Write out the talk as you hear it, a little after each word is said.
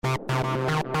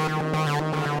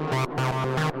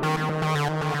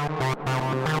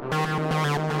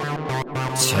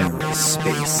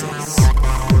TerraSpaces.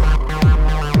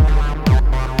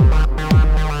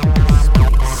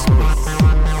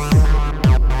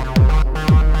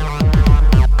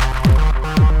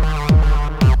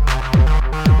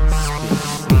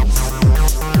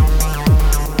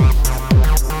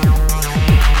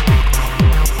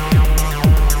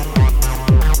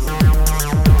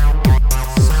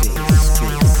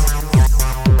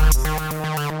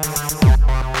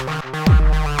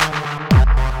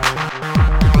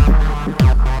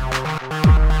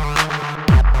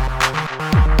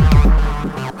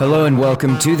 Hello and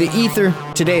welcome to The Ether.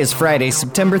 Today is Friday,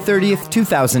 September 30th,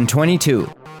 2022.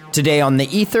 Today on The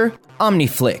Ether,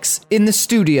 OmniFlix In the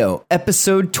Studio,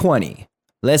 Episode 20.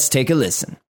 Let's take a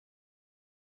listen.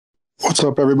 What's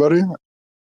up, everybody?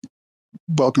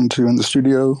 Welcome to In the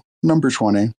Studio, number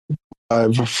 20,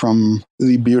 live from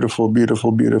the beautiful,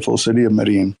 beautiful, beautiful city of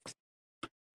Medellin.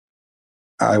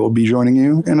 I will be joining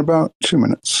you in about 2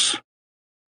 minutes.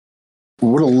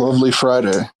 What a lovely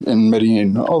Friday in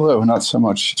Medellin, although not so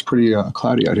much. It's pretty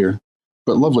cloudy out here,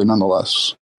 but lovely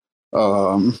nonetheless.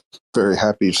 Very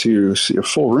happy to see a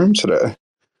full room today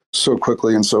so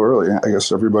quickly and so early. I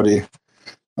guess everybody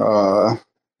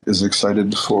is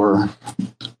excited for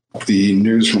the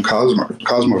news from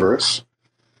Cosmoverse.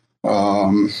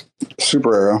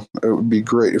 Super Arrow, it would be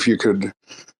great if you could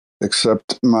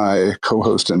accept my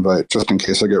co-host invite just in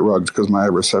case I get rugged because my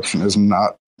reception is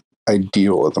not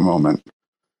ideal at the moment.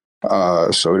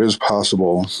 So it is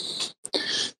possible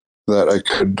that I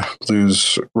could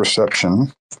lose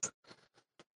reception.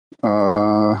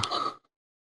 But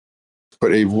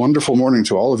a wonderful morning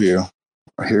to all of you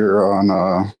here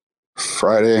on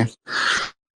Friday.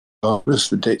 What is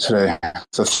the date today?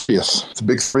 It's the 30th. The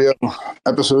Big 30,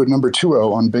 episode number 20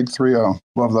 on Big 30.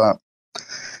 Love that.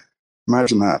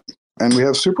 Imagine that. And we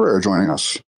have Super Air joining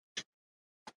us.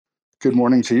 Good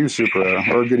morning to you, Super Air,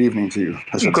 or good evening to you,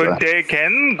 I should say. Good day,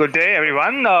 Ken. Good day,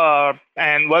 everyone.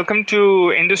 And welcome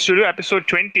to In the Studio, episode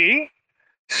 20.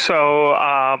 So,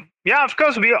 yeah, of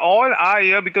course, we all are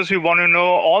here because we want to know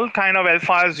all kind of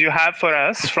alphas you have for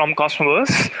us from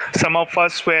Cosmoverse. Some of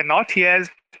us were not here,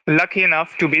 lucky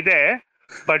enough to be there.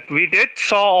 But we did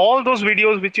saw all those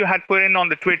videos which you had put in on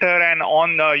the Twitter and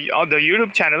on the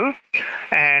YouTube channel.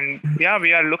 And yeah,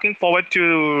 we are looking forward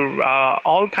to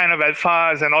all kind of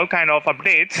alphas and all kind of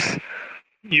updates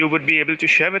you would be able to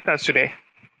share with us today.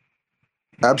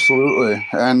 Absolutely.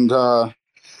 And the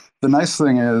nice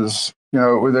thing is, you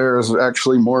know, there's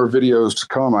actually more videos to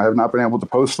come. I have not been able to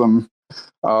post them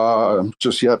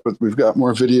just yet, but we've got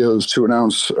more videos to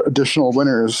announce additional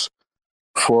winners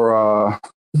for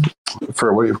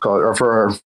what do you call it, or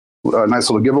for our nice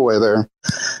little giveaway there.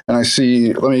 And I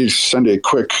see, let me send a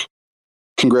quick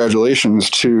congratulations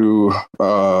to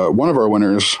one of our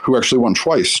winners who actually won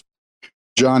twice,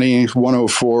 Johnny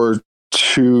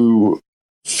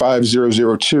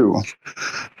 104-5002,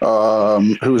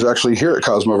 who is actually here at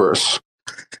Cosmoverse.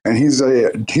 And he's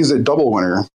a double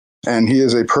winner, and he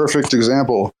is a perfect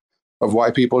example of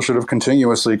why people should have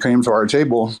continuously came to our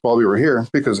table while we were here,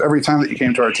 because every time that you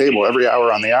came to our table, every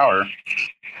hour on the hour,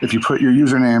 if you put your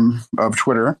username of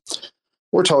Twitter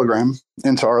or Telegram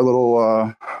into our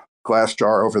little glass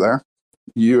jar over there,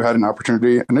 you had an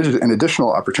opportunity, an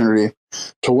additional opportunity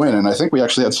to win. And I think we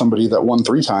actually had somebody that won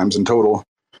 3 times in total.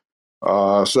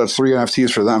 So that's 3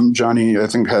 NFTs for them. Johnny, I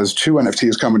think, has 2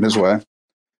 NFTs coming his way.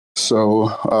 So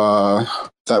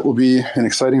that will be an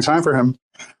exciting time for him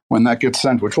when that gets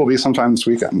sent, which will be sometime this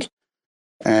weekend.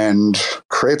 And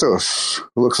Kratos,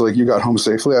 looks like you got home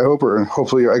safely, I hope, or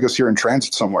hopefully, I guess you're in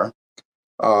transit somewhere.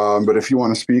 But if you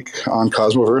want to speak on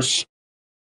Cosmoverse,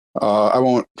 I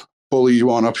won't bully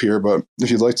you on up here, but if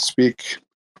you'd like to speak,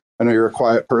 I know you're a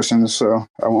quiet person, so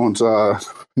I won't,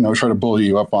 try to bully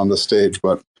you up on the stage,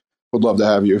 but would love to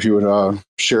have you if you would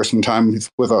share some time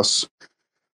with us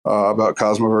about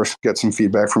Cosmoverse, get some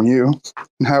feedback from you,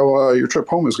 and how your trip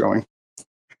home is going.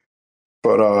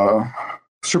 But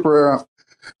Super Air,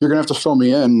 you're gonna have to fill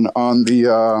me in on the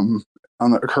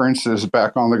occurrences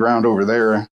back on the ground over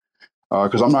there,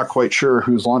 because I'm not quite sure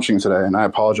who's launching today, and I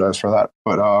apologize for that.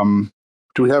 But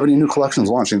do we have any new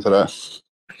collections launching today?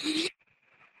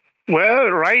 Well,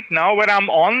 right now when I'm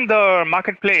on the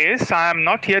marketplace, I'm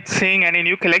not yet seeing any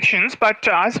new collections, but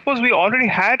I suppose we already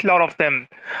had a lot of them.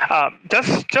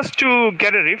 Just to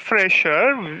get a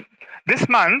refresher, this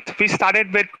month we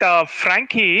started with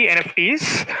Frankie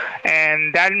NFTs,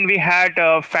 and then we had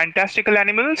Fantastical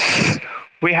Animals,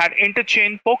 we had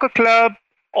Interchain Poker Club,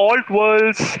 Alt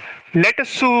Worlds, Letter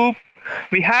Soup,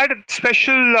 We had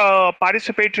special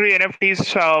participatory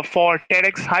NFTs for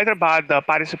TEDx Hyderabad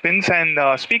participants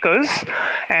and speakers.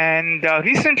 And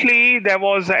recently, there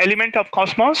was an Element of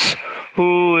Cosmos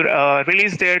who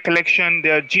released their collection,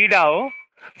 their GDAO,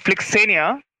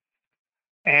 Flixania.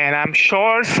 And I'm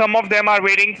sure some of them are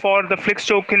waiting for the Flix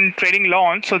token trading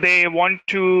launch, so they want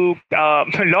to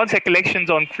launch their collections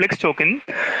on Flix token.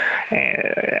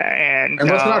 And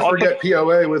let's not forget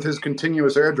POA with his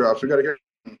continuous airdrops. We got to get.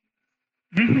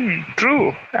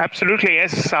 True, absolutely,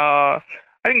 yes. I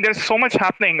think there's so much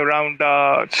happening around.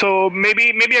 So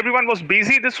maybe everyone was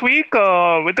busy this week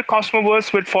with the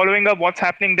Cosmoverse, with following up what's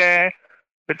happening there,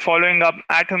 with following up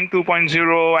Atom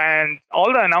 2.0 and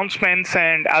all the announcements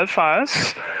and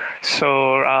alphas.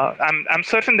 So I'm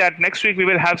certain that next week we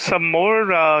will have some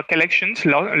more collections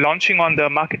launching on the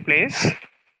marketplace.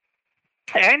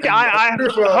 And I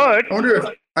heard. I wonder if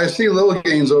I see Lil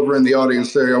Gaines over in the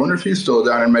audience there. I wonder if he's still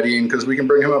down in Medellin, because we can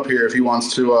bring him up here if he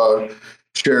wants to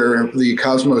share the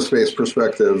Cosmos Space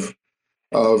perspective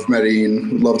of Medellin.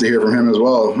 Would love to hear from him as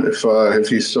well if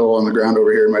he's still on the ground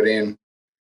over here in Medellin.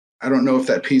 I don't know if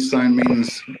that peace sign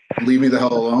means leave me the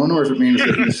hell alone, or if it means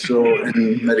that he's still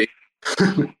in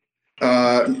Medellin.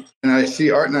 And I see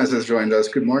Artnaz has joined us.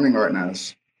 Good morning,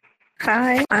 Artnaz.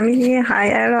 Hi, I'm here. Hi,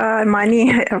 Ella,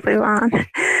 Mani, everyone.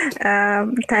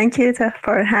 Thank you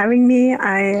for having me.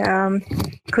 I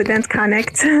couldn't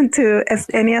connect to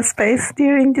any space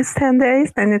during these 10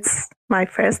 days, and it's my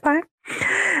first time.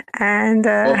 And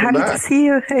happy to see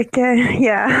you again.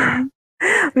 Yeah,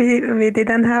 we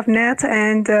didn't have net,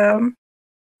 and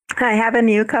I have a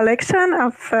new collection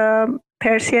of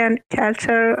Persian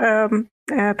culture,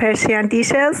 Persian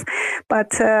dishes,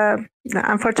 but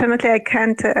unfortunately I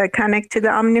can't connect to the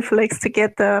OmniFlix to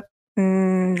get the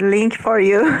link for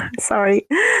you. Sorry,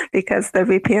 because the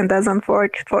VPN doesn't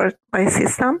work for my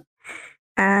system.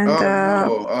 And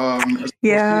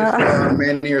yeah,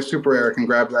 Manny or Super Air can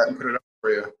grab that and put it up for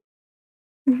you.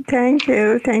 Thank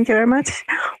you very much.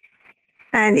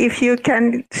 And if you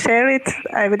can share it,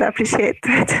 I would appreciate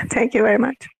that. Thank you very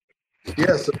much.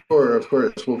 Yes, of course.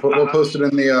 We'll post it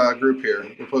in the group here.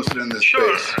 We'll post it in this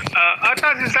space.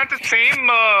 Artaz, is that the same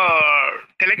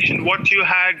collection what you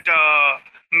had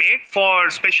made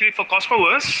especially for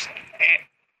Cosmoverse?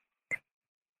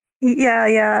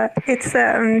 Yeah. It's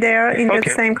there in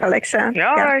the same collection.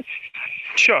 Yeah. Right.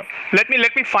 Sure. Let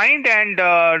me find and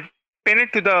pin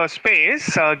it to the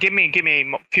space. Give me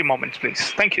a few moments,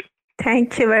 please. Thank you.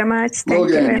 Thank you very much. Thank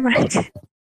you very much.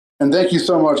 And thank you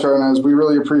so much, Arnaz. We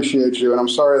really appreciate you. And I'm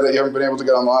sorry that you haven't been able to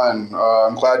get online.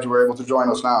 I'm glad you were able to join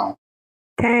us now.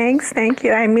 Thanks. Thank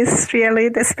you. I missed really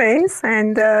the space.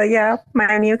 And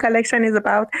my new collection is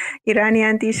about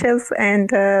Iranian dishes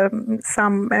and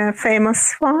some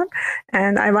famous one.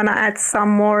 And I want to add some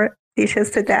more dishes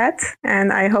to that.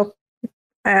 And I hope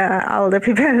all the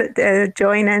people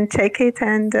join and check it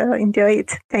and enjoy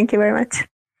it. Thank you very much.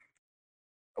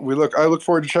 I look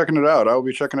forward to checking it out. I will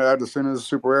be checking it out as soon as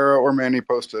Super Era or Manny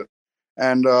post it.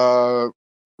 And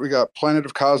we got Planet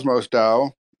of Cosmos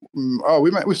DAO.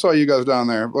 We saw you guys down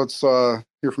there. Let's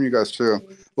hear from you guys too.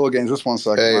 Lil Gaines, just 1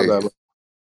 second. Hey. My bad.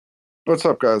 What's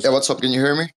up, guys? Yeah, what's up? Can you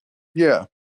hear me? Yeah.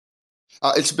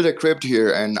 It's a bit of crypt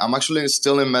here, and I'm actually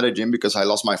still in Medellin because I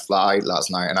lost my flight last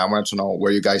night, and I wanted to know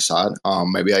where you guys at.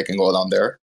 Maybe I can go down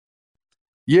there.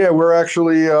 Yeah, we're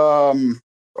actually.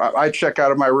 I check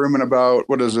out of my room in about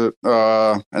an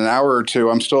hour or two.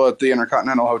 I'm still at the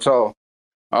Intercontinental Hotel.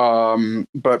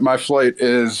 But my flight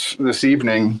is this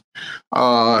evening.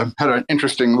 Had an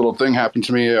interesting little thing happen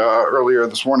to me earlier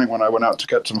this morning when I went out to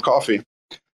get some coffee.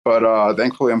 But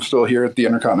thankfully, I'm still here at the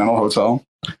Intercontinental Hotel,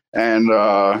 and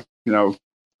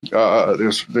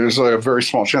there's a very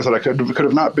small chance that I could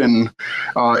have not been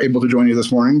able to join you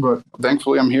this morning. But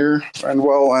thankfully, I'm here and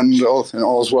well, and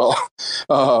all is well.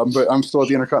 But I'm still at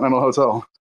the Intercontinental Hotel.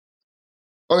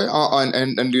 Okay,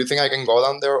 and do you think I can go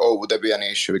down there, or would there be an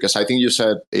issue? Because I think you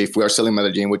said if we are still in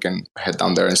Medellin, we can head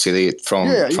down there and see it from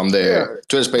there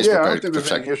to the space. Yeah, I don't think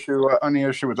there's any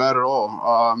issue with that at all.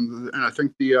 And I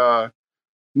think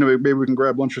maybe we can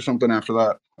grab lunch or something after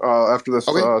that, after this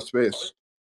space.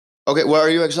 Okay, where are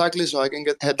you exactly, so I can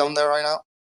head down there right now?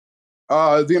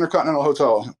 The Intercontinental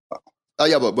Hotel.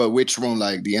 Yeah, but which room?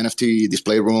 Like the NFT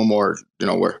display room, or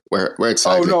where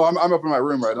exactly? Oh no, I'm up in my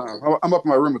room right now. I'm up in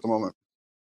my room at the moment.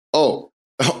 Oh,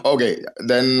 okay.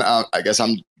 Then I guess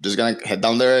I'm just gonna head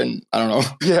down there, and I don't know.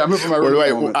 Yeah, I'm up in my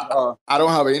room. I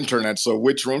don't have internet, so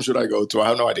which room should I go to? I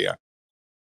have no idea.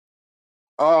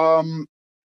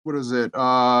 What is it?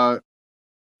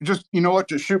 Just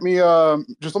just shoot me.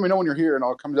 Just let me know when you're here, and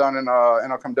I'll come down and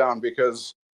I'll come down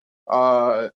because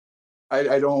I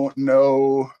don't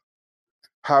know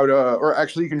how to, or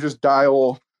actually you can just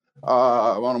dial.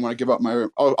 I don't want to give up my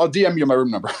room. I'll DM you my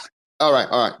room number. All right.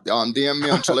 DM me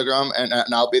on Telegram, and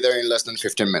I'll be there in less than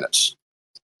 15 minutes.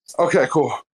 Okay,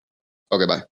 cool. Okay,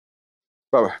 bye.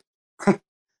 Bye.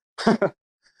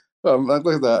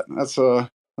 Look at that. That's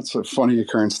a funny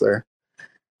occurrence there.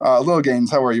 Lil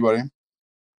Gaines, how are you, buddy?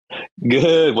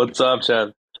 Good. What's up,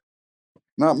 Chad?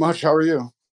 Not much. How are you?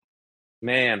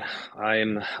 Man,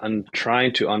 I'm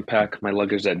trying to unpack my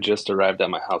luggage that just arrived at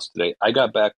my house today. I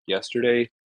got back yesterday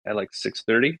at like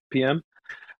 6:30 p.m.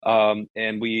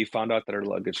 And we found out that our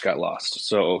luggage got lost.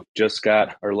 So just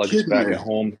got our luggage back at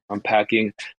home.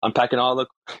 Unpacking all the.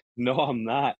 No, I'm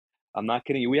not. I'm not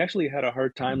kidding you. We actually had a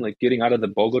hard time like getting out of the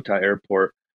Bogota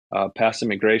airport, past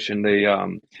immigration. They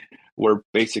were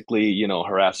basically,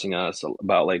 harassing us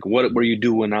about like, what were you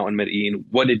doing out in Medellin?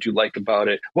 What did you like about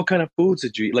it? What kind of foods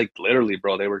did you eat? Like literally,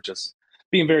 bro, they were just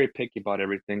being very picky about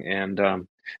everything. And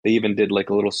they even did like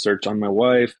a little search on my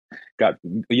wife, got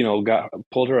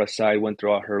pulled her aside, went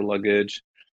through all her luggage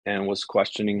and was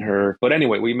questioning her. But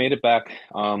anyway, we made it back.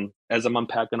 As I'm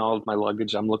unpacking all of my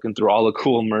luggage, I'm looking through all the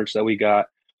cool merch that we got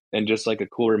and just like a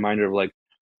cool reminder of like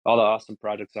all the awesome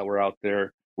projects that were out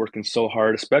there working so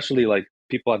hard, especially like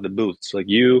people at the booths, like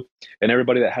you and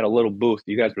everybody that had a little booth.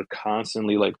 You guys were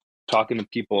constantly like talking to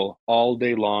people all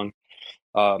day long.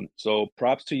 So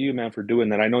props to you, man, for doing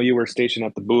that. I know you were stationed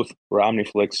at the booth for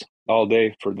OmniFlix all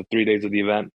day for the 3 days of the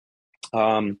event. Yeah,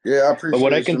 I appreciate it. But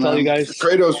what I can tell you guys,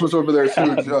 Kratos was over there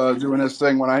too, doing his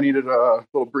thing when I needed a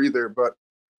little breather. But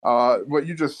what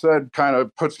you just said kind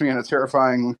of puts me in a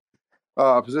terrifying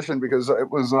position because it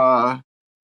was.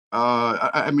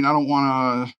 I mean, I don't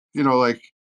want to, like,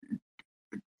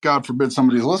 God forbid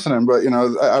somebody's listening, but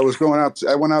I was going out.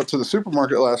 I went out to the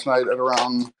supermarket last night at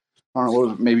around, I don't know, what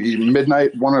was it, maybe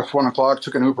midnight, 1 o'clock.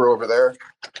 Took an Uber over there,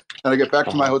 and I get back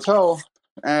to my hotel,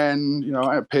 and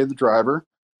I paid the driver,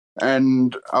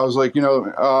 and I was like,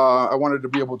 I wanted to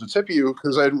be able to tip you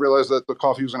because I didn't realize that the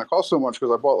coffee was going to cost so much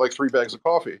because I bought like 3 bags of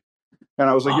coffee, and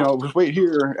I was like, just wait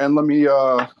here and let me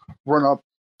run up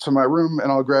to my room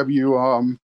and I'll grab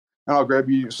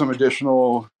you some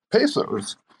additional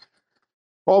pesos.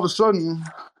 All of a sudden,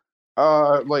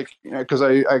 because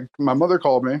my mother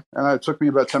called me, and it took me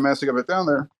about 10 minutes to get back down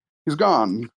there. He's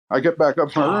gone. I get back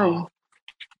up to my room.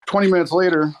 20 minutes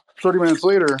later, 30 minutes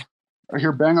later, I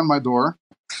hear bang on my door,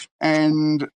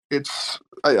 and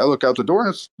I look out the door,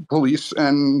 and it's police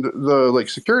and the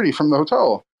security from the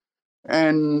hotel,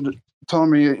 and telling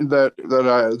me that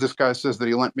this guy says that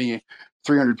he lent me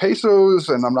 300 pesos,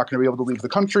 and I'm not going to be able to leave the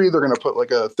country. They're going to put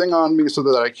like a thing on me so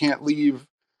that I can't leave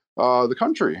the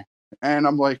country. And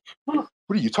I'm like, what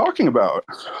are you talking about?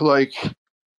 Like,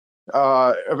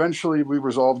 eventually we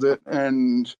resolved it,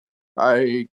 and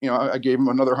I gave him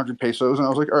another 100 pesos, and I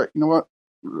was like, all right, you know what?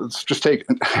 Let's just take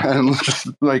it, and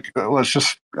let's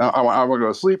just. I want to go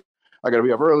to sleep. I got to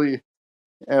be up early,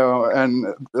 and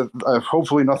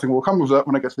hopefully nothing will come of that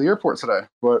when I get to the airport today.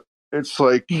 But it's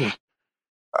like,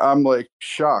 I'm like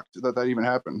shocked that even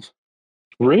happened.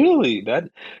 Really? I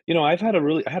had a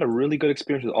really good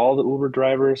experience with all the Uber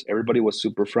drivers. Everybody was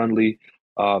super friendly.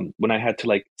 When I had to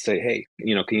like say, hey,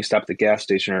 can you stop at the gas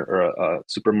station or a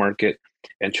supermarket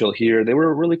and chill here? They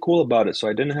were really cool about it. So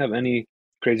I didn't have any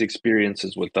crazy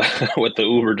experiences with the with the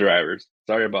Uber drivers.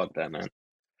 Sorry about that, man.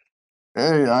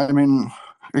 Hey, I mean,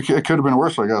 it could have been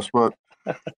worse, I guess, but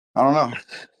I don't know.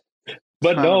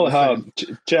 But no,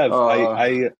 Jeff,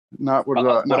 not what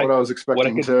I was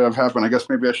expecting to have happen. I guess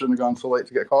maybe I shouldn't have gone so late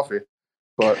to get coffee,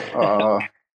 but I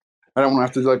don't want to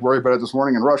have to like worry about it this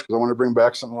morning and rush because I want to bring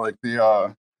back some like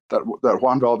the that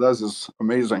Juan Valdez is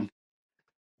amazing,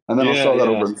 and then I'll sell that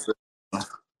over.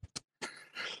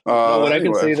 What I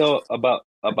can say though about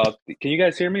can you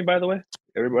guys hear me? By the way,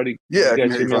 everybody, yeah, you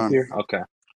guys hear me up here? Okay.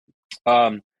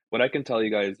 What I can tell you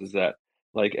guys is that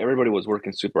like everybody was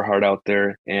working super hard out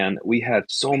there, and we had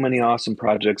so many awesome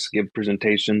projects, give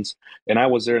presentations, and I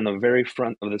was there in the very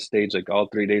front of the stage like all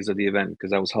 3 days of the event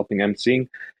because I was helping emceeing.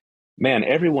 Man,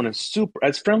 everyone is super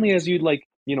as friendly as you'd like,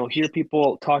 hear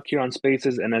people talk here on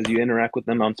Spaces, and as you interact with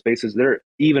them on Spaces, they're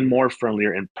even more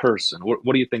friendlier in person. What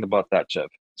do you think about that, Jeff?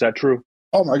 Is that true?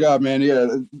 Oh my God, man! Yeah,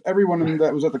 everyone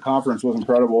that was at the conference was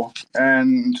incredible,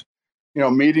 and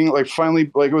meeting like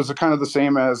finally like it was kind of the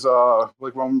same as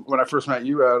like when I first met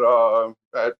you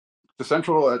at the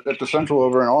Central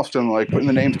over in Austin. Like putting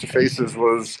the names to faces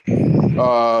was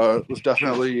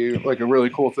definitely like a really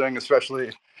cool thing,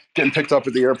 especially getting picked up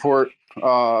at the airport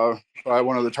by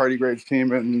one of the tardigrades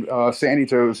team and Sandy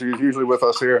Toes, who's usually with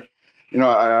us here.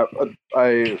 I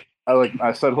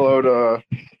said hello to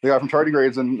the guy from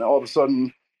Tardigrades, and all of a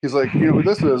sudden he's like, you know who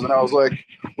this is? And I was like,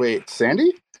 wait,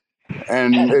 Sandy?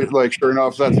 And it, like, sure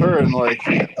enough, that's her. And like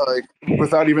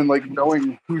without even like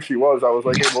knowing who she was, I was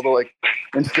like able to like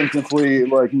instinctively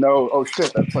like know, oh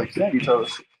shit, that's like Sandy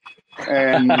Toast.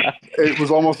 And it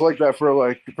was almost like that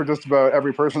for just about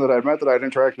every person that I've met that I'd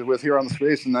interacted with here on the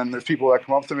space. And then there's people that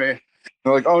come up to me,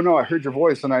 they're like, "Oh no, I heard your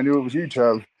voice and I knew it was you,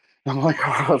 Chubb." I'm like,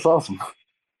 "Oh, that's awesome."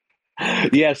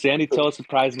 Yeah, Sandy Toast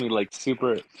surprised me like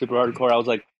super hardcore. I was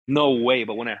like, no way.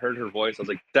 But when I heard her voice, I was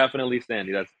like, definitely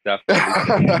Sandy. That's definitely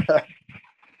Sandy.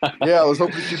 Yeah,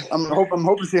 I'm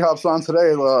hoping she hops on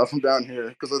today from down here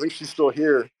because I think she's still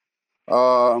here.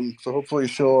 So hopefully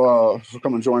she'll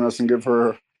come and join us and give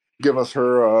us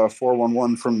her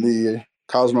 411 from the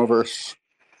Cosmoverse.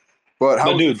 But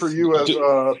how was it for you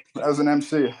as an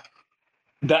MC?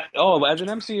 As an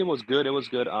MC, it was good. It was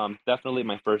good. Definitely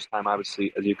my first time.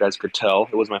 Obviously, as you guys could tell,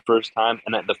 it was my first time.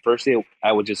 And at the first day,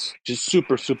 I was just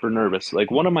super nervous. Like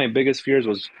one of my biggest fears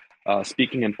was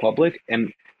speaking in public.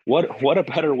 And what a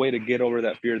better way to get over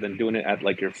that fear than doing it at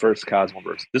like your first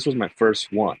Cosmoverse. This was my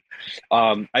first one.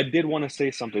 I did want to say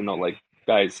something though, like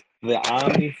guys, the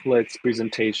OmniFlix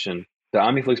presentation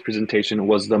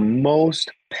was the most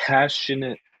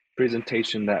passionate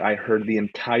presentation that I heard the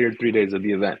entire 3 days of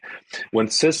the event. When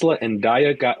Sisla and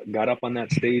Daya got up on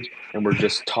that stage and were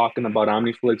just talking about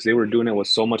OmniFlix, they were doing it with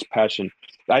so much passion.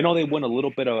 I know they went a little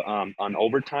bit of on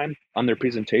overtime on their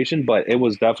presentation, but it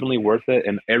was definitely worth it.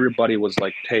 And everybody was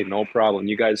like, "Hey, no problem.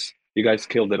 You guys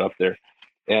killed it up there."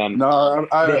 And no,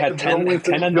 they had 10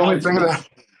 announcements.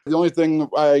 The only thing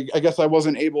I guess I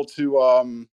wasn't able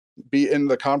to be in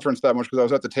the conference that much because I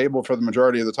was at the table for the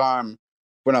majority of the time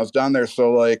when I was down there.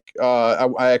 So like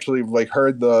I actually like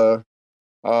heard the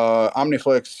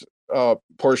OmniFlix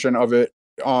portion of it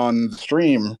on the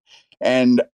stream,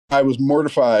 and I was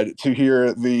mortified to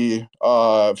hear the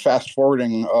fast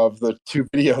forwarding of the two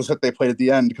videos that they played at the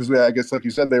end because I guess, like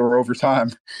you said, they were over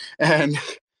time, and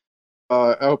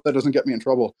I hope that doesn't get me in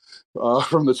trouble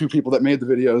from the two people that made the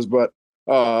videos. But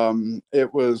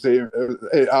it was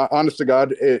honest to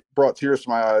God, it brought tears to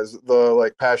my eyes. The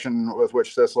like passion with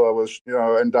which Sisla was,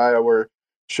 and Daya were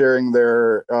sharing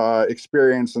their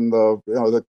experience and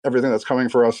the everything that's coming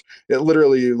for us. It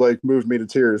literally like moved me to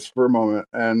tears for a moment,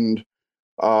 and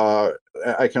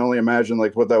I can only imagine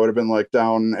like what that would have been like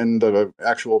down in the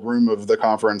actual room of the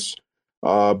conference.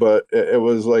 But it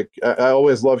was like I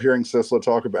always love hearing Sisla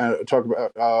talk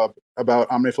about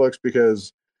OmniFlix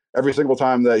because every single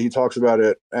time that he talks about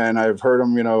it, and I've heard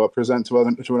him, present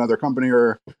to another company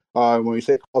or when we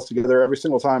take calls together, every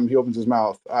single time he opens his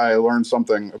mouth, I learn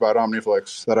something about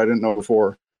OmniFlix that I didn't know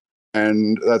before.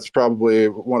 And that's probably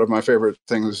one of my favorite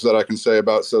things that I can say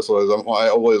about Sisla is I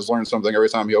always learn something every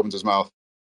time he opens his mouth.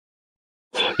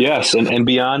 Yes, and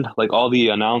beyond like all the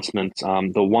announcements,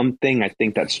 the one thing I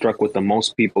think that struck with the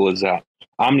most people is that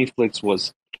OmniFlix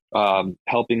was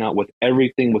helping out with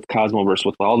everything with Cosmoverse,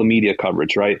 with all the media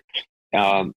coverage, right?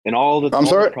 And all the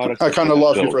products. I kind of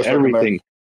lost you for a second. Everything.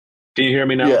 Can you hear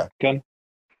me now, yeah. Ken?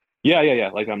 Yeah.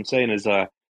 Like I'm saying is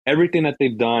everything that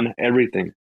they've done,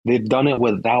 they've done it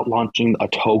without launching a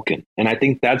token. And I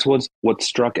think that's what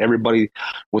struck everybody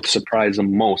with surprise the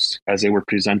most as they were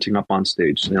presenting up on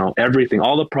stage. Everything,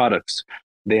 all the products,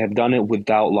 they have done it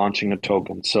without launching a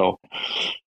token. So,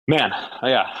 man,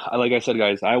 yeah, like I said,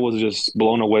 guys, I was just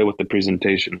blown away with the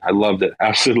presentation. I loved it.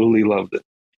 Absolutely loved it.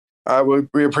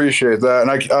 We appreciate that.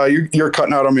 And you're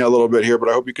cutting out on me a little bit here, but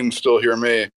I hope you can still hear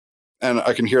me. And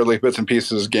I can hear like bits and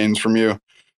pieces gains from you.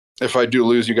 If I do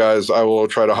lose you guys, I will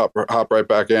try to hop right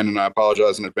back in, and I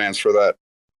apologize in advance for that.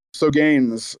 So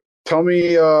Gaines, tell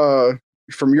me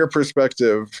from your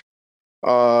perspective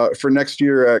for next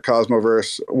year at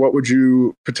Cosmoverse, what would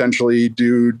you potentially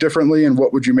do differently, and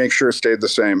what would you make sure stayed the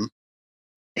same?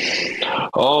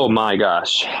 Oh my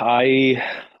gosh, I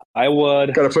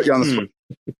would. Got to put you on the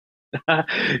spot.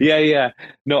 Yeah.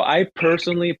 No, I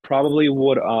personally probably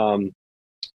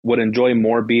would enjoy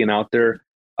more being out there,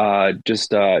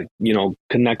 just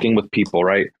connecting with people,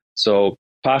 right? So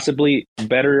possibly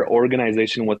better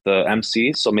organization with the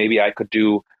MC. So maybe I could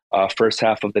do first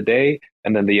half of the day,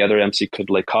 and then the other MC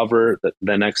could like cover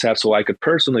the next half. So I could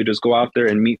personally just go out there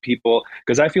and meet people,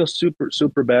 because I feel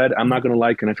super bad. I'm not gonna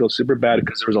lie, and I feel super bad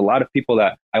because there was a lot of people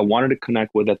that I wanted to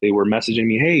connect with that they were messaging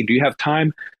me, "Hey, do you have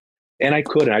time?" And I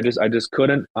couldn't. I just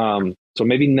couldn't. So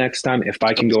maybe next time if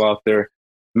I can go out there.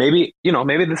 Maybe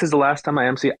this is the last time I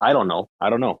MC. I don't know.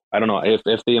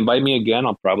 If they invite me again,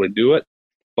 I'll probably do it.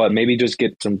 But maybe just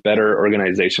get some better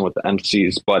organization with the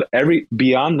MCs. But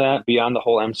beyond the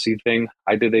whole MC thing,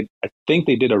 I think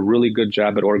they did a really good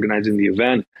job at organizing the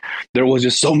event. There was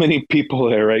just so many people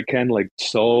there, right, Ken? Like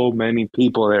so many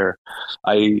people there.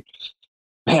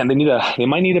 Man, they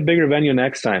might need a bigger venue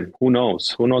next time. Who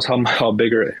knows? Who knows how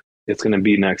bigger it's going to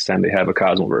be next time they have a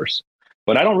Cosmoverse.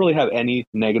 But I don't really have any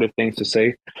negative things to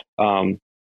say.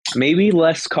 Maybe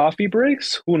less coffee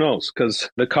breaks. Who knows? Because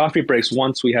the coffee breaks,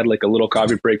 once we had like a little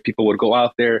coffee break, people would go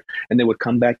out there and they would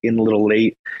come back in a little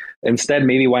late. Instead,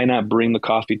 maybe why not bring the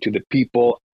coffee to the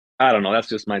people? I don't know. That's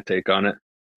just my take on it.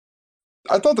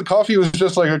 I thought the coffee was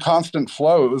just like a constant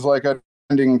flow. It was like a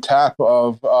ending tap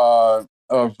of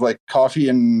like coffee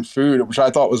and food, which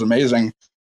I thought was amazing.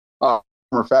 I'm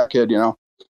a fat kid, you know,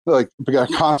 like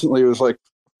constantly it was like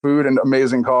food and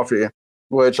amazing coffee,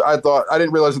 which I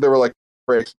didn't realize that there were like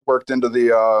breaks worked into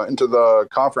the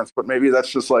conference, but maybe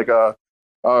that's just like a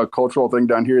cultural thing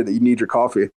down here that you need your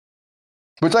coffee,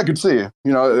 which I could see. You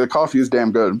know, the coffee is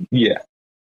damn good. Yeah.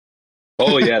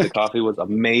 Oh yeah, the coffee was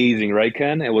amazing, right,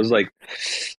 Ken? It was like,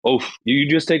 oh, you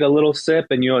just take a little sip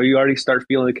and you already start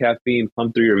feeling the caffeine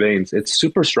pump through your veins. It's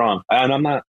super strong, and I'm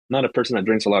not a person that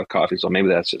drinks a lot of coffee, so maybe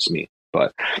that's just me.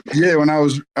 But yeah, when I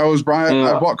was Brian,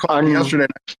 I bought coffee yesterday.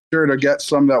 And I made sure to get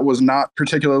some that was not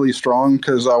particularly strong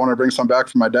because I want to bring some back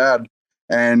for my dad.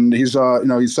 And he's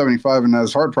he's 75 and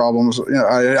has heart problems. You know,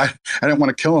 I didn't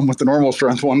want to kill him with the normal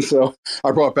strength one, so I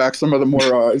brought back some of the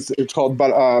more it's called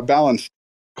balanced.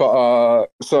 So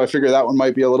I figure that one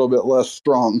might be a little bit less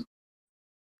strong.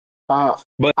 But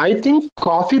I think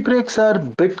coffee breaks are a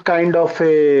bit kind of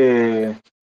a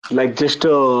like just a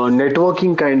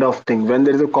networking kind of thing. When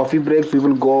there is a coffee break,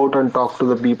 people go out and talk to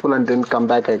the people and then come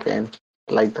back again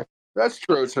like that. That's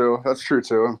true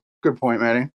too. Good point,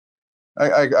 Manny.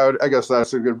 I guess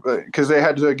that's a good, because they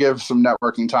had to give some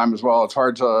networking time as well. It's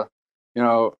hard to,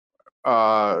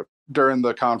 during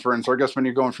the conference, or I guess when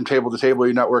you're going from table to table,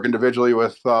 you network individually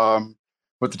with the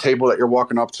table that you're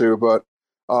walking up to. But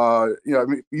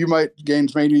you might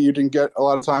gains, maybe you didn't get a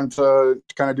lot of time to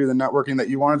kind of do the networking that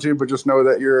you wanted to, but just know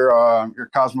that your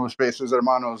Cosmos Spaces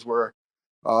hermanos were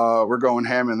going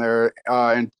ham in there.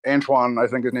 And Antoine, I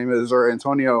think his name is, or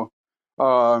Antonio.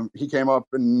 He came up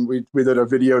and we did a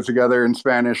video together in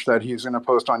Spanish that he's going to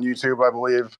post on YouTube, I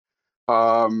believe.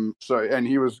 And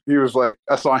he was like,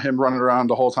 I saw him running around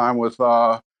the whole time with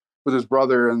his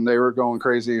brother, and they were going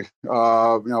crazy,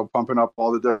 pumping up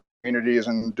all the different communities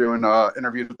and doing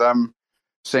interviews with them.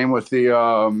 Same with the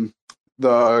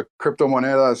Crypto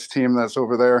Monedas team that's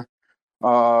over there.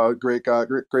 Great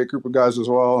group of guys as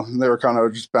well. And they were kind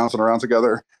of just bouncing around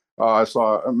together. I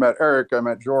met Eric, I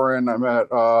met Joran, I met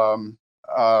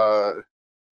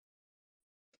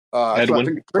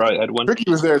Edwin, so right? Edwin. Ricky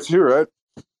was there too, right?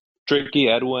 Tricky,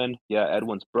 Edwin, yeah,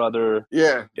 Edwin's brother.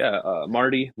 Yeah.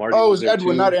 Marty. Oh, it was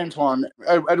Edwin, too. not Antoine.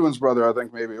 Edwin's brother, I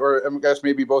think, maybe. Or I guess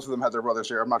maybe both of them had their brothers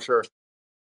here. I'm not sure.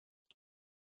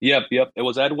 Yep. It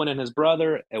was Edwin and his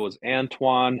brother. It was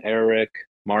Antoine, Eric,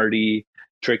 Marty,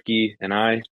 Tricky, and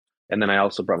I. And then I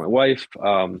also brought my wife.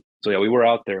 So yeah, we were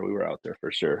out there. We were out there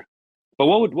for sure. But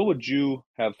what would you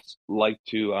have liked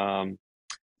to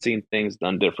seen things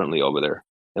done differently over there?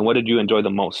 And what did you enjoy the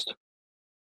most?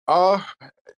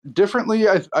 Differently,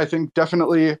 I think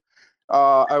definitely,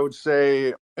 I would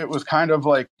say it was kind of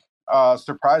like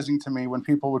surprising to me when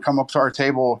people would come up to our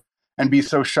table and be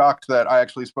so shocked that I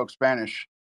actually spoke Spanish.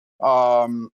 I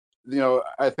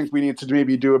think we need to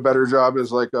maybe do a better job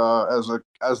as like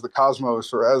as the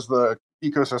cosmos, or as the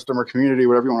ecosystem or community,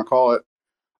 whatever you want to call it,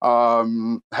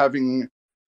 having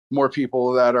more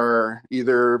people that are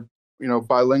either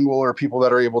bilingual, or people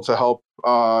that are able to help,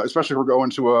 especially if we're going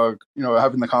to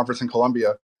having the conference in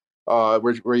Colombia,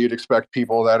 where you'd expect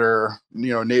people that are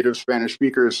native Spanish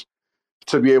speakers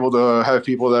to be able to have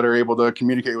people that are able to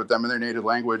communicate with them in their native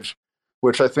language,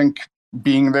 which I think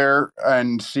being there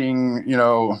and seeing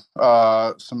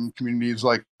some communities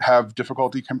like have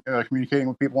difficulty communicating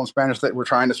with people in Spanish that we're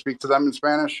trying to speak to them in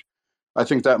Spanish, I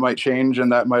think that might change,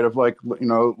 and that might have lit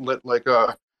like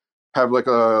a have like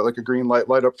a green light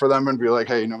up for them and be like,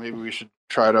 hey, maybe we should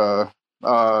try to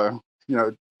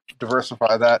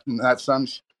diversify that in that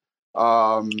sense.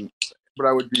 What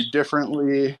I would do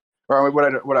differently, or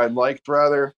what I liked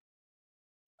rather,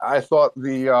 I thought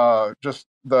the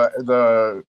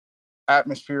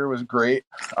atmosphere was great.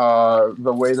 The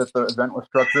way that the event was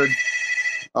structured.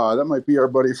 That might be our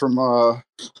buddy from Hola.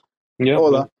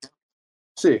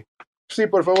 Sí,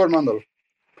 por favor, mándalo.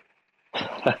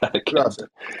 Gracias.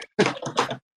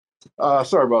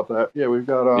 Sorry about that. Yeah, we've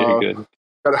got to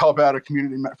help out a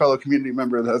fellow community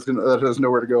member that has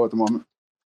nowhere to go at the moment.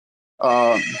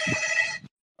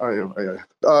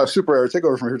 Super Air, take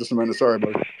over from here just a minute. Sorry,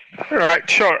 buddy. All right,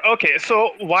 sure. Okay,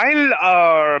 so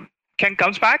while Ken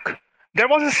comes back, there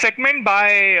was a segment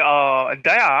by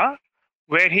Daya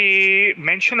where he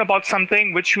mentioned about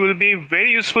something which will be very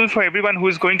useful for everyone who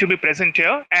is going to be present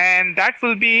here, and that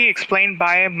will be explained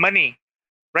by Mani.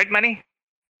 Right, Mani?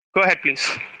 Go ahead, please.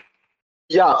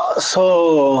 Yeah,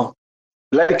 so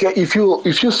like if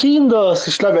you see in the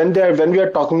Sishla when we are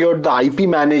talking about the IP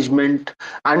management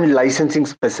and licensing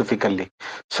specifically,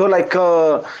 so like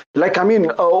I mean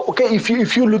okay, if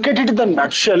you look at it in the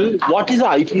nutshell, what is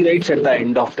the IP rights at the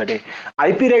end of the day?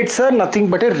 IP rights are nothing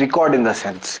but a record in the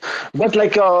sense, but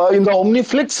like in the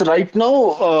OmniFlix right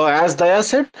now, as Daya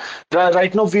said,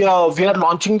 right now we are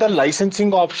launching the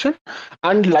licensing option,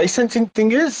 and licensing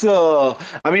thing is I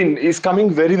mean is coming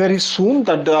very very soon.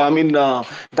 That I mean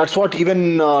that's what even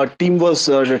team was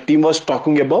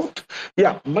talking about.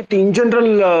 Yeah, but in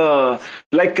general,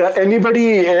 like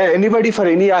anybody for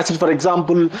any asset, for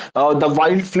example, the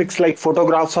Wildflix like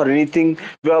photographs or anything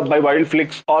by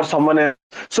Wildflix or someone else,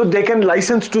 so they can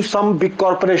license to some big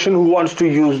corporation who wants to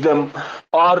use them,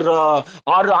 or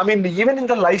I mean even in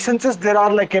the licenses there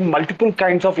are like a multiple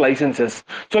kinds of licenses,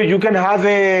 so you can have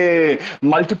a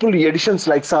multiple editions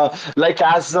like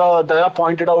as Daya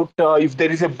pointed out, if there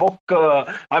is a book,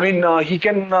 I mean he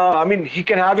can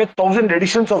have 1,000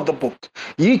 editions of the book.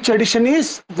 Each edition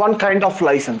is one kind of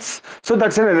license, so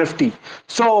that's an NFT.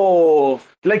 So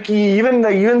like even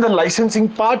the licensing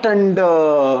part and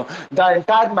the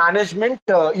entire management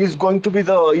is going to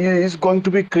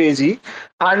be crazy,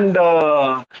 and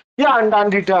yeah,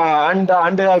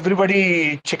 and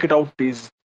everybody check it out.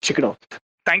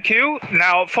 Thank you.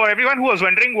 Now, for everyone who was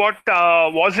wondering what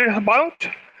was it about,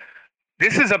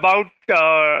 this is about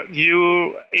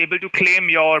you able to claim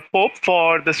your Pope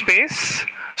for the space.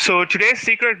 So today's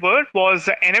secret word was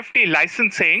NFT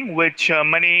licensing, which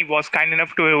Mani was kind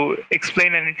enough to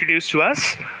explain and introduce to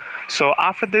us. So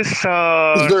after this Is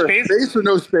there space or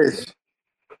no space?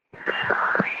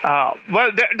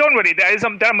 Well, don't worry. There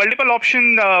are multiple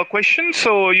option questions,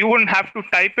 so you wouldn't have to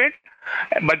type it,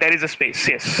 but there is a space.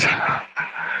 Yes,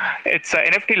 it's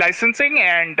NFT licensing,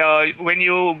 and when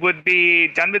you would be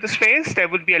done with the space, there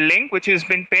would be a link which has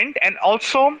been pinned and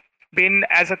also been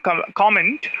as a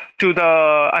comment to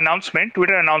the announcement,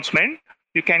 Twitter announcement.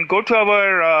 You can go to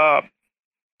our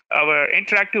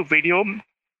interactive video,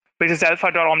 which is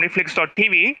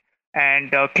alpha.omniflix.tv,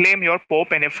 and claim your Pope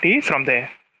NFT from there.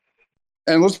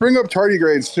 And let's bring up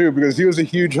Tardigrades too, because he was a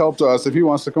huge help to us. If he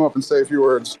wants to come up and say a few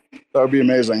words, that would be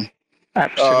amazing.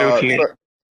 Absolutely.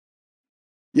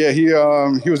 Yeah, he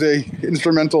was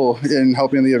instrumental in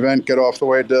helping the event get off the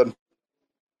way it did.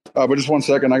 But just 1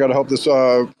 second, I got to help this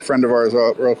friend of ours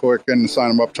out real quick and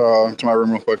sign him up to my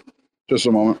room real quick. Just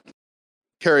a moment.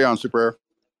 Carry on, Super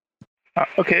Air.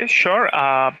 Okay, sure.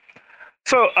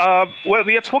 So, well,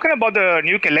 we have spoken about the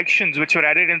new collections which were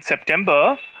added in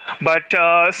September, but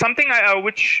something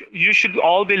which you should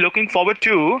all be looking forward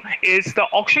to is the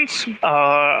auctions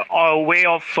way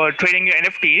of trading your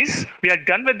NFTs. We are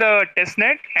done with the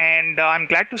testnet, and I'm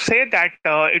glad to say that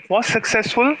it was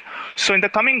successful. So, in the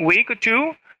coming week or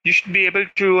two, you should be able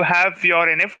to have your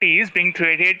NFTs being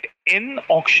traded in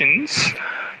auctions.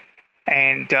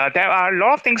 And there are a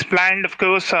lot of things planned, of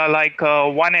course, like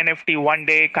one NFT, 1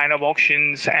 day kind of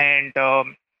auctions, and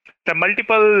the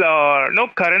multiple no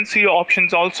currency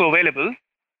options also available.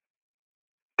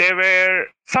 There were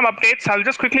some updates. I'll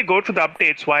just quickly go to the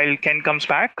updates while Ken comes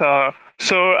back.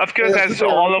 So, of course, Yeah, as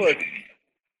all of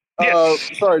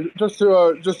yes. Sorry, just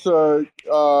to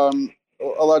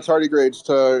allow Tardigrades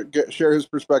to share his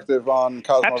perspective on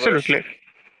Cosmoverse. Absolutely.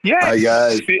 Yes. Hi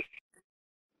guys.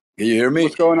 Can you hear me?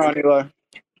 What's going on, Eli?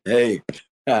 Hey.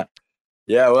 Yeah,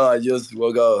 well, I just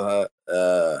woke up.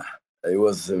 It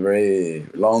was a very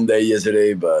long day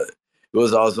yesterday, but it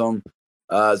was awesome.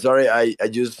 Sorry, I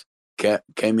just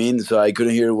came in, so I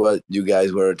couldn't hear what you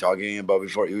guys were talking about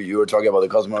before. You were talking about the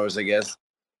Cosmos, I guess.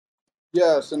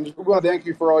 Yes, and we want to thank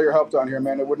you for all your help down here,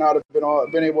 man. It would not have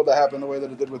been able to happen the way that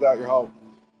it did without your help.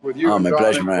 With you, my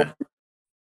pleasure, man.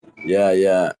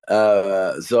 Yeah.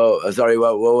 So sorry,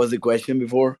 what was the question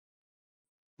before?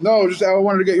 No, just I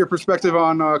wanted to get your perspective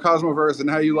on Cosmoverse and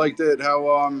how you liked it.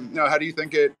 How how do you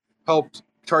think it helped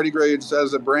Tardigrades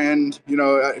as a brand?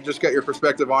 Just get your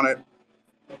perspective on it.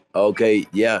 Okay,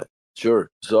 yeah, sure.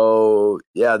 So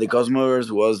yeah, the Cosmoverse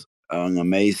was an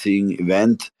amazing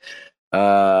event.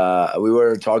 We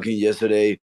were talking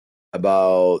yesterday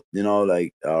about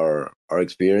like our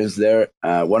experience there.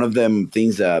 One of them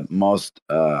things that most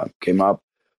came up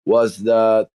was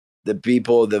that the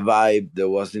people, the vibe that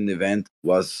was in the event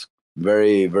was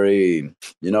very, very,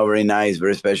 very nice,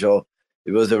 very special.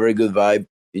 It was a very good vibe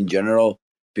in general.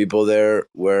 People there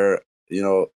were,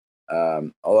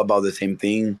 all about the same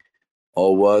thing.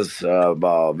 all was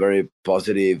about very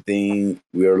positive thing.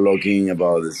 We are looking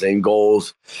about the same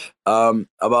goals.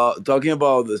 About talking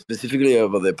about specifically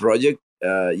about the project.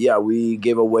 Yeah, we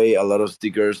gave away a lot of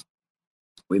stickers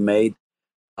we made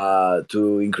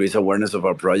to increase awareness of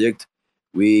our project.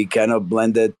 We kind of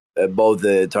blended both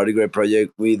the Tardigrade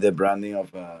project with the branding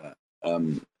of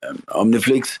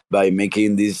OmniFlix by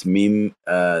making this meme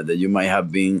that you might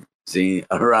have been seeing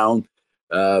around.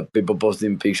 People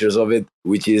posting pictures of it,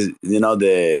 which is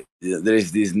there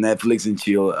is this Netflix and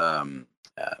chill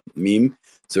meme.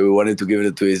 So we wanted to give it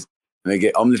a twist, make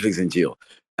it OmniFlix and chill.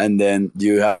 And then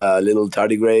you have a little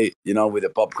tardigrade, with the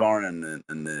popcorn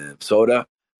and the soda,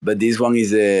 but this one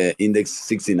is a index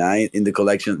 69 in the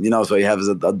collection, so it has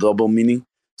a double meaning.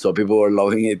 So people were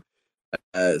loving it.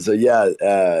 So yeah,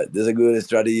 there's a good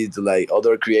strategy to like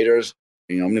other creators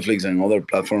in OmniFlix and other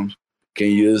platforms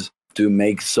can use to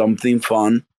make something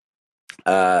fun,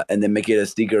 and then make it a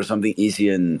sticker or something easy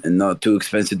and not too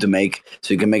expensive to make,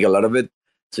 so you can make a lot of it,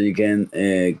 so you can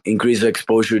increase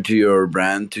exposure to your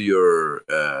brand, to your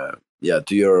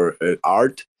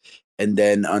art. And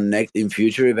then in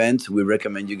future events, we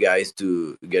recommend you guys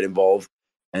to get involved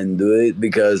and do it,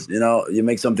 because you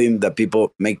make something that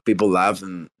make people laugh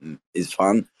and it's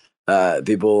fun.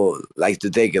 People like to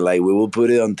take it. Like we will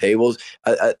put it on tables.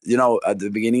 At the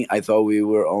beginning, I thought we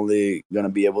were only gonna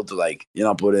be able to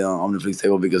put it on OmniFlix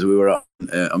table because we were on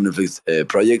OmniFlix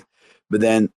project. But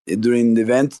then during the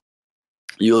event,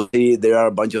 you'll see there are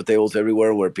a bunch of tables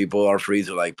everywhere where people are free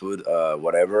to put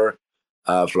whatever,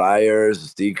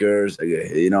 flyers, stickers,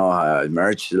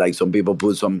 merch. Like some people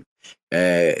put some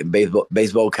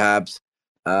baseball caps.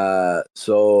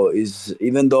 So is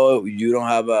even though you don't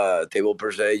have a table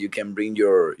per se, you can bring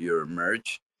your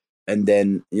merch and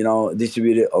then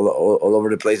distribute it all over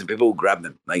the place, and people will grab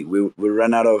them. Like we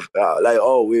ran out of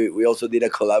we also did a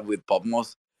collab with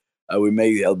Popmos. We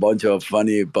made a bunch of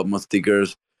funny Popmos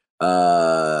stickers.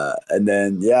 And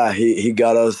then yeah, he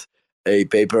got us a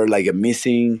paper like he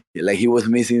was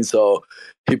missing, so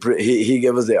he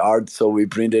gave us the art, so we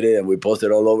printed it and we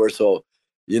posted all over. So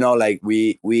we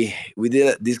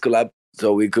did this collab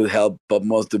so we could help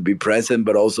Popmos to be present,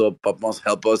 but also Popmos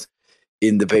help us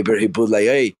in the paper. He put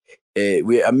hey,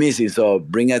 we are missing, so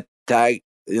bring a tag,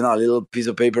 a little piece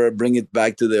of paper, bring it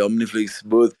back to the OmniFlix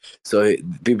booth so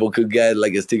people could get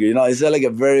a sticker. It's a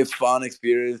very fun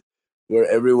experience where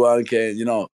everyone can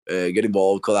get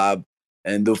involved, collab,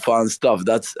 and do fun stuff.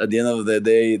 That's at the end of the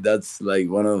day, that's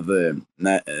one of the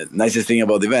nicest thing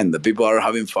about the event, that people are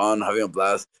having fun, having a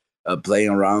blast, playing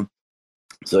around.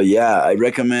 So yeah, I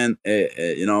recommend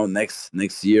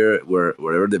next year,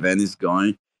 wherever the event is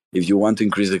going, if you want to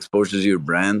increase exposure to your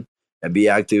brand, be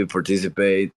active,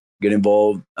 participate, get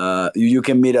involved. You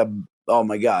can meet up. Oh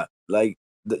my god,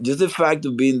 just the fact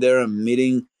of being there and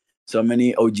meeting so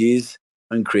many OGs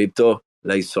in crypto,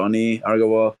 like Sonny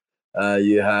Argavo.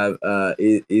 You have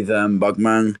Ethan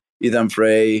Buckman, Ethan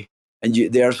Frey, and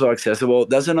they are so accessible.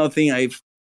 That's another thing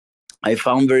I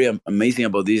found very amazing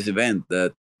about this event,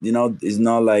 that it's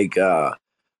not like a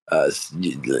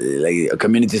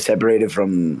community separated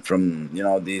from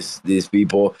these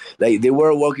people. Like they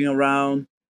were walking around.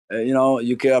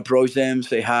 You can approach them,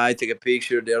 say hi, take a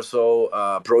picture. They're so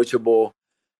approachable.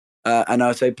 And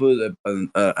as I put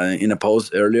in a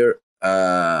post earlier,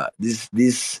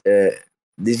 this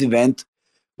event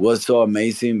was so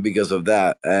amazing because of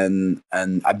that. And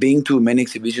I've been to many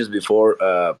exhibitions before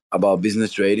about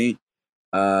business trading,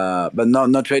 but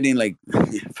not trading like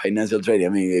financial trading. I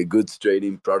mean, goods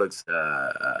trading, products.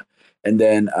 And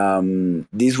then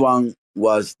this one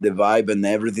was the vibe and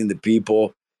everything. The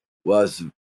people was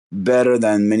better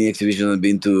than many exhibitions I've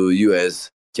been to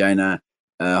US, China,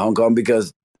 Hong Kong,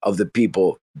 because of the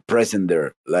people present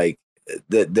there. Like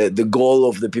the goal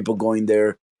of the people going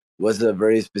there was a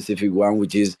very specific one,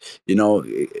 which is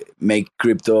make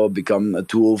crypto become a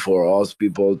tool for us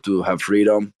people to have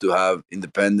freedom, to have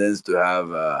independence, to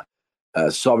have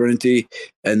sovereignty,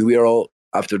 and we are all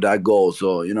after that goal.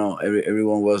 So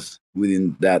everyone was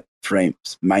within that frame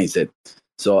mindset.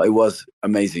 So it was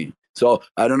amazing. So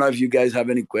I don't know if you guys have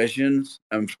any questions.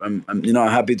 I'm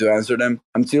happy to answer them.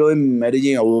 I'm still in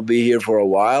Medellin. I will be here for a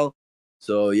while.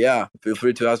 So yeah, feel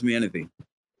free to ask me anything.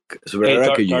 So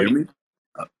can you hear me?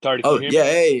 Oh yeah,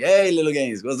 hey, little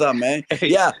games. What's up, man? Hey,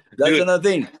 yeah, that's dude. Another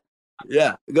thing.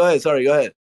 Yeah, go ahead. Sorry, go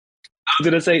ahead. I was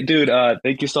gonna say, dude,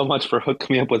 thank you so much for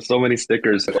hooking me up with so many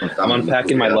stickers. I'm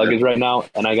unpacking my luggage right now,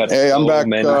 and I got I'm back,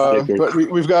 many stickers. But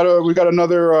we've got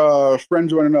another friend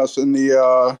joining us in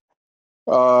the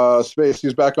space.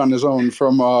 He's back on his own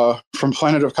from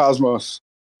Planet of Cosmos.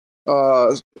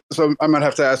 So I might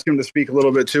have to ask him to speak a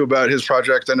little bit too about his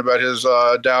project and about his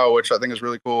DAO, which I think is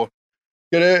really cool.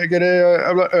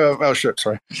 Oh shit,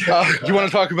 sorry. Do you want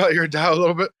to talk about your DAO a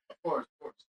little bit? Of course.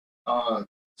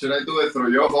 Should I do it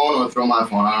through your phone or through my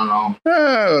phone? I don't know.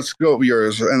 Let's go with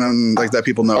yours, and then like that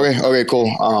people know. Okay, cool.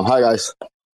 Hi guys.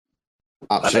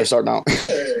 Should I start now?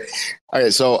 Okay,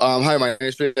 so hi, my name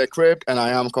is Frederick Crypt, and I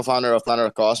am co-founder of Planet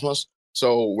of Cosmos.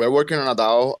 So we're working on a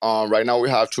DAO. Right now we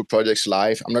have 2 projects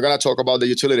live. I'm not gonna talk about the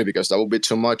utility because that would be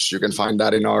too much. You can find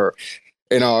that in our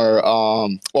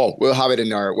we'll have it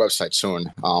in our website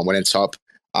soon when it's up.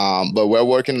 But we're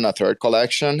working on a 3rd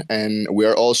collection, and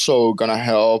we're also gonna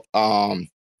help.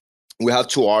 We have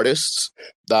 2 artists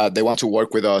that they want to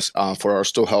work with us for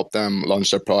us to help them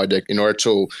launch their project in order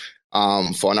to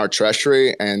fund our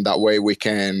treasury, and that way we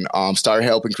can start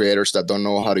helping creators that don't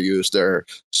know how to use their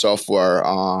software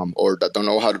or that don't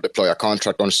know how to deploy a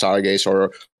contract on Stargaze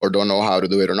or don't know how to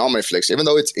do it on OmniFlix. Even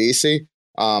though it's easy,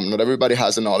 not everybody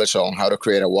has the knowledge on how to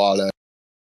create a wallet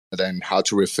and how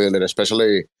to refill it,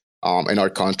 especially in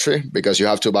our country, because you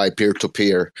have to buy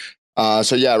peer-to-peer.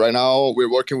 So yeah, right now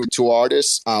we're working with 2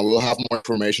 artists. We'll have more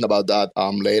information about that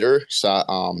later.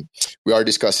 So we are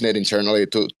discussing it internally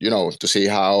to see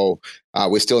how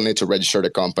we still need to register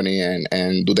the company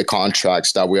and do the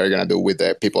contracts that we are going to do with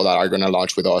the people that are going to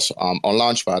launch with us on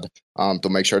Launchpad to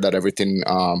make sure that everything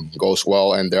goes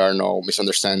well and there are no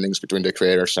misunderstandings between the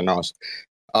creators and us.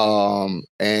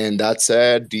 And that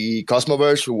said, the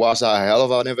Cosmoverse was a hell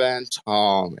of an event.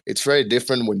 It's very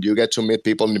different when you get to meet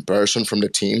people in person from the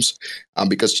teams,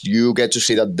 because you get to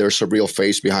see that there's a real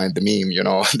face behind the meme,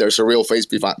 there's a real face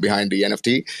behind the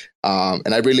NFT.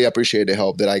 And I really appreciate the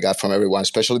help that I got from everyone,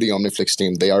 especially the OmniFlix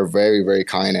team. They are very, very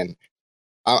kind. And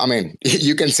I mean,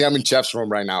 you can see I'm in Chef's room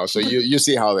right now, so you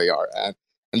see how they are.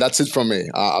 And that's it from me.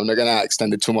 I'm not going to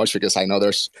extend it too much because I know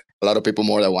there's a lot of people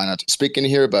more that want to speak in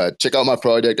here, but check out my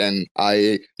project and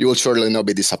you will surely not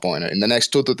be disappointed. In the next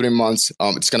 2 to 3 months,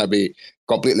 it's going to be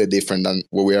completely different than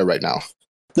where we are right now.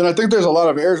 Then I think there's a lot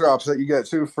of airdrops that you get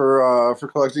too for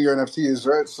collecting your NFTs,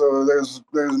 right? So there's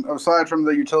aside from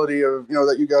the utility of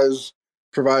that you guys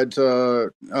provide to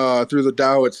through the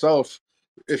DAO itself,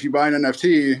 if you buy an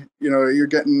NFT, you're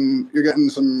getting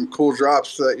some cool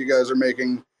drops that you guys are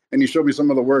making. And you showed me some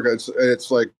of the work.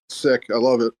 It's like sick. I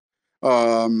love it.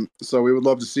 So we would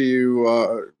love to see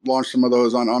you launch some of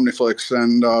those on OmniFlix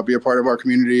and be a part of our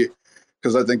community,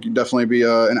 because I think you'd definitely be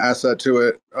an asset to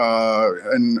it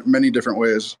in many different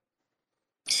ways.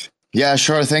 Yeah,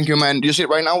 sure. Thank you, man. You see,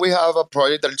 right now we have a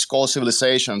project that is called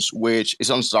Civilizations, which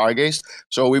is on Stargaze.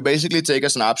 So we basically take a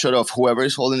snapshot of whoever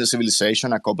is holding the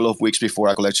civilization a couple of weeks before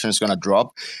a collection is going to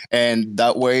drop. And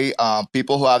that way,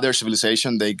 people who have their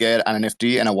civilization, they get an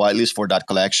NFT and a whitelist for that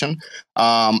collection.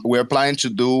 We're planning to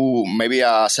do maybe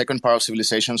a second part of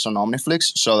Civilizations on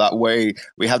OmniFlix. So that way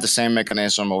we have the same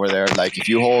mechanism over there. Like if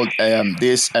you hold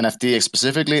this NFT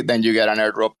specifically, then you get an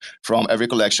airdrop from every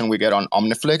collection we get on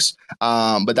OmniFlix.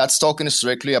 But that's talking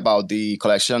strictly about the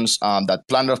collections that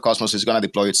Planet of Cosmos is going to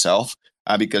deploy itself,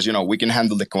 because we can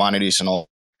handle the quantities and all.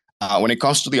 When it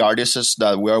comes to the artists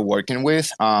that we are working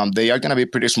with, they are going to be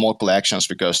pretty small collections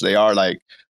because they are like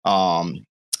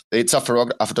it's a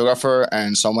photographer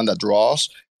and someone that draws.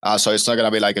 So it's not going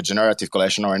to be like a generative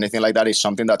collection or anything like that. It's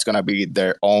something that's going to be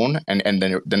their own and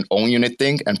then own unit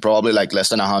thing, and probably like less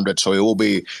than 100. So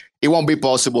it won't be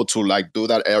possible to like do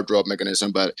that airdrop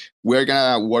mechanism, but we're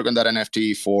going to work on that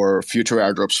NFT for future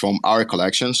airdrops from our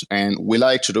collections. And we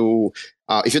like to do,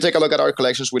 if you take a look at our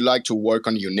collections, we like to work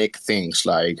on unique things.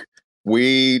 Like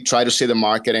we try to see the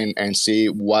market and see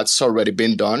what's already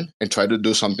been done and try to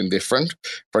do something different.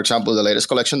 For example, the latest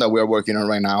collection that we're working on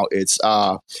right now, it's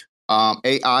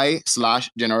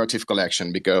AI/generative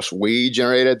collection, because we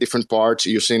generated different parts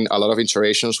using a lot of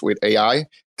iterations with AI,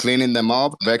 cleaning them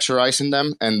up, vectorizing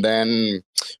them, and then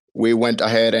we went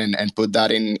ahead and put that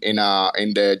in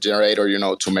the generator,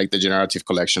 to make the generative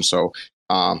collection. So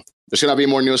there's gonna be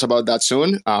more news about that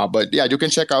soon. But yeah, you can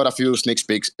check out a few sneak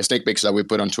peeks that we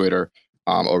put on Twitter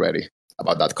already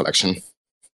about that collection.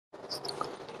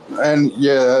 And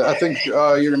yeah, I think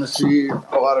you're gonna see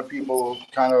a lot of people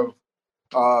kind of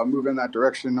move in that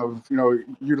direction of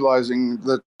utilizing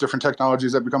the different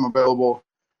technologies that become available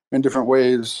in different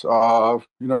ways.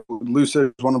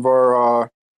 Lucid is one of our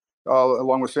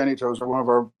along with Sanitos, are one of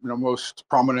our most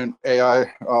prominent AI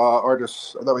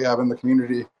artists that we have in the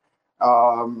community.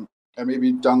 And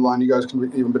maybe down the line, you guys can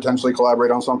even potentially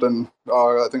collaborate on something.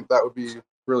 I think that would be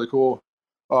really cool.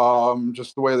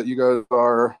 Just the way that you guys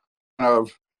are kind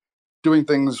of doing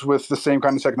things with the same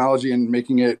kind of technology and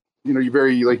making it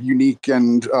very like unique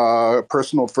and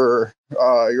personal for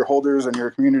your holders and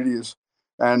your communities.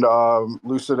 and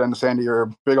Lucid and Sandy are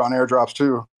big on airdrops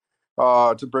too,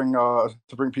 to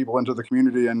bring people into the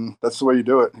community, and that's the way you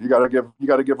do it. You got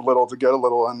to give a little to get a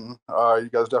little, and you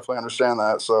guys definitely understand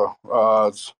that. So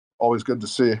it's always good to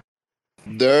see.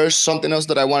 There's something else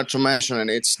that I wanted to mention, and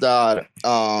it's that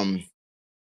oh,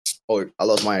 I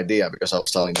lost my idea because I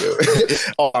was telling you.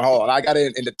 Hold on. I got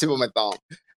it in the tip of my thumb.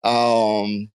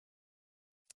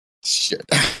 Shit.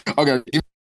 Okay.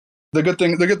 The good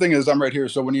thing is I'm right here.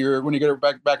 So when you get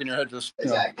it back in your head, just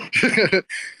exactly.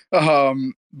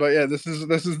 But yeah, this is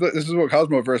what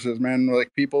Cosmoverse is, man.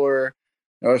 Like people are,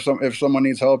 if someone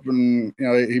needs help and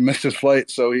he missed his flight,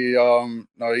 so he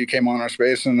came on our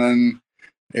space, and then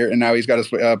and now he's got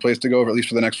a place to go, at least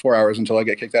for the next 4 hours until I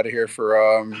get kicked out of here for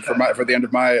the end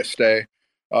of my stay.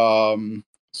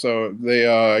 So they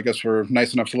I guess were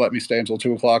nice enough to let me stay until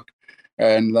 2:00,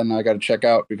 and then I got to check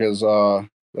out because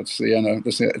it's the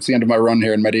end of my run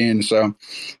here in Medellin. So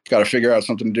got to figure out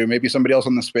something to do. Maybe somebody else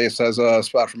on the space has a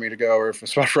spot for me to go, or a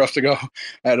spot for us to go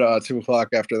at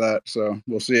 2:00 after that. So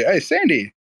we'll see. Hey,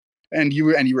 Sandy, and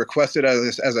you requested,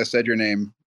 as I said, your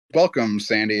name. Welcome,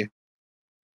 Sandy.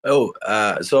 Oh,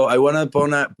 so I want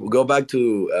to go back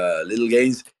to Little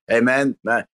Games. Hey, man,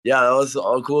 yeah, that was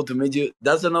all cool to meet you.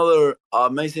 That's another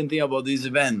amazing thing about this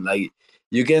event. Like,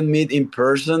 you can meet in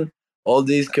person all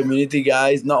these community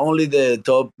guys, not only the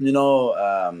top,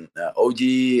 OG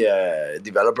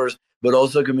developers, but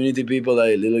also community people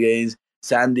like Little Games,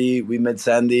 Sandy. We met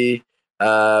Sandy.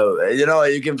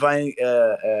 You can find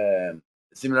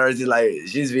similarities, like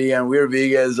she's vegan, we're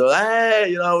vegan, so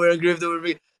hey, we're in crypto, we're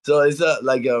vegan. So it's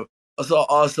also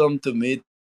awesome to meet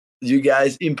you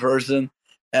guys in person,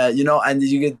 and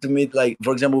you get to meet, like,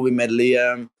 for example, we met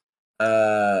Liam,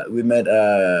 we met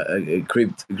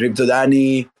Crypto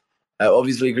Danny,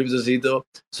 obviously Cryptocito.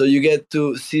 So you get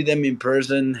to see them in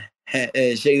person,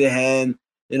 shake the hand,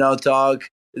 talk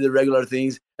the regular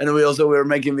things. And we were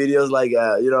making videos like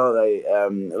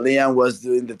Liam was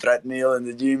doing the treadmill in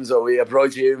the gym, so we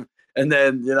approach him and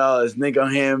then sneak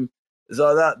on him.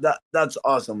 So that's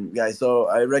awesome, guys. So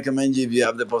I recommend you, if you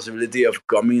have the possibility of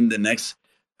coming the next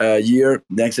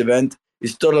next event,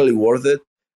 it's totally worth it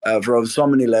from so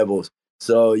many levels.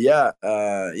 So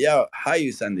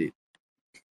hi, Sandy.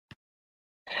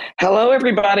 Hello,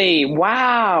 everybody.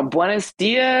 Wow. Buenos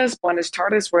dias, buenas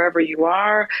tardes, wherever you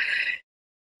are.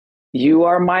 You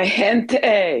are my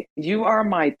gente. You are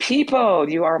my people.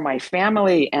 You are my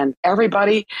family. And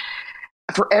everybody,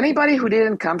 for anybody who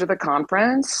didn't come to the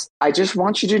conference, I just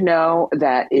want you to know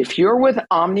that if you're with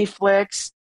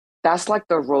OmniFlix, that's like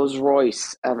the Rolls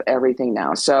Royce of everything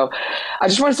now. So I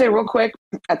just want to say real quick,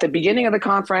 at the beginning of the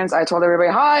conference, I told everybody,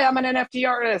 hi, I'm an NFT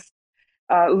artist.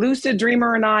 Lucid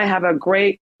Dreamer and I have a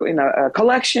great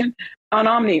collection on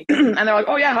Omni. And they're like,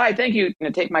 oh yeah, hi, thank you.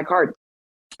 Take my card.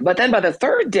 But then by the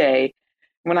third day,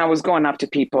 when I was going up to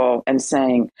people and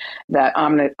saying that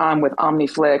I'm with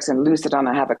OmniFlix and Lucid and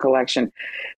I have a collection,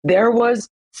 there was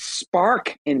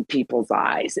spark in people's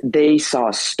eyes. They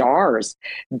saw stars.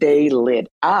 They lit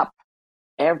up.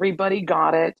 Everybody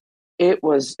got it. It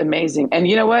was amazing. And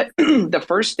you know what? The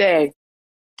first day,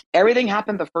 everything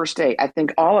happened the first day. I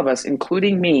think all of us,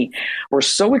 including me, were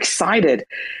so excited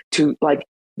to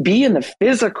be in the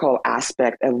physical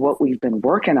aspect of what we've been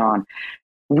working on.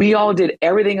 We all did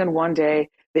everything in one day.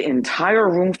 The entire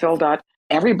room filled up.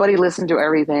 Everybody listened to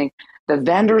everything. The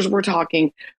vendors were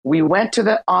talking. We went to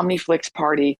the OmniFlix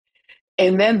party.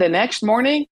 And then the next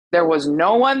morning, there was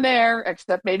no one there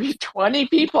except maybe 20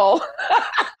 people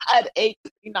at 9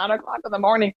 o'clock in the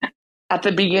morning at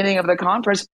the beginning of the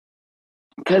conference,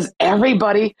 because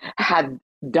everybody had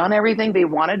done everything they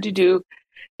wanted to do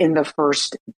in the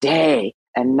first day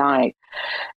and night.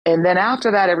 And then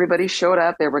after that, everybody showed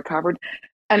up. They recovered.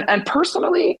 And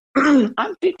personally,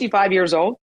 I'm 55 years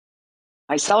old.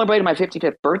 I celebrated my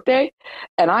 55th birthday,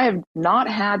 and I have not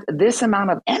had this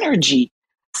amount of energy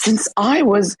since I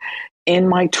was in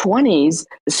my 20s,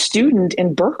 a student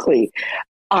in Berkeley.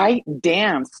 I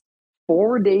danced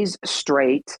 4 days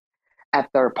straight at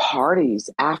their parties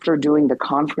after doing the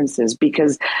conferences,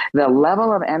 because the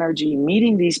level of energy,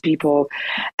 meeting these people,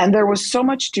 and there was so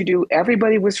much to do.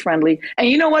 Everybody was friendly. And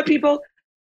you know what, people?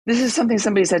 This is something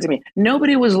somebody said to me.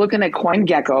 Nobody was looking at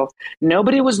CoinGecko.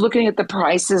 Nobody was looking at the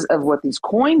prices of what these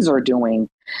coins are doing,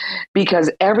 because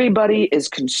everybody is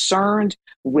concerned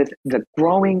with the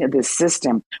growing of this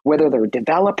system, whether they're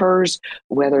developers,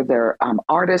 whether they're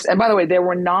artists. And by the way, there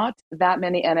were not that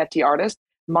many NFT artists.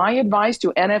 My advice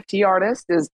to NFT artists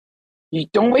is, you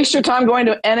don't waste your time going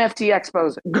to NFT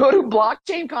expos. Go to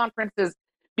blockchain conferences,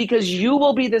 because you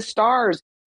will be the stars.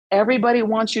 Everybody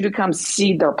wants you to come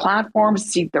seed their platform,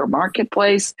 seed their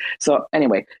marketplace. So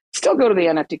anyway, still go to the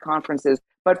NFT conferences.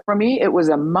 But for me, it was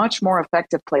a much more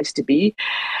effective place to be.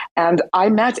 And I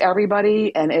met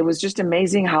everybody, and it was just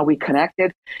amazing how we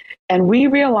connected. And we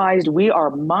realized we are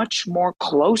much more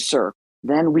closer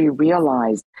than we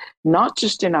realized, not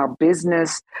just in our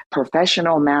business,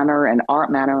 professional manner and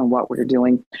art manner and what we're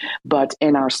doing, but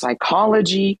in our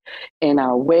psychology, in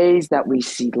our ways that we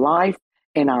see life,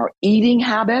 in our eating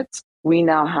habits. We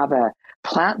now have a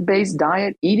plant-based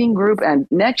diet eating group, and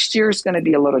next year is going to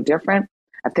be a little different.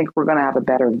 I think we're going to have a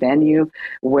better venue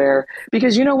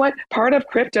because you know what? Part of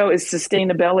crypto is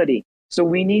sustainability. So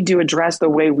we need to address the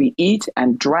way we eat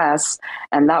and dress.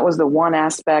 And that was the one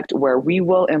aspect where we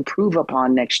will improve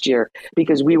upon next year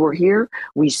because we were here,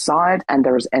 we saw it, and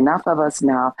there's enough of us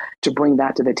now to bring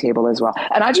that to the table as well.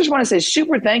 And I just want to say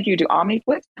super thank you to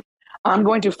OmniFlix. I'm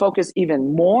going to focus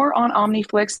even more on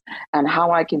OmniFlix and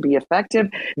how I can be effective.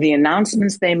 The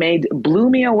announcements they made blew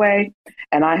me away,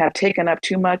 and I have taken up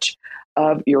too much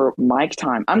of your mic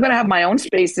time. I'm going to have my own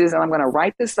spaces, and I'm going to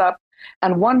write this up.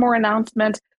 And one more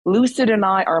announcement. Lucid and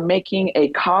I are making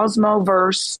a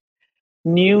Cosmoverse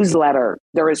newsletter.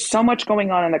 There is so much going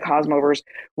on in the Cosmoverse.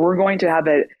 We're going to have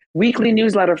a weekly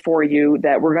newsletter for you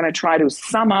that we're going to try to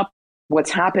sum up what's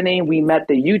happening. We met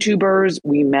the YouTubers,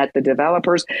 we met the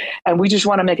developers, and we just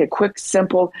want to make a quick,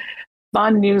 simple,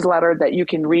 fun newsletter that you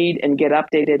can read and get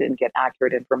updated and get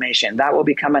accurate information. That will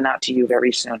be coming out to you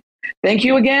very soon. Thank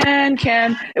you again,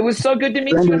 Ken. It was so good to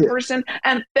meet you in person.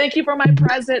 And thank you for my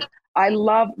present. I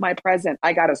love my present.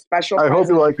 I got a special present hope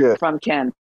you like it. From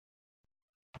Ken.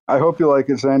 I hope you like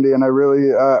it, Sandy. And I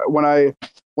really, when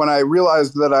I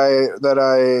realized that I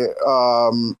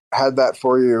had that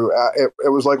for you, it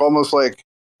was like almost like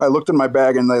I looked in my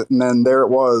bag and then there it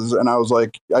was, and I was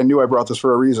like, I knew I brought this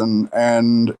for a reason,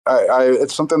 and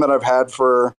it's something that I've had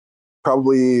for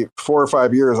probably 4 or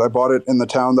 5 years. I bought it in the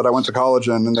town that I went to college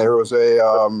in, and there was a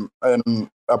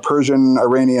Persian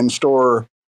Iranian store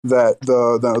that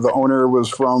the owner was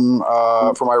from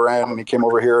Iran, and he came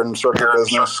over here and started a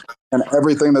business. And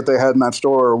everything that they had in that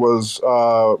store was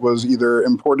either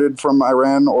imported from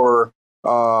Iran or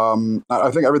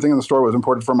I think everything in the store was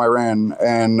imported from Iran.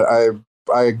 And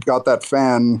I got that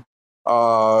fan,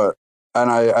 and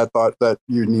I thought that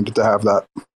you needed to have that.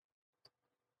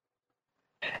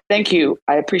 Thank you.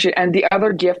 I appreciate it. And the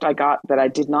other gift I got that I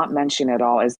did not mention at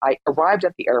all is I arrived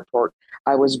at the airport.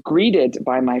 I was greeted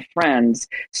by my friends.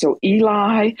 So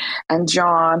Eli and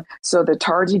John, so the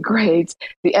tardigrades.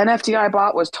 The NFT I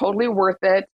bought was totally worth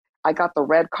it. I got the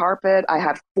red carpet. I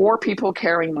had 4 people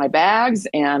carrying my bags,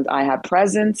 and I had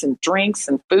presents and drinks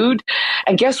and food.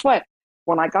 And guess what?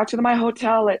 When I got to my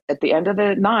hotel at the end of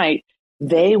the night,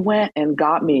 they went and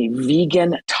got me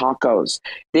vegan tacos.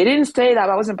 They didn't say that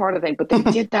wasn't part of the thing, but they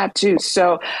did that too.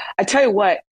 So I tell you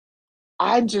what,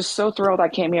 I'm just so thrilled I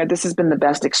came here. This has been the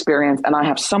best experience, and I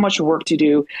have so much work to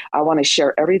do. I want to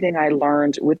share everything I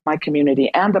learned with my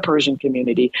community and the Persian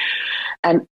community.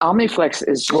 And OmniFlix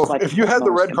is just like if you had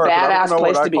the red carpet, I don't know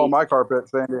what I call my carpet,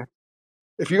 Sandy.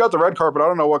 If you got the red carpet, I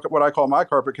don't know what I call my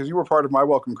carpet because you were part of my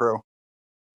welcome crew.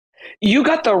 You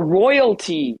got the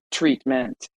royalty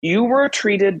treatment. You were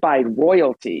treated by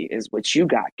royalty is what you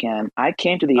got, Ken. I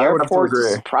came to the airport to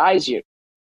surprise you.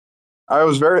 I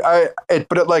was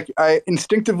I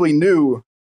instinctively knew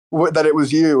that it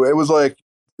was you. It was like,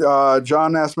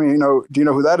 John asked me, do you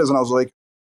know who that is? And I was like,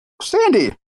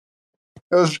 Sandy.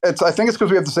 I think it's because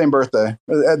we have the same birthday.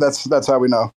 That's how we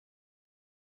know.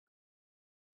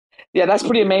 Yeah, that's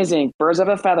pretty amazing. Birds of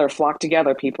a feather flock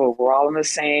together, people. We're all in the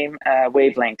same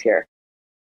wavelength here.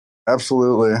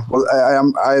 Absolutely. Well,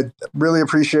 I really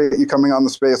appreciate you coming on the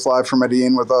space live from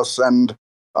Medellin with us, and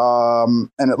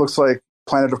it looks like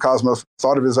Planet of Cosmos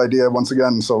thought of his idea once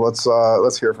again. So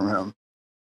let's hear from him.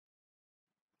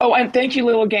 Oh, and thank you,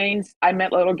 Little Gaines. I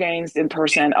met Little Gaines in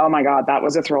person. Oh my God, that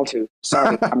was a thrill too.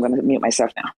 Sorry, I'm going to mute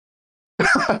myself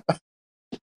now.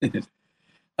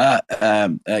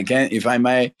 Ken, if I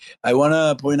may, I want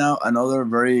to point out another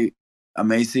very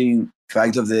amazing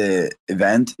fact of the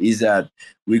event is that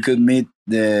we could meet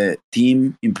the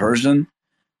team in person.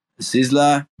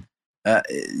 Sisla,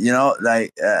 Daya,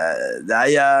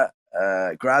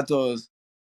 Kratos.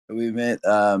 We met.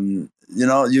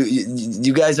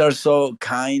 You guys are so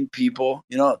kind people.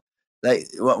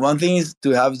 One thing is to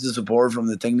have the support from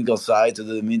the technical side to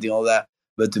the meeting, all that.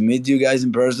 But to meet you guys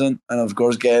in person, and of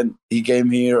course, Ken, he came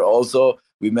here also.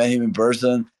 We met him in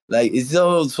person. It's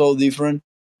so different.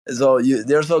 So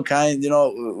they're so kind.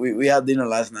 We had dinner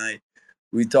last night.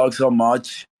 We talked so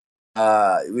much.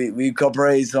 We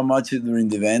cooperate so much during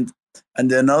the event. And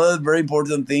the another very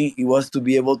important thing, it was to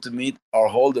be able to meet our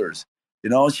holders.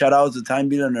 Shout out to Time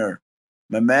Billionaire.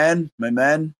 My man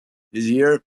is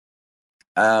here.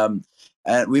 And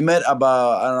we met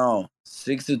about, I don't know,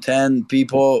 6 to 10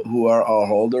 people who are our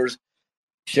holders.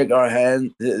 Shook their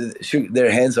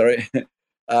hands, sorry.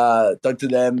 Talk to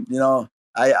them.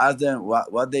 I asked them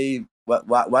why they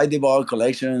bought a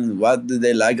collection, what do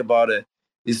they like about it.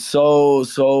 It's so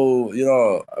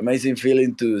amazing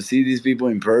feeling to see these people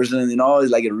in person.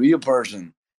 It's like a real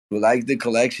person who liked the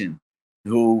collection,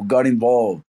 who got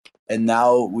involved, and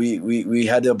now we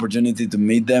had the opportunity to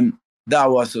meet them. That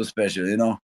was so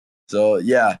special. So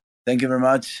yeah, thank you very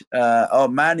much. Oh,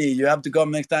 Manny, you have to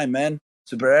come next time, man.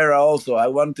 Super Era also. I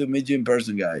want to meet you in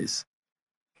person, guys.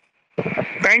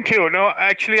 Thank you. No,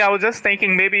 actually, I was just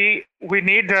thinking maybe we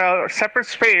need a separate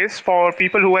space for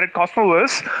people who were at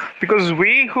Cosmoverse, because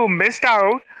we who missed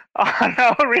out are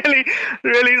now really,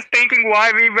 really thinking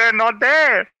why we were not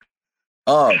there.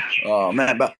 Oh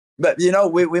man, but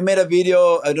we made a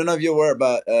video. I don't know if you were,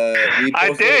 but we I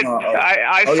posted did.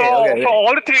 I okay, saw okay. for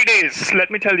all the 3 days. Let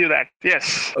me tell you that.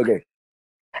 Yes. Okay.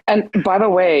 And by the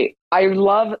way, I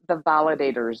love the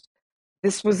validators.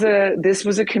 This was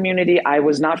a community I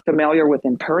was not familiar with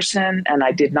in person, and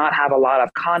I did not have a lot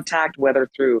of contact, whether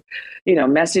through,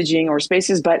 messaging or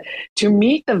spaces. But to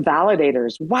meet the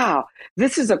validators, wow,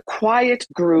 this is a quiet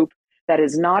group that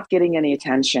is not getting any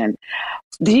attention.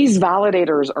 These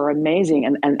validators are amazing,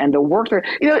 and the work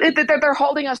they're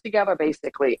holding us together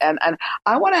basically. And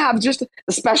I want to have just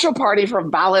a special party for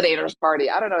validators party.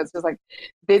 I don't know. It's just like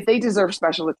they deserve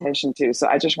special attention too. So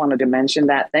I just wanted to mention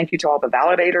that. Thank you to all the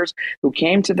validators who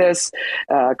came to this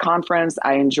conference.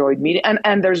 I enjoyed meeting,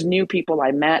 and there's new people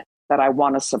I met that I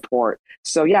want to support.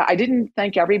 So yeah, I didn't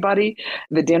thank everybody.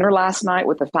 The dinner last night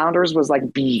with the founders was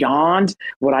like beyond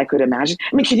what I could imagine.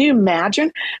 I mean, can you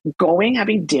imagine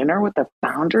having dinner with the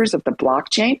founders of the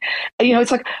blockchain?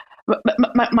 It's like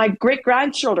my great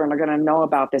grandchildren are going to know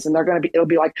about this, and it'll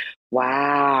be like,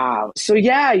 wow. So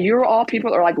yeah, you're all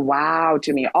people are like, wow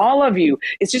to me, all of you.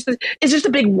 It's just a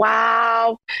big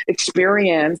wow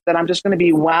experience that I'm just going to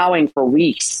be wowing for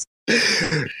weeks.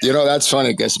 That's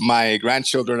funny because my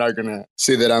grandchildren are gonna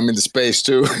see that I'm in the space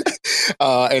too,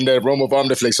 in the room of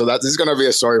OmniFlix. So this is gonna be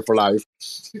a story for life.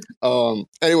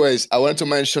 Anyways, I wanted to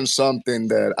mention something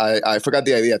that I forgot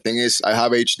the idea. Thing is, I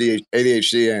have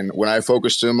ADHD, and when I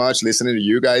focus too much listening to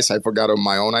you guys, I forgot on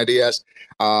my own ideas.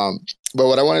 But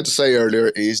what I wanted to say earlier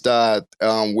is that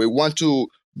we want to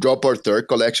drop our third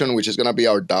collection, which is gonna be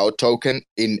our DAO token,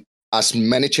 in as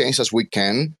many chains as we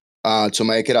can. To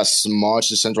make it as much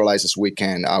decentralized as we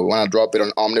can. We want to drop it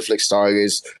on OmniFlix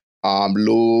Targets,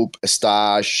 Loop,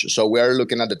 Stash. So we're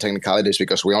looking at the technicalities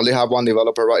because we only have one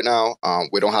developer right now.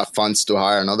 We don't have funds to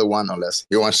hire another one unless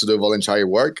he wants to do voluntary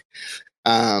work.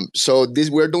 So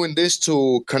we're doing this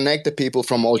to connect the people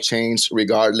from all chains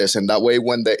regardless. And that way,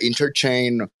 when the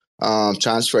interchain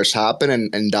transfers happen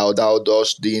and DAO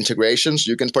does the integrations,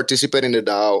 you can participate in the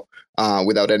DAO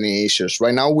without any issues.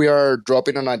 Right now, we are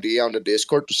dropping an idea on the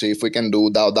Discord to see if we can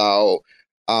do DAO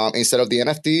instead of the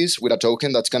NFTs with a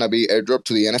token that's going to be airdropped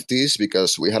to the NFTs,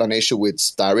 because we had an issue with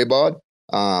Starrybot,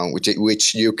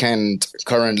 which you can't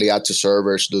currently add to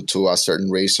servers due to a certain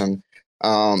reason.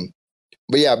 But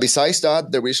yeah, besides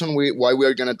that, the reason why we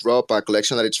are going to drop a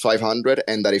collection that it's 500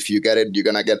 and that if you get it, you're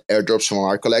going to get airdrops from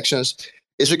our collections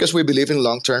is because we believe in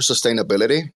long-term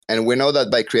sustainability. And we know that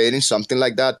by creating something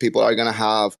like that, people are going to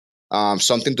have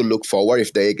something to look forward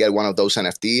if they get one of those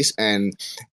NFTs. And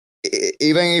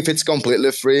even if it's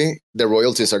completely free, the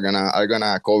royalties are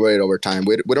gonna cover it over time.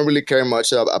 We don't really care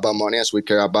much about money as we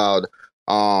care about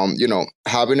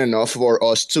having enough for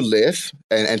us to live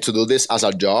and to do this as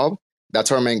a job.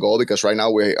 That's our main goal, because right now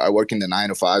we are working the 9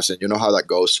 to 5s, and you know how that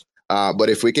goes. But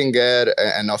if we can get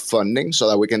enough funding so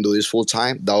that we can do this full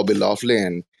time, that would be lovely.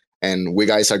 And we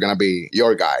guys are gonna be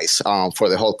your guys for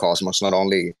the whole Cosmos, not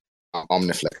only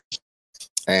OmniFlix.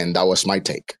 And that was my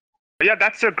take. Yeah,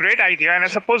 that's a great idea. And I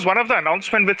suppose one of the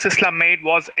announcements which Islam made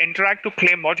was Interact to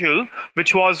Claim module,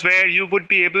 which was where you would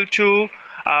be able to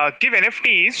give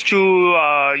NFTs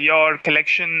to your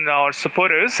collection or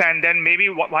supporters. And then maybe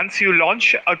once you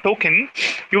launch a token,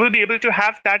 you will be able to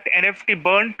have that NFT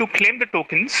burn to claim the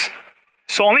tokens.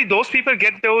 So only those people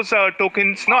get those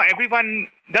tokens. No, everyone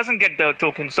doesn't get the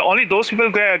tokens. So only those people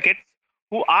get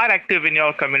who are active in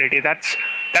your community. That's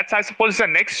I suppose the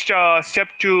next step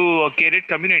to gated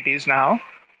communities now,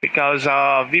 because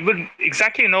we would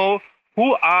exactly know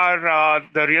who are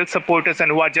the real supporters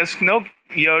and who are just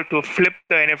here to flip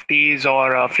the NFTs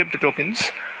or flip the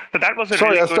tokens. So that was a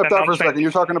Sorry, really I good stepped out for a announcement. second.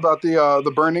 You're talking about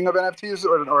the burning of NFTs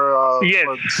or Yes,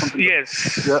 something?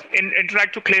 yes. Yeah. In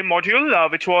Interact to Claim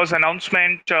module, which was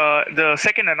announcement, the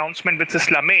second announcement which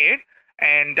Isla made,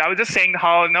 and I was just saying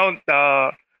how now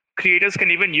the creators can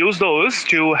even use those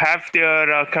to have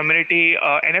their community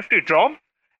NFT drop,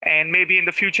 and maybe in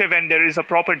the future when there is a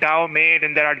proper DAO made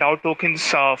and there are DAO tokens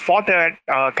for that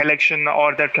collection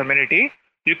or that community,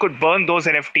 you could burn those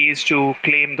NFTs to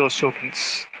claim those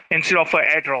tokens instead of an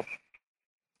airdrop.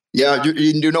 Yeah,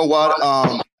 you know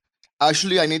what?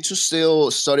 Actually, I need to still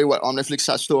study what OmniFlix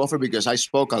has to offer because I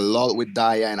spoke a lot with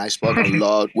Daya and I spoke a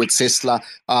lot with Sisla.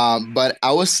 But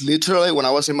I was literally, when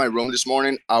I was in my room this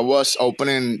morning, I was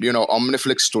opening,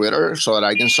 OmniFlix Twitter so that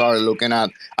I can start looking at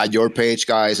your page,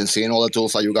 guys, and seeing all the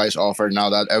tools that you guys offer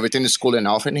now that everything is cool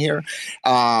enough in here.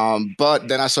 But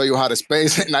then I saw you had a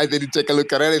space and I didn't take a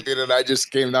look at anything and I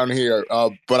just came down here.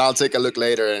 But I'll take a look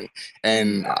later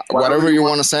and whatever you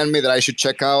want to send me that I should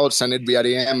check out, send it via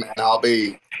DM and I'll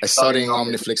be studying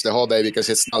OmniFlix the whole day because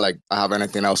it's not like I have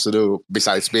anything else to do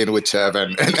besides being with Chev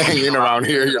and hanging around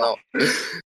here,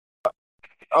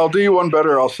 I'll do you one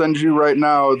better. I'll send you right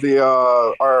now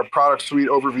our product suite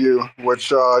overview,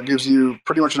 which gives you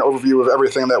pretty much an overview of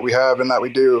everything that we have and that we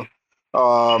do.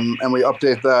 And we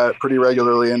update that pretty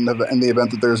regularly in the event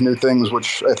that there's new things,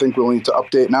 which I think we'll need to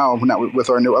update now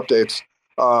with our new updates.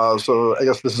 So I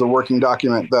guess this is a working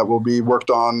document that will be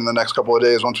worked on in the next couple of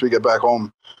days once we get back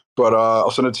home. But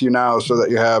I'll send it to you now so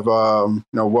that you have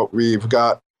what we've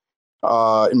got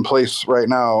in place right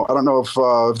now. I don't know if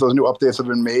those new updates have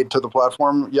been made to the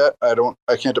platform yet.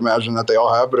 I can't imagine that they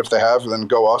all have, but if they have, then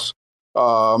go us.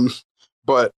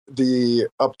 But the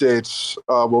updates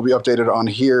will be updated on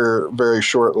here very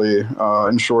shortly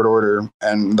in short order,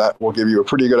 and that will give you a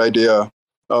pretty good idea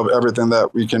of everything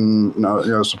that we can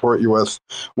support you with.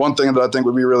 One thing that I think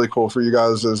would be really cool for you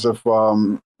guys is if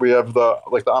we have the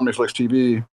OmniFlix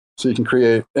TV, so you can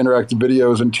create interactive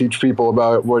videos and teach people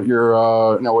about what your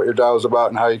what your DAO is about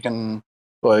and how you can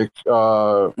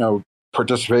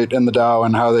participate in the DAO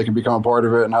and how they can become a part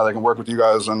of it and how they can work with you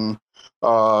guys and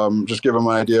just give them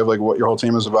an idea of what your whole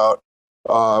team is about.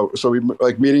 So we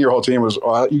meeting your whole team was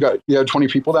you had 20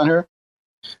 people down here.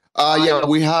 Yeah,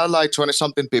 we had 20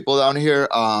 something people down here.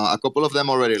 A couple of them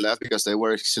already left because they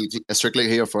were strictly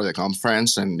here for the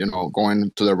conference and going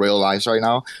to their real lives right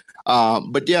now.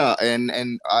 But yeah, and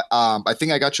I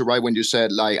think I got you right when you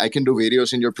said I can do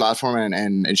videos in your platform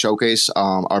and showcase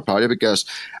our project because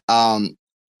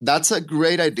that's a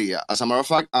great idea. As a matter of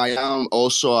fact, I am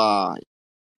also a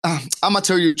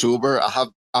amateur YouTuber.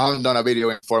 I haven't done a video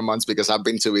in 4 months because I've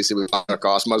been too busy with other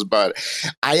Cosmos, but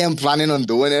I am planning on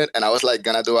doing it. And I was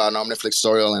gonna do an OmniFlix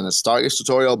tutorial and a Stargaze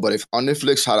tutorial. But if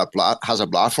OmniFlix has a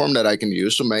platform that I can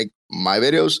use to make my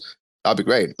videos, that'd be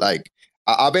great.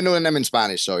 I've been doing them in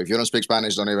Spanish, so if you don't speak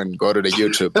Spanish, don't even go to the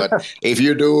YouTube. But if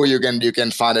you do, you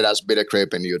can find it as Beta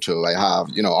Crip in YouTube. I have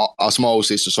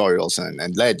osmosis tutorials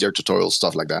and ledger tutorials,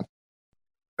 stuff like that.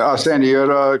 Sandy, you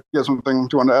had something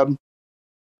you want to add?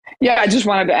 Yeah, I just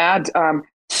wanted to add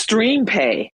Stream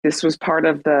Pay. This was part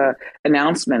of the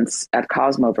announcements at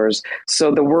Cosmoverse.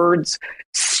 So the words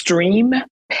Stream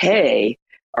Pay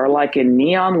are like a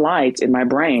neon light in my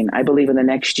brain. I believe in the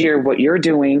next year, what you're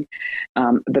doing,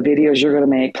 the videos you're going to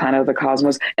make, Planet of the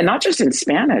Cosmos, and not just in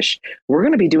Spanish, we're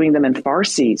going to be doing them in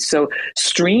Farsi. So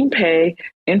Stream Pay,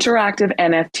 interactive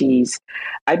NFTs.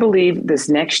 I believe this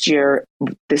next year,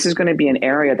 this is going to be an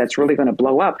area that's really going to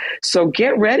blow up. So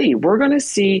get ready. We're going to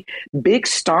see big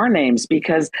star names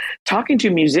because talking to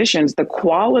musicians, the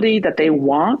quality that they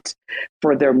want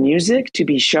for their music to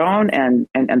be shown and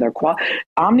their quality,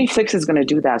 OmniFlix is going to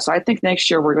do that. So I think next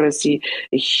year we're going to see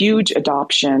a huge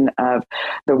adoption of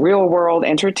the real world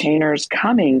entertainers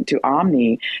coming to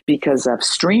Omni because of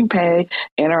Stream Pay,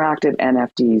 interactive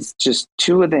NFTs, just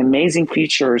two of the amazing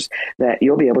features that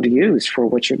you'll be able to use for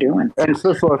what you're doing. And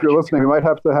Sissel, if you're listening, we might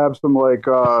have to have some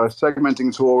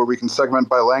segmenting tool where we can segment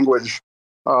by language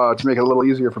to make it a little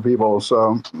easier for people.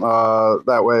 So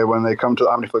that way, when they come to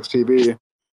OmniFlix TV,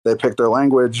 they pick their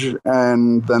language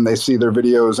and then they see their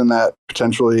videos in that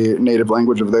potentially native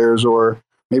language of theirs, or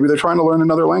maybe they're trying to learn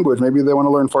another language. Maybe they want to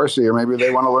learn Farsi, or maybe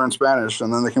they want to learn Spanish,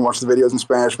 and then they can watch the videos in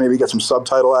Spanish, maybe get some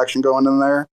subtitle action going in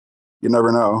there. You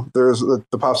never know.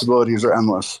 The possibilities are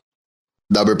endless.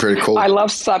 That'd be pretty cool. I love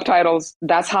subtitles.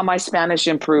 That's how my Spanish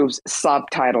improves,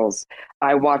 subtitles.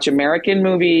 I watch American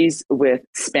movies with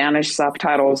Spanish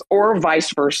subtitles or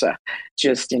vice versa,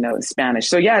 just, Spanish.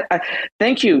 So yeah,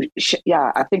 thank you.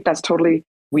 Yeah, I think that's totally,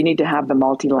 we need to have the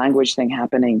multi-language thing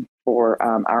happening for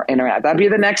our internet. That'd be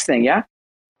the next thing, yeah?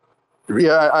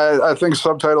 Yeah, I think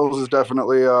subtitles is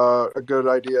definitely a good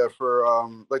idea for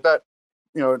that.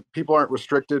 people aren't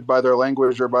restricted by their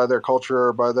language or by their culture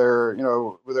or by their,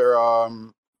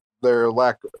 their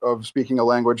lack of speaking a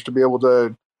language to be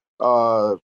able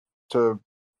uh, to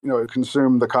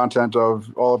consume the content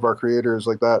of all of our creators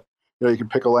like that. You can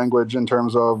pick a language in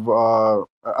terms of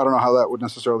I don't know how that would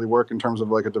necessarily work in terms of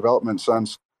like a development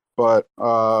sense, but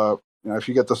if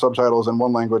you get the subtitles in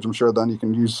one language, I'm sure then you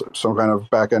can use some kind of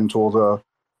back end tool to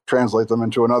translate them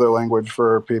into another language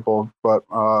for people. But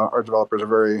our developers are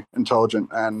very intelligent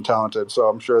and talented, so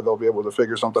I'm sure they'll be able to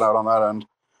figure something out on that end.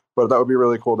 But that would be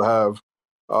really cool to have.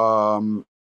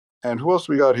 And who else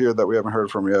we got here that we haven't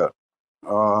heard from yet?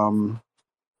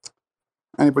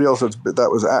 Anybody else that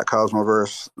was at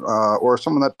Cosmoverse, or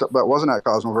someone that wasn't at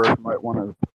Cosmoverse might want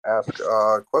to ask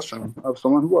a question of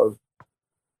someone who was.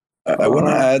 I want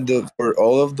to add that for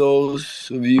all of those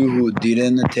of you who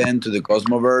didn't attend to the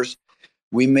Cosmoverse,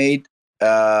 we made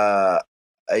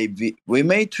we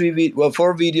made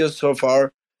four videos so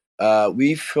far.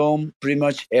 We filmed pretty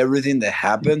much everything that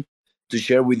happened to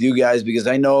share with you guys, because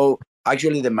I know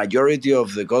actually the majority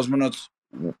of the cosmonauts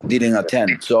didn't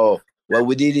attend. So what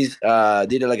we did is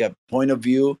did like a point of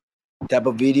view type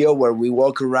of video where we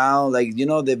walk around, like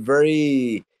the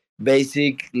very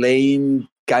basic lame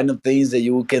kind of things that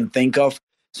you can think of,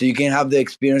 so you can have the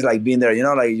experience like being there,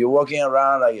 like you're walking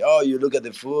around, like, oh, you look at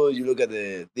the food, you look at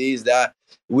the this, that.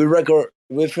 We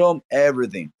film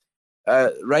everything.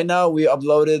 Right now we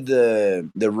uploaded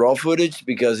the raw footage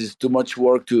because it's too much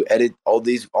work to edit all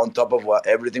these on top of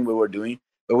everything we were doing,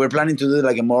 but we're planning to do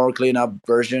like a more clean up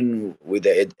version with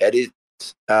the edits.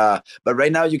 But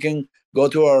right now you can go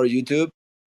to our YouTube.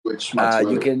 Which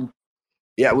you can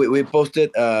Yeah, we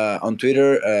posted on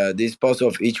Twitter this post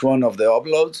of each one of the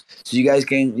uploads, so you guys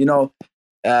can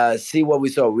see what we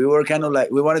saw. We were kind of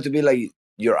like, we wanted to be like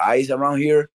your eyes around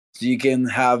here, so you can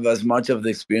have as much of the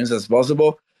experience as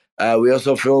possible. We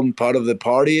also filmed part of the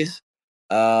parties,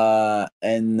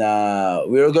 and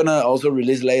we're gonna also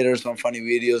release later some funny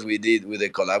videos we did with a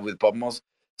collab with Popmos.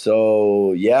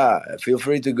 So yeah, feel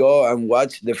free to go and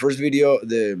watch the first video.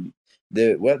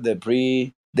 The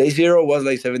pre day 0 was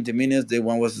like 70 minutes. Day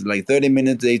 1 was like 30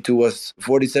 minutes. Day 2 was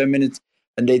 47 minutes,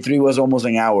 and day 3 was almost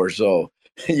an hour. So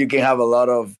you can have a lot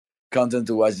of content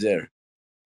to watch there.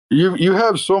 You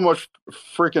have so much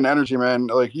freaking energy, man.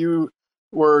 Like, you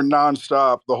were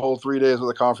nonstop the whole 3 days of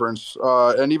the conference,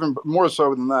 and even more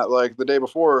so than that, like the day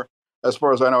before, as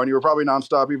far as I know. And you were probably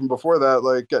nonstop even before that,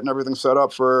 like getting everything set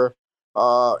up for,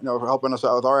 helping us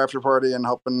out with our after party and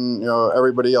helping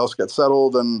everybody else get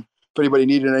settled. And if anybody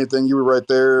needed anything, you were right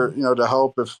there, to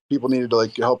help. If people needed to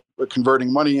like help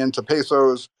converting money into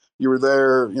pesos, you were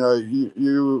there.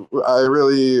 I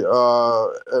really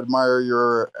admire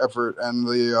your effort and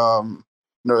the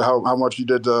how much you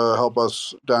did to help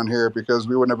us down here, because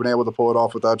we wouldn't have been able to pull it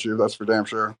off without you. That's for damn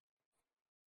sure.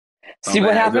 See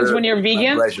what happens when you're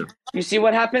vegan? You see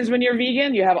what happens when you're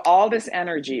vegan? You have all this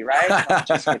energy, right? No,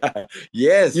 just kidding.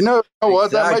 Yes. You know what?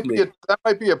 Exactly. That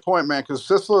might be a point, man, because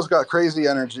Sisla's got crazy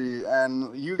energy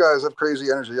and you guys have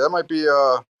crazy energy. That might be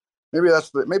maybe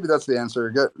that's the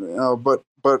answer.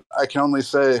 But I can only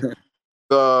say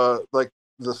the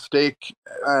steak,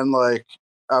 and like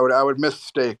I would miss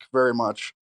steak very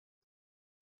much.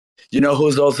 You know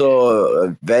who's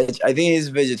also veg? I think he's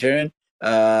vegetarian.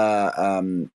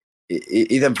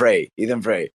 Ethan Frey.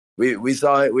 We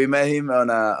saw it. We met him on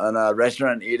a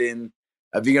restaurant eating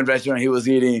a vegan restaurant. He was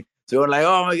eating. So we're like,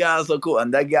 oh my god, so cool.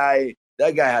 And that guy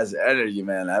has energy,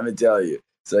 man. Let me tell you.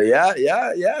 So yeah,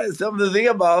 it's something to think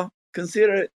about.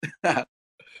 Consider it.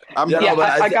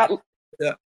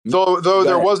 Though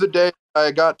there was a day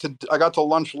I got to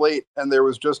lunch late, and there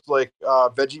was just like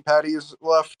veggie patties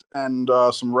left and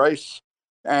some rice,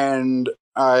 and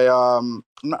I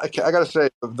gotta say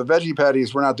the veggie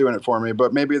patties were not doing it for me,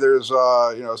 but maybe there's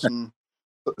something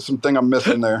I'm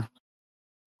missing there.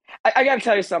 I gotta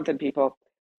tell you something, people.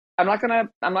 I'm not gonna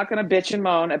bitch and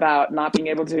moan about not being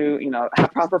able to,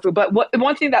 have proper food. But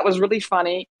one thing that was really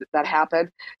funny that happened.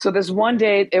 So this one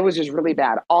day, it was just really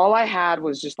bad. All I had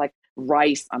was just like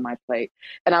rice on my plate,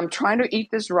 and I'm trying to eat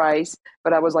this rice,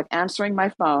 but I was like answering my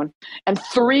phone, and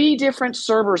 3 different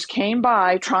servers came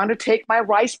by trying to take my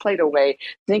rice plate away,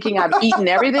 thinking I've eaten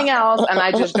everything else, and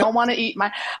I just don't want to eat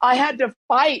I had to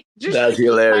fight just That's to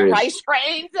hilarious. eat my rice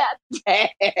grains that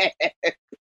day.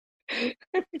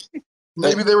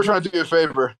 Maybe they were trying to do you a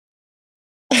favor.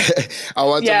 I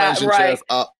want to mention, right.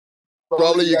 Chef,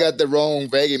 probably you got the wrong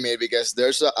veggie meat, because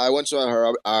I went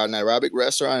to an Arabic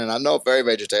restaurant, and I'm not very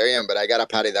vegetarian, but I got a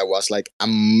patty that was like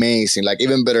amazing, like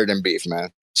even better than beef,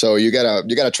 man. So you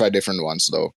gotta try different ones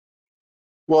though.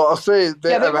 Well, I'll say Yeah,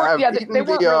 they I've weren't. Yeah, eaten they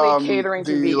weren't really catering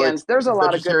to the like vegans. There's a lot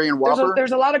of good. vegetarian Whopper.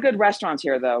 There's a lot of good restaurants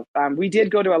here, though. We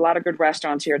did go to a lot of good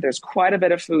restaurants here. There's quite a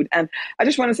bit of food, and I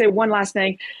just want to say one last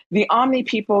thing. The Omni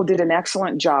people did an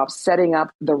excellent job setting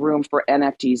up the room for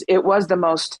NFTs. It was the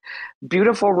most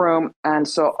beautiful room, and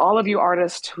so all of you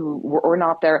artists who were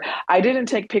not there, I didn't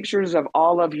take pictures of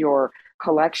all of your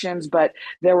collections, but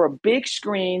there were big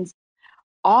screens.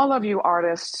 All of you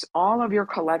artists, all of your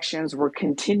collections were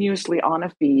continuously on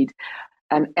a feed.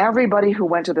 And everybody who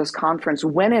went to this conference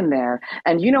went in there.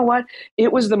 And you know what?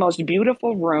 It was the most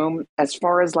beautiful room as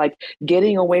far as like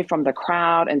getting away from the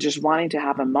crowd and just wanting to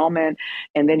have a moment.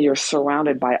 And then you're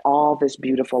surrounded by all this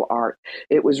beautiful art.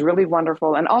 It was really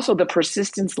wonderful. And also the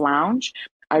Persistence Lounge.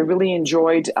 I really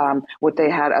enjoyed what they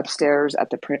had upstairs at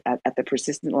the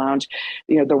Persistent Lounge.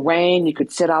 You know, the rain, you could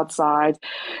sit outside.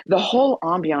 The whole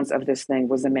ambiance of this thing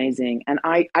was amazing. And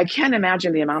I can't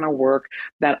imagine the amount of work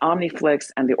that OmniFlix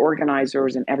and the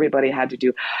organizers and everybody had to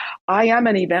do. I am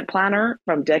an event planner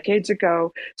from decades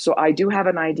ago, so I do have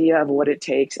an idea of what it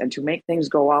takes and to make things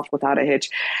go off without a hitch.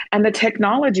 And the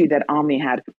technology that Omni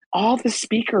had, all the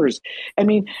speakers. I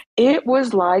mean, it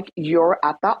was like you're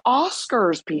at the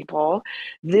Oscars, people.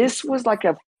 This was like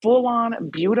a full-on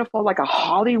beautiful, like a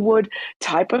Hollywood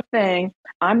type of thing.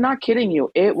 I'm not kidding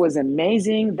you. It was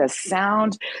amazing. The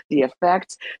sound, the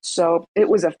effects. So it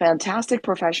was a fantastic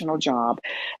professional job.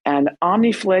 And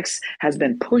OmniFlix has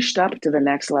been pushed up to the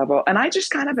next level. And I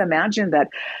just kind of imagine that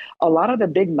a lot of the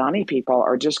big money people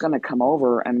are just going to come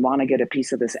over and want to get a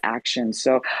piece of this action.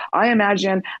 So I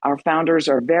imagine our founders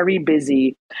are very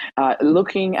busy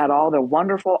looking at all the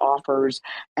wonderful offers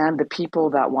and the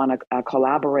people that want to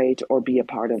collaborate or be a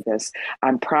part of this.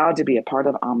 I'm proud to be a part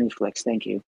of OmniFlix. Thank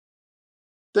you.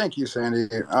 Thank you, Sandy.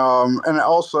 And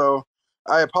also,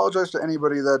 I apologize to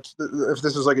anybody if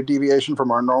this is like a deviation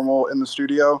from our normal in the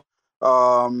studio,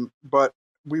 but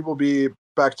we will be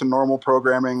back to normal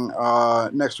programming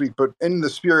next week. But in the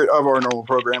spirit of our normal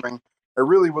programming, I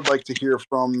really would like to hear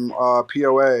from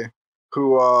POA,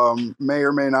 who may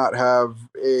or may not have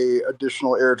a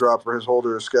additional airdrop for his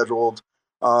holders scheduled,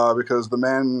 because the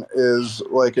man is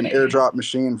like an airdrop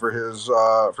machine for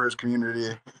his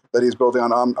community that he's building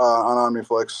on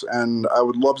OmniFlix, and I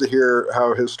would love to hear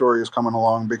how his story is coming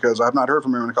along because I've not heard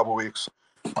from him in a couple of weeks.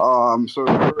 So if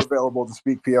you're available to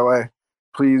speak, POA,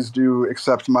 please do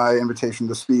accept my invitation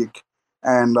to speak.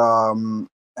 And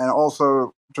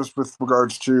also just with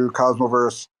regards to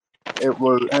Cosmoverse,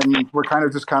 and we're kind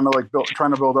of like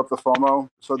trying to build up the FOMO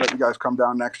so that you guys come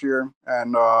down next year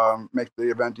and make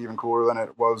the event even cooler than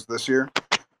it was this year.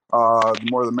 The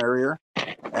more the merrier.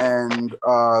 And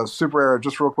Super Era,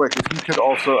 just real quick, if you could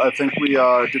also, I think we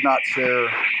did not share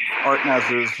Art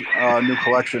Naz's new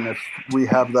collection. If we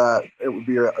have that, it would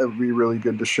be really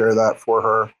good to share that for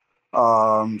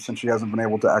her, since she hasn't been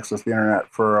able to access the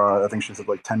internet for I think she said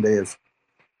like 10 days.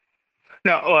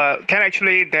 No, Ken,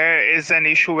 actually, there is an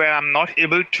issue where I'm not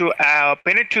able to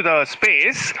pin it to the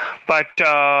space, but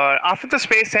after the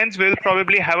space ends, we'll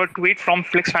probably have a tweet from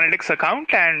Flix Fanatics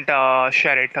account and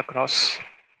share it across.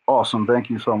 Awesome. Thank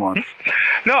you so much.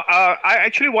 No, I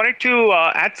actually wanted to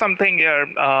add something here.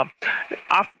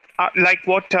 Like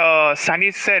what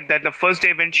Sandy said, that the first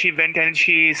day when she went and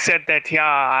she said that, yeah,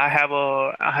 I have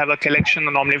a collection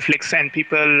on OmniFlix, and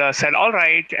people said, all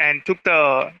right, and took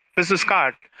the business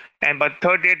card. But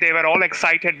third day, they were all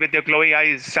excited with their glowy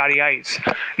eyes, starry eyes.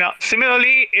 Now,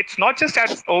 similarly, it's not just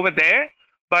over there,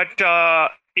 but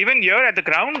even here at the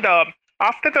ground,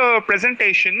 after the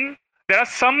presentation, there are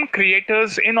some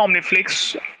creators in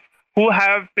OmniFlix who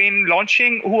have been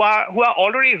launching, who are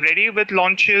already ready with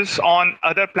launches on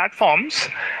other platforms.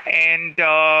 And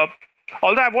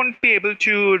although I won't be able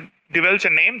to divulge a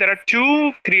name, there are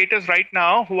 2 creators right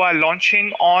now who are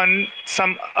launching on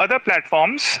some other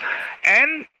platforms.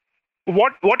 And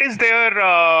what is their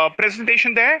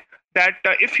presentation there? That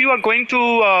if you are going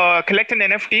to collect an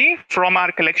NFT from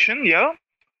our collection here,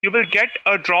 you will get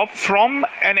a drop from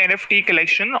an NFT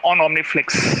collection on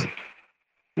OmniFlix.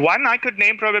 One I could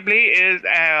name probably is,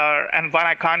 and one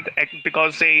I can't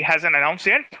because he hasn't announced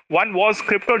yet. One was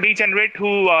Crypto Degenerate,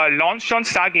 who launched on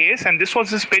Stargaze, and this was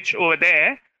his pitch over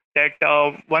there, that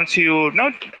once you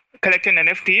collect an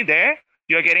NFT there,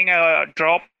 you're getting a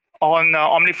drop on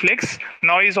OmniFlix.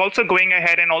 Now he's also going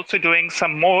ahead and also doing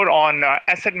some more on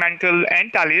Asset Mantle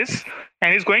and Talis,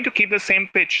 and he's going to keep the same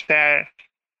pitch there,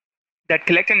 that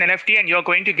collect an NFT and you're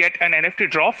going to get an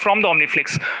NFT drop from the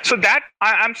OmniFlix. So that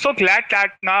I'm so glad that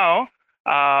now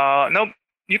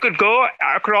you could go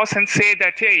across and say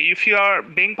that, hey, if you are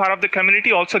being part of the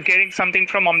community, also getting something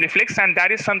from OmniFlix, and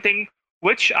that is something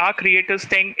which our creators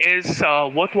think is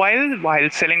worthwhile while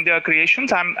selling their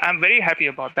creations. I'm very happy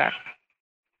about that.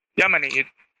 Yeah, Mani.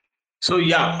 So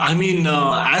yeah, I mean,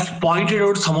 as pointed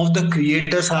out, some of the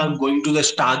creators are going to the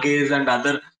Stargaze and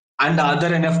other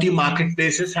NFT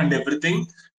marketplaces and everything.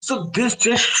 So this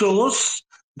just shows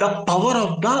the power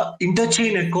of the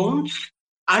interchain accounts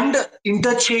and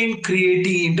interchain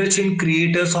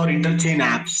creators or interchain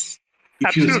apps.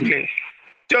 If you see. Absolutely.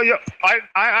 So, yeah,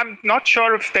 I'm not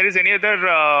sure if there is any other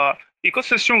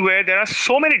ecosystem where there are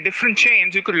so many different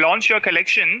chains. You could launch your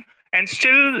collection and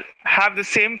still have the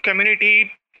same community,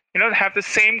 have the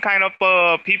same kind of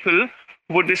people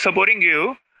who would be supporting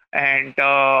you. And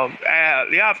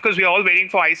yeah, of course, we're all waiting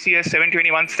for ICS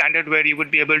 721 standard where you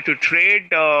would be able to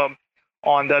trade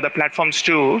on the other platforms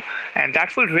too. And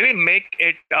that will really make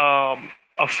it a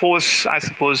force, I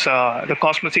suppose, the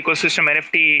Cosmos ecosystem,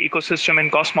 NFT ecosystem in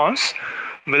Cosmos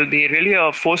will be really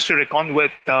a force to reckon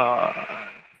with.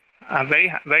 I'm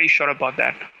very, very sure about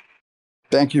that.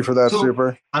 Thank you for that,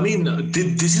 Super. I mean,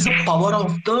 this is the power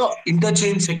of the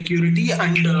interchain security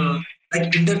and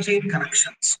like interchain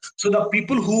connections. So the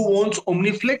people who owns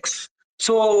OmniFlix,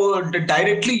 so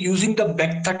directly using the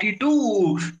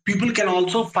BEC32, people can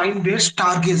also find their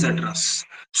Stargaze address.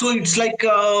 So it's like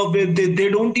they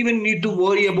don't even need to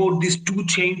worry about these two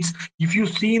chains. If you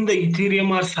see in the Ethereum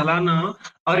or Solana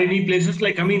or any places,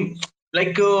 like, I mean,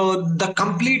 like the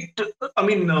complete, I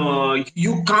mean,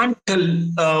 you can't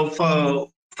tell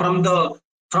from the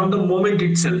moment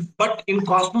itself, but in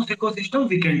Cosmos ecosystem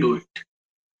we can do it.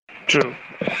 True.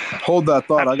 Hold that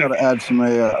thought. I got to add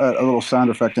a little sound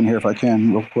effect in here if I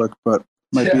can, real quick, but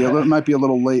might be a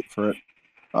little late for it.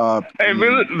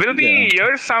 Will we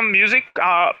hear some music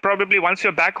probably once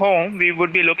you're back home? We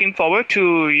would be looking forward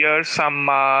to hear some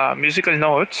musical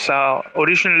notes,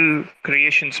 original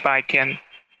creations by Ken.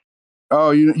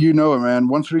 Oh, you know it, man.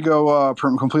 Once we go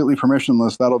completely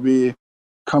permissionless, that'll be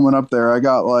coming up there. I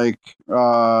got like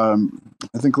I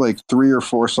think like 3 or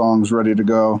 4 songs ready to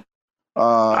go.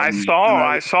 I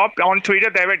saw on Twitter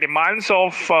there were demands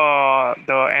of the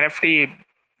NFT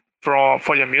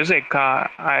for your music.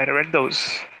 I read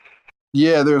those.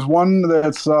 Yeah, there's one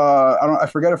that's I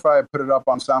forget if I put it up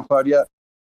on SoundCloud yet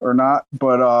or not,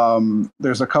 but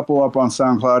there's a couple up on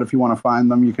SoundCloud. If you want to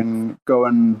find them, you can go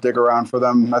and dig around for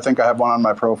them. I think I have one on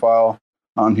my profile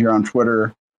on here on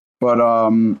Twitter. But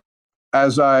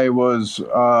as I was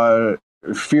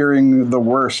fearing the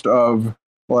worst of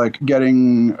like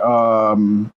getting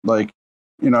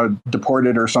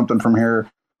deported or something from here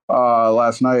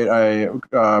last night, I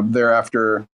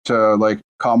thereafter, to like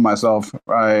calm myself,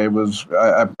 I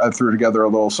threw together a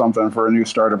little something for a new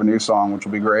start of a new song, which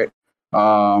will be great.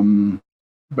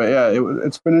 But yeah,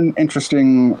 it's been an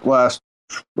interesting last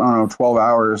 12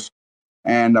 hours,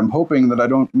 and I'm hoping that I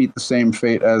don't meet the same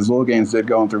fate as Lil Gaines did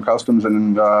going through customs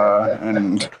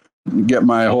and get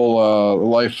my whole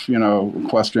life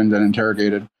questioned and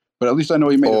interrogated. But at least I know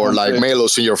he made it. Or like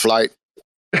Melos in your flight.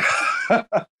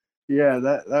 Yeah,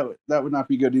 that would not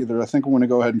be good either. I think I'm going to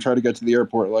go ahead and try to get to the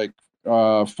airport like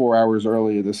 4 hours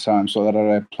early this time, so that I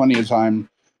have plenty of time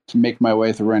to make my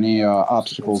way through any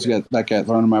obstacles that get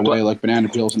thrown in my way, like banana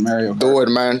peels and Mario Kart. Do it,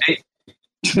 man.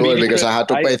 Do it, because I had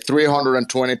to pay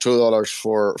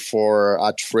 $322 for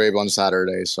a trip on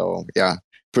Saturday. So yeah,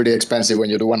 pretty expensive when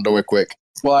you do want to do it quick.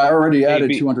 Well, I already added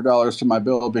 $200 to my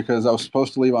bill because I was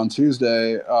supposed to leave on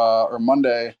Tuesday or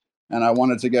Monday, and I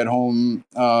wanted to get home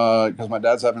because my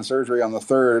dad's having surgery on the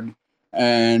 3rd,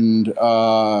 and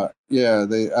I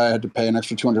had to pay an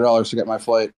extra $200 to get my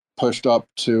flight pushed up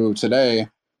to today,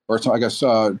 or I guess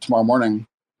tomorrow morning,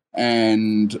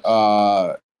 and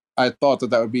I thought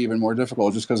that would be even more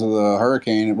difficult just because of the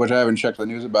hurricane, which I haven't checked the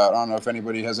news about. I don't know if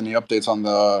anybody has any updates on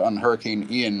Hurricane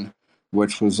Ian,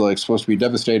 which was like supposed to be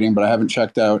devastating, but I haven't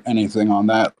checked out anything on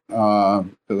that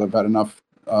because I've had enough.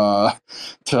 I've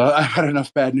had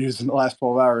enough bad news in the last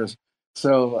 12 hours,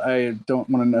 so I don't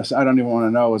even want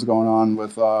to know what's going on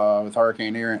with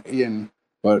Hurricane Ian.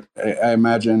 But I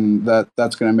imagine that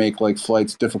that's going to make like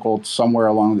flights difficult somewhere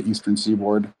along the eastern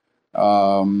seaboard,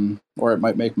 or it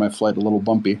might make my flight a little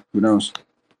bumpy. Who knows?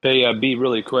 Hey, be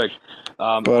really quick.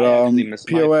 But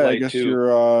POA, I guess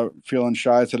you're feeling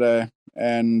shy today,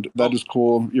 and that is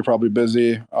cool. You're probably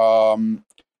busy.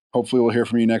 Hopefully, we'll hear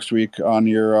from you next week on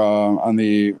your on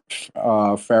the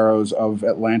Pharaohs of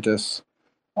Atlantis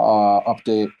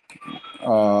update.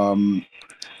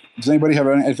 Does anybody have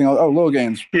anything else? Oh, Lil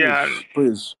Gaines,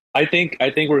 please. I think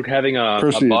we're having a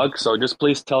bug, so just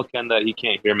please tell Ken that he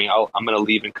can't hear me. I'm gonna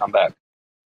leave and come back.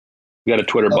 We got a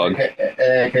Twitter bug.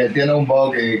 Tiene un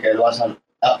bug que lo hace.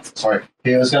 Sorry,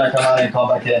 he was gonna come out and come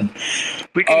back in.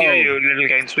 We can hear you, Little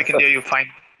Gaines. We can hear you fine.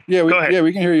 Yeah, Go ahead.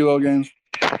 we can hear you, Lil Games.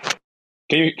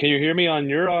 Can you hear me on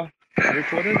your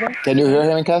Twitter though? Can you hear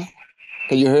him, Kev?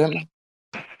 Can you hear him?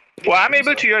 Well, I'm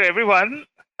able to hear everyone.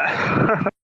 I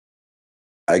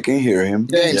can hear him.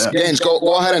 Gaines,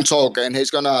 go ahead and talk, and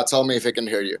he's gonna tell me if he can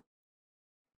hear you.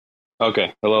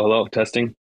 Okay. Hello.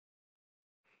 Testing.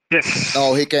 Yes.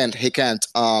 No, he can't. He can't.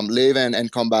 Leave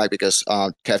and come back because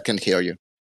Kev can hear you.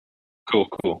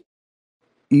 Cool.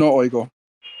 No oigo.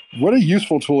 What a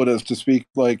useful tool it is to speak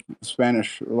like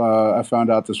Spanish. I found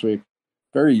out this week.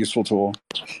 Very useful tool.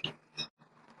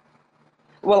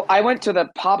 Well, I went to the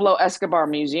Pablo Escobar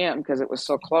Museum because it was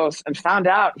so close and found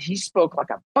out he spoke like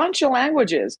a bunch of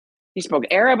languages. He spoke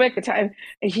Arabic, Italian,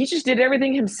 and he just did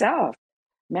everything himself.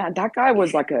 Man, that guy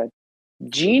was like a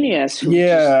genius.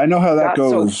 I know how that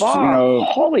goes. So far.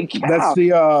 Holy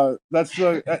cow! That's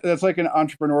like an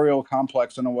entrepreneurial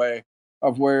complex in a way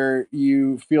of where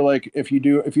you feel like if you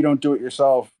don't do it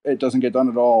yourself, it doesn't get done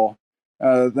at all.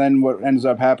 Then what ends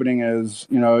up happening is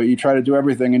you try to do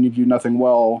everything and you do nothing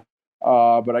well.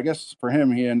 But I guess for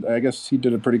him, I guess he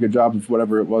did a pretty good job of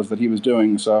whatever it was that he was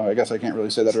doing. So I guess I can't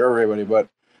really say that for everybody, but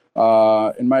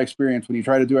in my experience, when you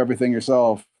try to do everything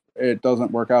yourself, it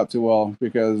doesn't work out too well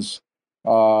because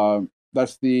that's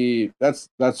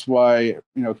why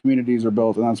communities are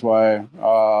built, and that's why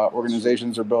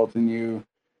organizations are built, and you're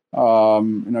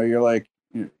like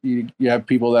you have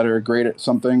people that are great at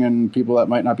something and people that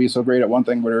might not be so great at one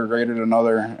thing but are great at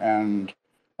another, and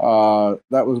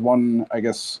that was one, I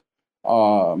guess,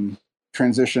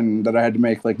 transition that I had to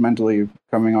make, like mentally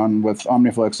coming on with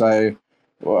OmniFlix. I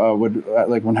would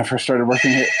like when I first started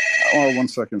working here. Oh, 1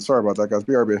 second. Sorry about that, guys.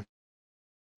 BRB.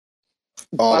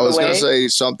 I was gonna say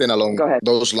something along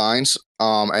those lines.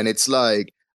 And it's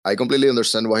like I completely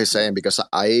understand what he's saying because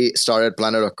I started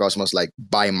Planet of Cosmos like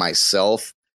by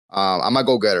myself. I'm a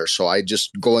go-getter, so I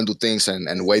just go and do things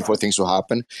and wait for things to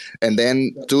happen. And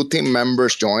then 2 team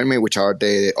members join me, which are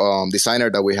the designer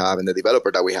that we have and the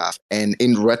developer that we have. And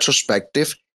in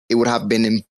retrospective, it would have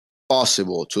been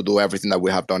impossible to do everything that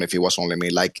we have done if it was only me.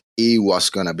 Like, it was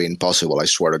gonna be impossible, I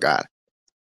swear to God.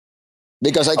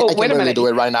 Because I can really do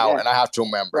it right now, and I have 2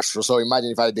 members. So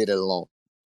imagine if I did it alone.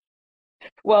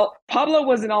 Well, Pablo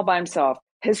wasn't all by himself.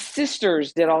 His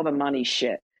sisters did all the money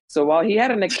shit. So while he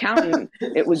had an accountant,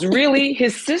 it was really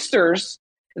his sisters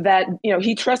that,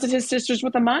 he trusted his sisters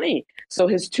with the money. So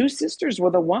his 2 sisters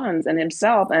were the ones, and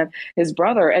himself and his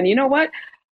brother. And you know what?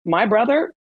 My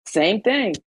brother, same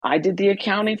thing. I did the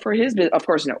accounting for his business. Of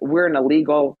course, we're in a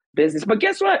legal business. But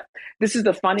guess what? This is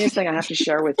the funniest thing I have to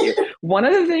share with you. One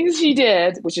of the things he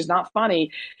did, which is not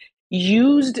funny,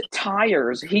 used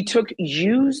tires. He took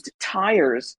used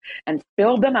tires and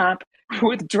filled them up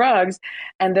with drugs,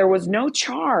 and there was no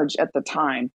charge at the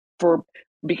time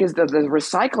because of the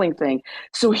recycling thing.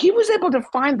 So he was able to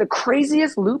find the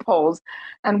craziest loopholes.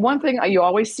 And one thing you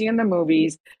always see in the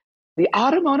movies, the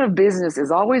automotive business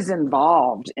is always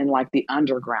involved in like the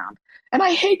underground. And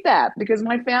I hate that because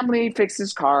my family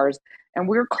fixes cars and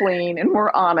we're clean and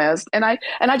we're honest. And I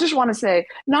just want to say,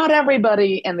 not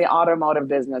everybody in the automotive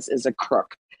business is a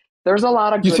crook. There's a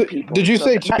lot of good people. Did you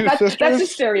say 2 sisters? That's a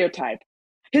stereotype.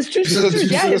 His 2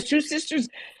 sisters, his 2 sisters,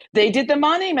 they did the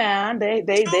money, man. They were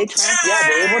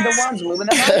the ones moving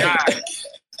the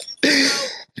money.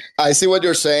 I see what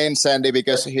you're saying, Sandy,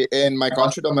 because in my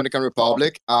country, Dominican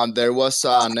Republic, there was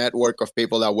a network of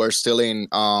people that were stealing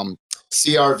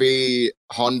CRV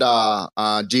Honda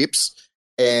Jeeps,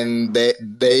 and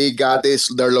they got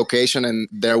their location, and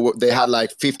they had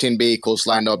like 15 vehicles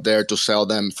lined up there to sell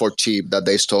them for cheap that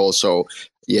they stole. So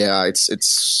yeah,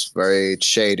 it's very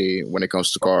shady when it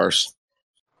comes to cars.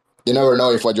 You never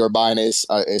know if what you're buying is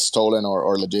stolen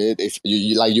or legit. If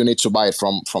you need to buy it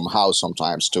from house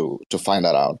sometimes to find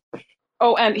that out.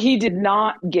 Oh, and he did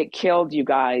not get killed, you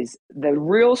guys. The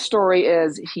real story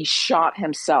is he shot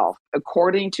himself,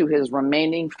 according to his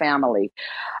remaining family.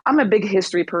 I'm a big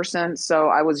history person, so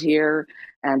I was here,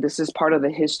 and this is part of the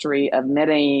history of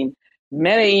Medellin.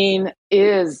 Medellin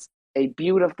is a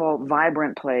beautiful,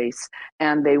 vibrant place,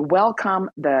 and they welcome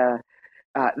the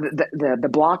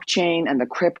blockchain and the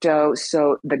crypto.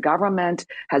 So the government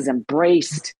has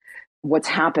embraced what's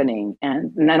happening.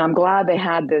 And I'm glad they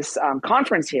had this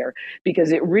conference here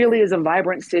because it really is a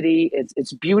vibrant city.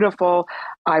 It's beautiful.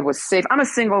 I was safe. I'm a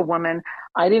single woman.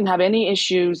 I didn't have any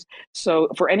issues. So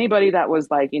for anybody that was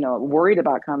like, worried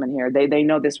about coming here, they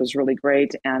know this was really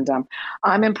great. And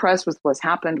I'm impressed with what's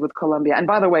happened with Colombia. And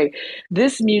by the way,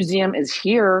 this museum is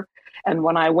here. And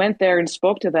when I went there and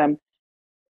spoke to them,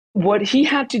 what he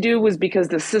had to do was because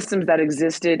the systems that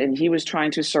existed and he was trying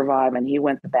to survive and he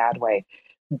went the bad way.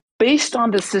 based on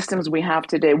the systems we have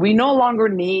today, we no longer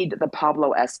need the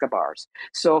Pablo Escobars.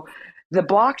 So the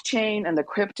blockchain and the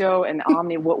crypto and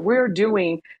Omni, what we're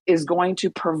doing is going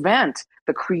to prevent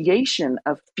the creation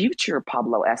of future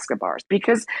Pablo Escobars,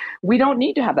 because we don't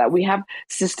need to have that. We have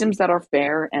systems that are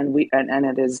fair, and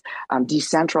it is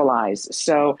decentralized.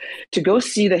 So to go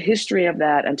see the history of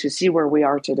that and to see where we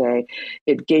are today,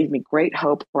 it gave me great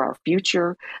hope for our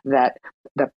future, that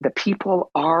the people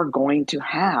are going to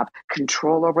have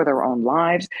control over their own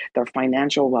lives, their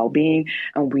financial well-being,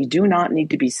 and we do not need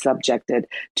to be subjected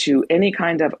to any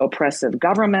kind of oppressive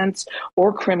governments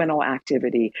or criminal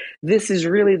activity. This is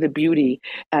really the beauty,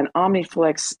 and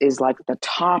OmniFlix is like the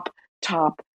top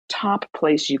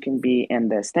place you can be in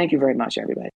this. Thank you very much,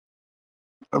 everybody.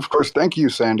 Of course, thank you,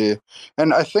 Sandy.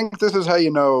 And I think this is how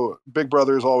you know Big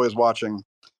Brother is always watching.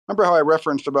 Remember how I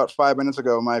referenced about 5 minutes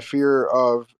ago my fear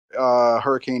of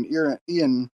Hurricane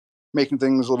Ian making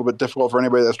things a little bit difficult for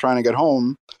anybody that's trying to get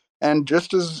home. And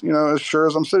just as as sure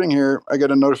as I'm sitting here, I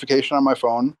get a notification on my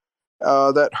phone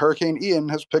that Hurricane Ian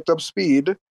has picked up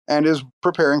speed and is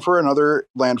preparing for another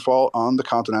landfall on the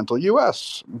continental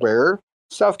U.S. Where?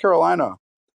 South Carolina.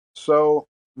 So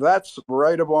that's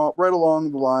right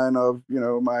along the line of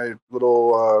my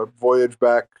little voyage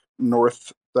back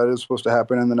north that is supposed to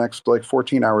happen in the next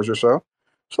 14 hours or so.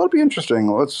 So that'll be interesting.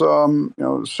 Let's say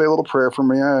a little prayer for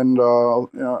me and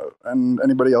and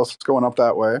anybody else that's going up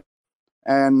that way.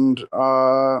 And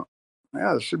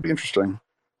this should be interesting.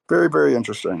 Very, very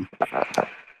interesting.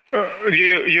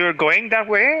 You're going that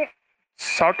way,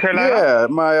 South Carolina? Yeah,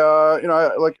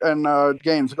 my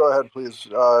Gaines, go ahead, please.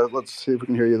 Let's see if we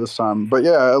can hear you this time. But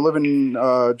yeah, I live in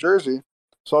Jersey,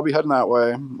 so I'll be heading that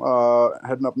way,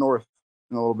 heading up north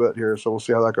in a little bit here. So we'll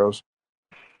see how that goes.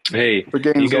 Hey, but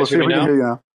Gaines, we'll see if we can hear you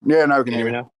now. Yeah, now we can hear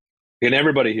you. Now? Can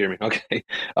everybody hear me? Okay.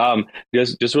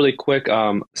 Just really quick,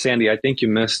 Sandy, I think you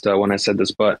missed when I said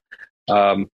this, but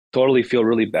totally feel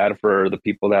really bad for the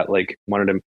people that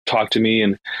wanted to talk to me,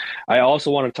 and I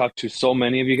also want to talk to so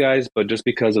many of you guys, but just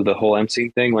because of the whole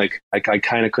emceeing thing, I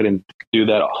kind of couldn't do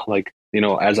that,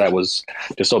 as I was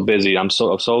just so busy. I'm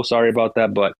so sorry about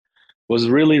that, but it was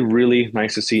really, really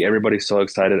nice to see everybody so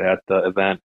excited at the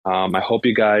event. I hope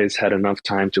you guys had enough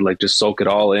time to just soak it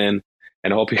all in,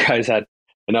 and I hope you guys had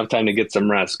enough time to get some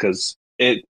rest, because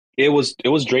it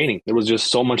was draining. There was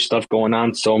just so much stuff going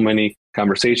on, so many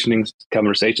conversations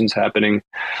happening,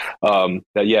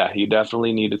 that you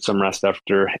definitely needed some rest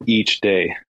after each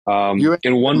day.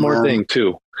 And one more thing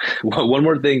too.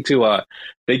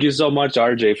 Thank you so much,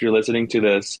 RJ, if you're listening to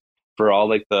this, for all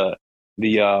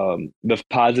the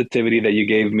positivity that you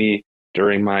gave me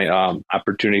during my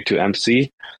opportunity to MC.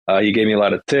 You gave me a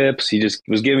lot of tips. He just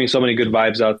was giving me so many good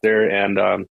vibes out there,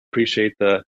 and appreciate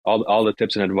all the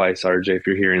tips and advice, RJ, if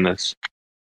you're hearing this.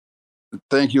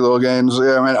 Thank you, Lil Gaines.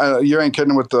 Yeah, I mean, you ain't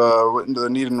kidding with the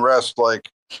need and rest.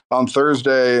 On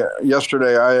Thursday,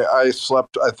 yesterday, I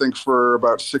slept, I think, for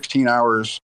about 16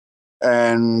 hours,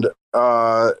 and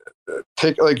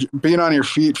being on your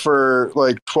feet for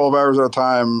 12 hours at a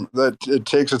time, that it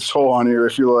takes its toll on you.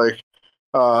 If you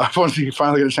once you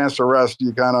finally get a chance to rest,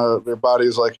 you your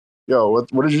body's like, yo,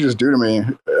 what did you just do to me?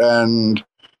 And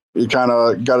you kind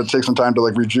of got to take some time to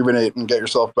rejuvenate and get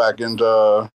yourself back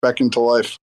into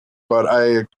life. But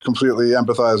I completely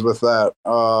empathize with that.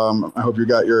 I hope you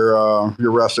got your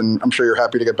rest, and I'm sure you're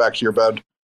happy to get back to your bed.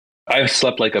 I've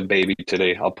slept like a baby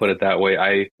today. I'll put it that way.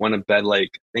 I went to bed I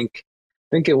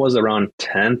think it was around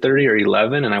 10:30 or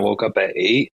 11, and I woke up at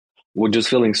 8. We're just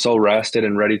feeling so rested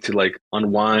and ready to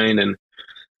unwind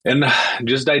and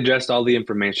just digest all the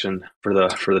information for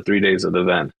the 3 days of the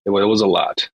event. It was a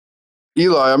lot.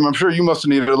 Eli, I'm sure you must have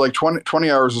needed 20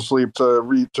 hours of sleep to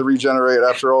regenerate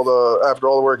after all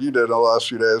the work you did in the last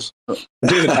few days.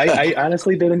 Dude, I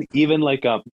honestly didn't even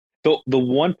the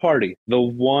one party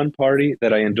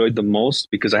that I enjoyed the most,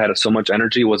 because I had so much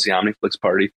energy, was the OmniFlix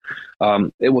party.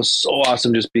 It was so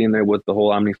awesome just being there with the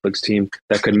whole OmniFlix team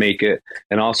that could make it,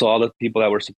 and also all the people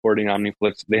that were supporting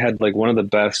OmniFlix. They had one of the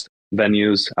best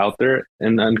venues out there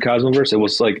in Cosmoverse. It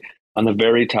was on the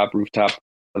very top rooftop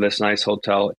of this nice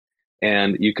hotel,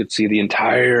 and you could see the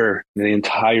entire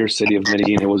city of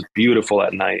Medellin. It was beautiful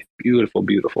at night. Beautiful,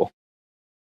 beautiful.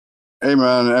 Hey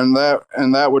man, and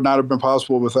that would not have been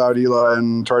possible without Eli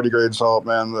and Tardigrade's help,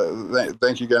 man.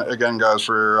 Thank you again, guys,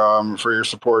 for your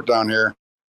support down here,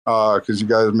 because you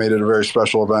guys made it a very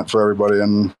special event for everybody,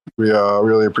 and we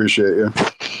really appreciate you.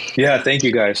 Yeah, thank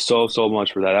you guys so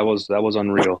much for that. That was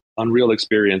unreal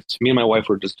experience. Me and my wife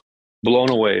were just blown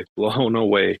away.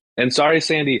 And sorry,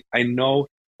 Sandy, I know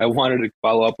I wanted to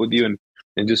follow up with you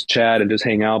and just chat and just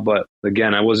hang out, but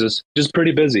again, I was just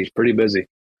pretty busy.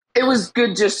 It was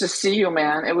good just to see you,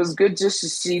 man. It was good just to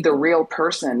see the real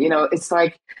person. It's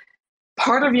like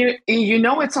part of you,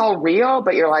 it's all real,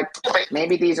 but you're like,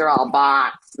 maybe these are all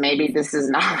bots. Maybe this is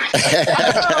not.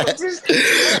 I don't know,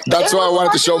 That's why I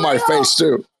wanted to show my face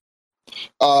too.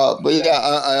 But yeah,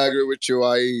 I agree with you.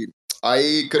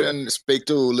 I couldn't speak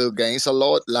to Lil Gaines a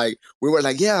lot. Like we were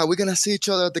like, yeah, we're gonna see each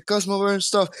other at the Cosmoverse and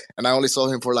stuff. And I only saw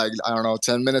him for like, I don't know,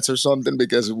 10 minutes or something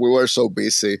because we were so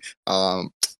busy.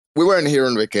 We weren't here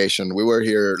on vacation. We were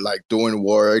here like doing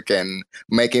work and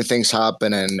making things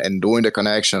happen and doing the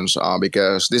connections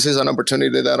because this is an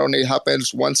opportunity that only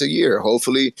happens once a year.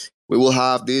 Hopefully we will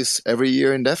have this every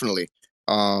year indefinitely.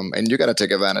 And you gotta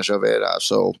take advantage of it.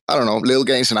 So I don't know, Lil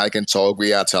Gaines and I can talk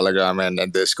via Telegram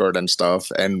and Discord and stuff,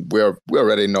 and we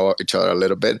already know each other a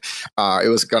little bit. It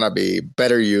was gonna be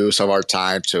better use of our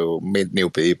time to meet new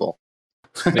people.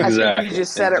 Exactly. I think you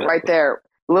just said it right there.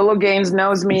 Little Gaines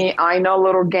knows me. I know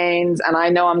Little Gaines, and I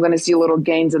know I'm going to see Little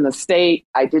Gaines in the state.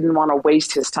 I didn't want to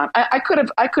waste his time. I could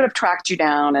have tracked you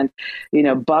down and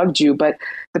bugged you, but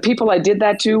the people I did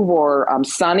that to were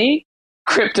Sonny,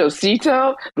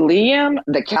 Cryptocito, Liam,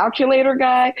 the calculator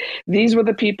guy. These were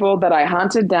the people that I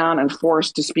hunted down and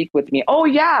forced to speak with me. Oh,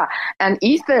 yeah. And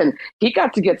Ethan, he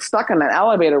got to get stuck in an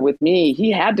elevator with me.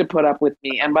 He had to put up with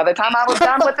me. And by the time I was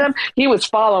done with him, he was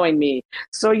following me.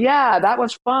 So, yeah, that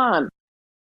was fun.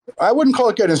 I wouldn't call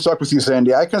it getting stuck with you,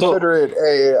 Sandy. I consider it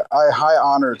a high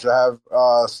honor to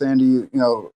have Sandy,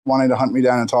 wanting to hunt me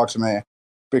down and talk to me.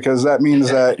 Because that means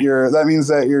that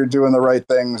you're doing the right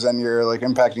things and you're like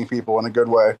impacting people in a good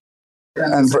way,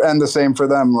 and the same for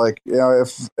them. Like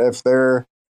if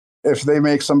they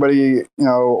make somebody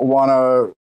want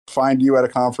to find you at a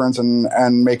conference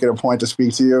and make it a point to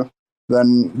speak to you,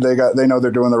 then they know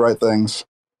they're doing the right things.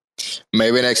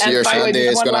 Maybe next year Sandy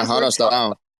is gonna hunt us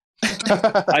down.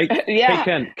 Yeah.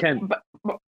 Hey, Ken.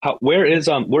 Where is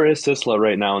Sisla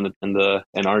right now in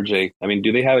RJ? I mean,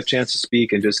 do they have a chance to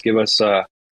speak and just give us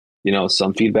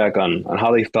some feedback on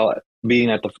how they felt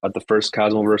being at the first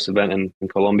Cosmoverse event in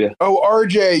Colombia? Oh,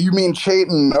 RJ, you mean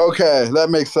Chayton? Okay, that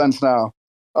makes sense now.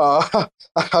 I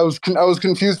was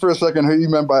confused for a second who you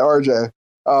meant by RJ.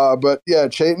 But yeah,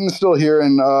 Chayton's still here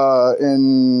in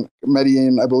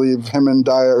Medellin, I believe. Him and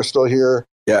Daya are still here.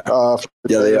 Yeah.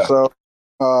 They are. So,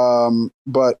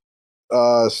 but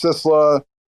Sisla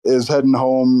is heading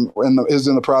home is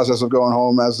in the process of going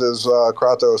home, as is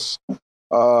Kratos.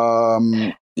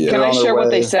 Can I share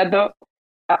what they said, though?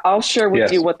 I'll share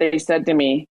with you what they said to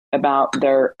me about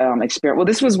their experience. Well,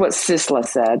 this was what Sisla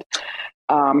said.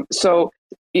 So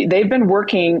they've been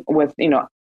working with,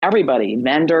 everybody,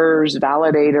 vendors,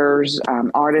 validators,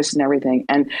 artists, and everything.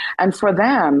 And for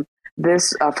them,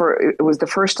 it was the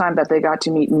first time that they got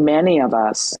to meet many of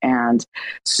us. And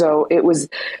so it was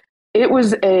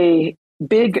a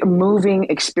big moving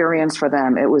experience for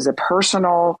them. It was a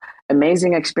personal,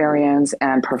 amazing experience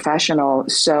and professional.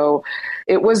 So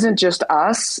it wasn't just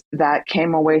us that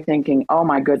came away thinking, oh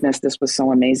my goodness, this was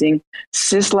so amazing.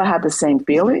 Sisla had the same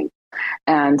feeling.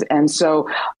 And so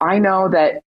I know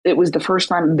that it was the first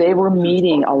time they were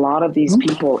meeting a lot of these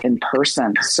people in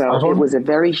person. So it was a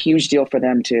very huge deal for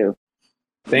them too.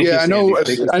 Thank you, I know.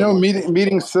 I know.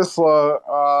 Meeting Sisla.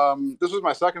 This was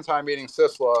my second time meeting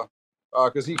Sisla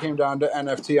because he came down to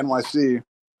NFT NYC.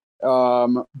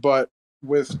 But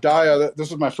with Daya, this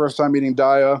was my first time meeting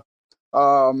Daya,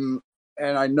 and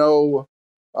I know,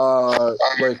 I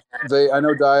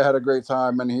know Daya had a great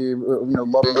time, and he,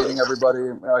 loved meeting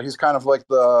everybody. He's kind of like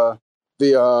the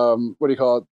what do you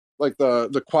call it? Like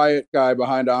the quiet guy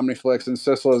behind OmniFlix, and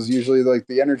Sisla is usually like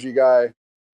the energy guy.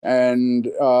 And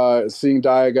seeing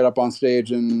Daya get up on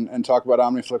stage and talk about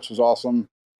OmniFlix was awesome.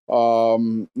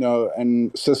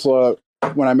 And Sisla,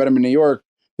 when I met him in New York,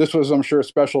 this was, I'm sure,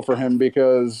 special for him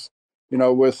because,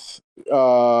 with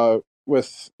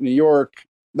New York,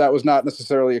 that was not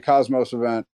necessarily a Cosmos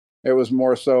event. It was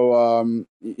more so,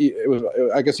 it was,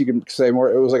 I guess you can say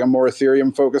more, it was like a more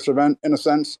Ethereum focused event in a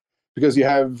sense, because you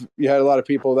had a lot of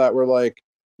people that were like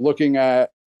looking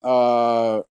at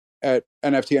NFT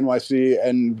NYC,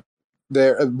 and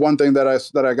one thing that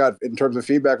I got in terms of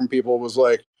feedback from people was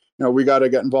like, we got to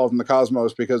get involved in the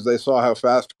Cosmos because they saw how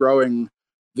fast growing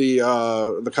the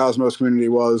Cosmos community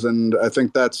was, and I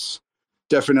think that's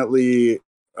definitely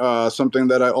something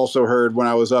that I also heard when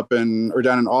I was down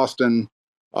in Austin.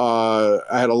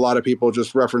 I had a lot of people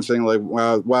just referencing like,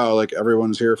 wow, like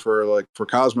everyone's here for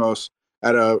Cosmos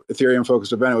at a Ethereum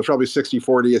focused event. It was probably 60-40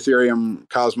 Ethereum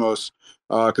Cosmos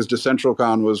because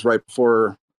DecentralCon was right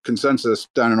before Consensus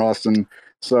down in Austin.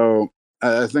 So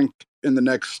I think in the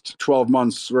next 12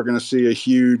 months, we're going to see a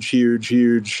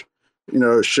huge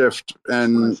shift.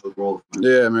 And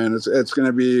yeah, man, it's going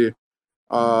to be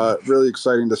really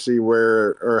exciting to see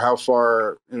where or how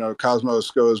far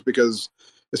Cosmos goes, because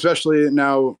especially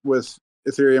now with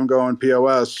Ethereum going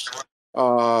POS,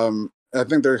 I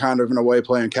think they're kind of in a way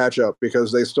playing catch up,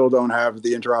 because they still don't have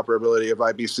the interoperability of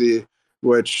IBC,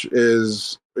 which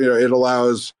is it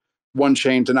allows one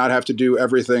chain to not have to do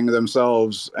everything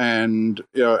themselves, and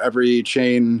every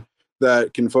chain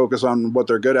that can focus on what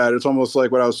they're good at. It's almost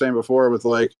like what I was saying before with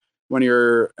like when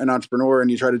you're an entrepreneur and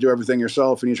you try to do everything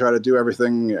yourself and you try to do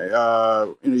everything,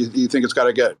 you think it's got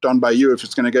to get done by you. If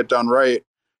it's going to get done right,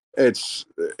 it's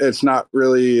not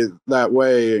really that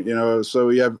way, So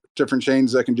you have different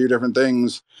chains that can do different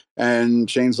things, and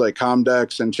chains like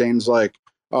Comdex and chains like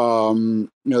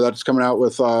that's coming out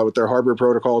with their Harbor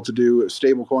protocol to do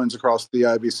stable coins across the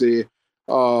IBC,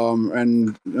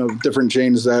 and different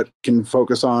chains that can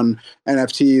focus on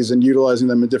NFTs and utilizing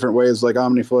them in different ways, like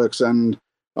OmniFlix. And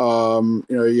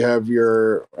you have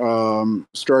your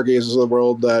Stargazers of the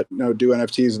world that do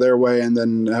NFTs their way, and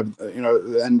then have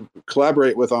and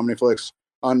collaborate with OmniFlix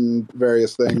on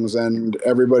various things. And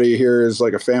everybody here is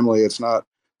like a family. It's not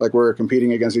like we're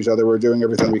competing against each other. We're doing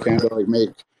everything we can to like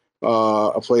make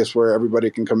a place where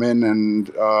everybody can come in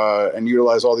and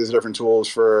utilize all these different tools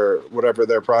for whatever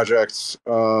their project's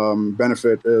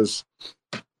benefit is.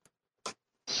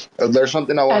 There's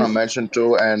something I want to mention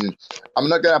too, and I'm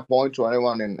not gonna point to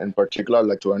anyone in particular,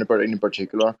 like to anybody in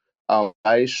particular.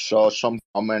 I saw some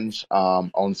comments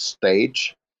on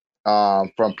stage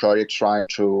from projects trying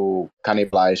to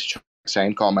cannibalize,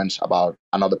 saying comments about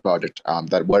another project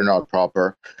that were not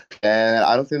proper, and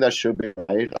I don't think that should be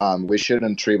right. We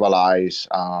shouldn't trivialize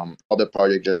other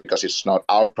projects just because it's not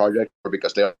our project or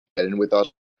because they're getting with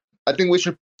us. I think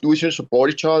we should support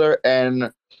each other,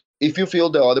 and if you feel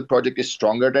the other project is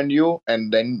stronger than you,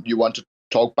 and then you want to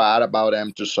talk bad about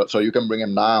them so you can bring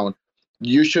them down,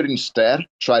 you should instead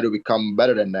try to become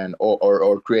better than them,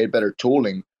 or create better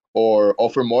tooling, or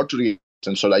offer more to the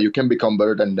and so that you can become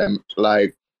better than them,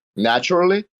 like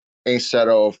naturally, instead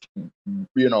of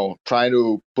trying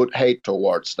to put hate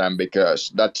towards them,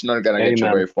 because that's not gonna get you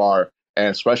very far, and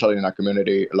especially in a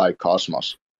community like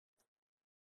Cosmos.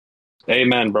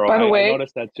 Amen, bro. By the way, I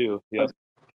noticed that too. Yep.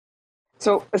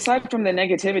 So aside from the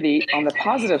negativity, on the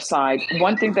positive side,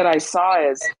 one thing that I saw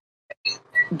is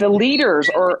the leaders,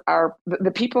 or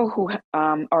the people who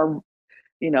are,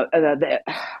 the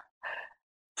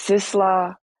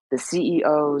Sisla, the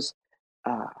CEOs,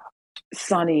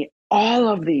 Sunny, all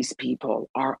of these people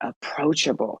are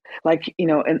approachable. Like, in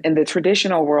the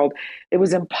traditional world, it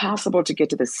was impossible to get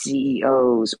to the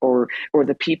CEOs or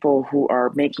the people who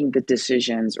are making the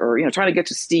decisions, or, trying to get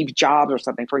to Steve Jobs or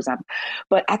something, for example.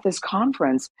 But at this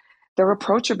conference, they're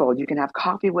approachable. You can have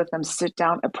coffee with them, sit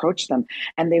down, approach them,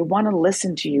 and they want to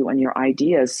listen to you and your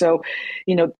ideas. So,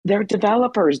 they're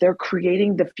developers. They're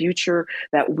creating the future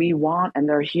that we want, and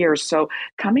they're here. So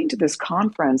coming to this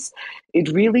conference, it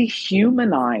really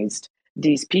humanized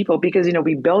these people, because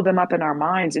we build them up in our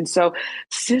minds. And so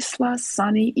Sisla,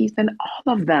 Sunny, Ethan,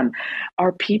 all of them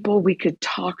are people we could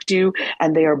talk to,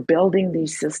 and they are building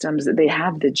these systems. They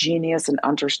have the genius and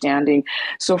understanding.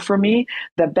 So for me,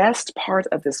 the best part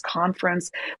of this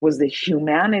conference was the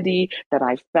humanity that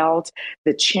I felt,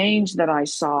 the change that I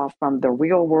saw from the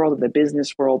real world, the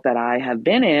business world that I have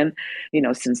been in,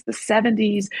 since the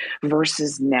 70s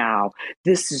versus now.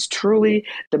 This is truly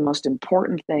the most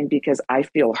important thing, because I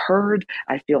feel heard,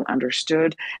 I feel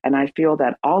understood, and I feel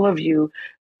that all of you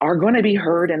are going to be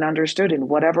heard and understood in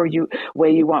whatever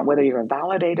way you want, whether you're a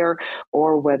validator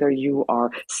or whether you are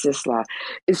Sisla.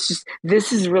 It's just,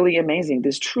 this is really amazing.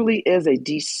 This truly is a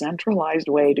decentralized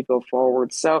way to go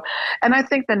forward. So, and I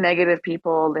think the negative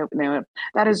people,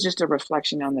 that is just a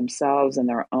reflection on themselves and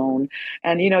their own.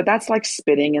 And, that's like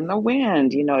spitting in the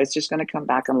wind. It's just going to come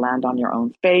back and land on your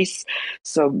own face.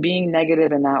 So being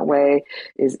negative in that way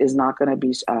is not going to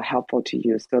be helpful to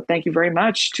you. So thank you very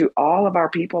much to all of our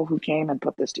people who came and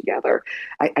put this together.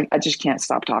 I just can't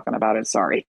stop talking about it.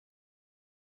 Sorry.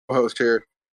 Host here,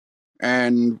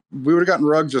 and we would have gotten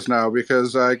rugged just now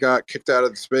because I got kicked out of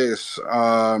the space.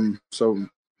 So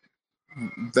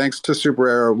thanks to Super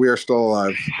Era, we are still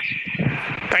alive.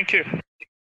 Thank you.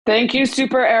 Thank you,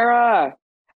 Super Era.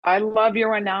 I love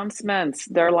your announcements.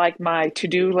 They're like my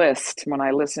to-do list when I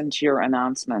listen to your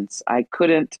announcements. I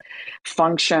couldn't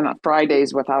function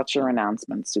Fridays without your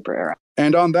announcements, Super Era.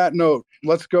 And on that note,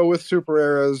 let's go with Super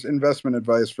Era's investment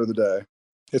advice for the day.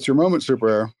 It's your moment, Super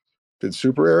Era. Did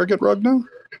Super Era get rugged now?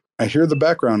 I hear the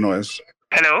background noise.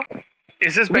 Hello?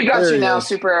 Is this better? We got you now,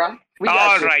 Super Era.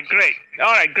 All right, great.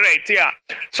 Yeah.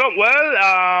 So, well,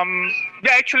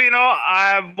 yeah, actually,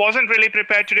 I wasn't really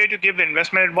prepared today to give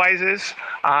investment advices.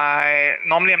 I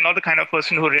normally am not the kind of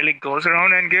person who really goes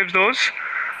around and gives those.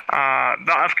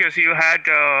 Of course, you had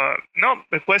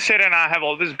requested, and I have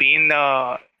always been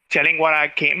telling what I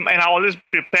came, and I always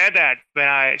prepare that when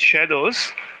I share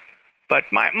those. But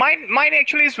mine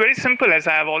actually is very simple, as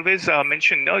I have always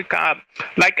mentioned.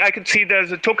 Like I could see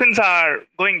the tokens are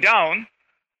going down.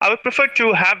 I would prefer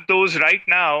to have those right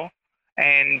now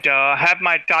and have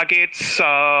my targets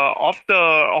of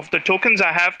the tokens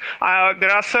I have.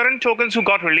 There are certain tokens who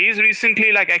got released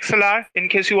recently, like XLR. In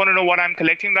case you want to know what I'm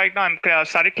collecting right now, I'm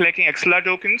started collecting XLR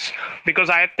tokens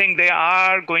because I think they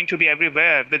are going to be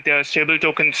everywhere with their stable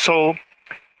tokens. So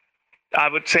I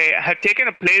would say I have taken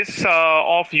a place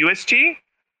of UST.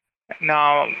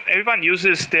 Now everyone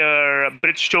uses their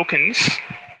bridge tokens.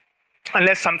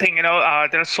 Unless something, there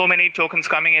are so many tokens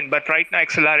coming in, but right now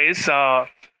XLR is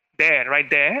right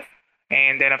there.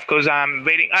 And then, of course, I'm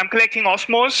collecting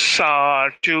Osmos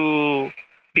to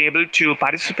be able to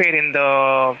participate in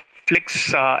the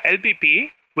Flix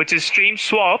LPP, which is Stream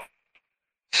Swap.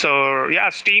 So, yeah,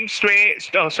 Stream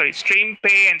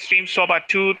Pay and Stream Swap are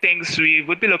two things we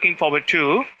would be looking forward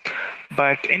to.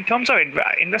 But in terms of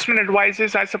investment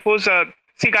advices, I suppose,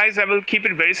 see, guys, I will keep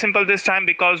it very simple this time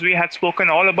because we had spoken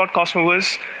all about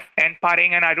Cosmos and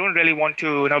partying, and I don't really want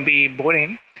to be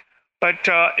boring. But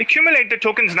accumulate the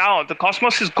tokens now. The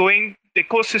the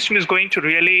ecosystem is going to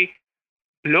really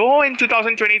blow in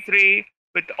 2023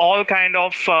 with all kind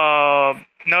of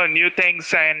new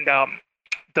things and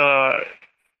the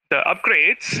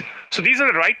upgrades. So these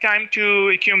are the right time to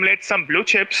accumulate some blue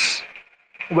chips,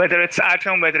 whether it's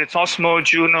Atom, whether it's Osmo,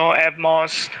 Juno,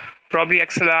 Evmos, probably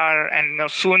XLR,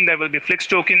 and soon there will be Flix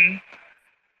token.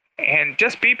 And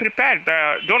just be prepared.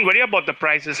 Don't worry about the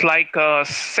prices. Like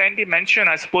Sandy mentioned,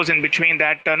 I suppose in between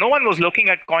that, no one was looking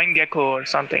at CoinGecko or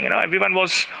something. Everyone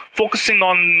was focusing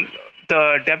on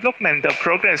the development, the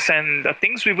progress, and the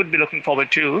things we would be looking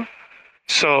forward to.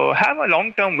 So have a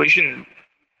long-term vision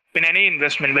in any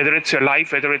investment, whether it's your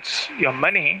life, whether it's your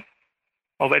money,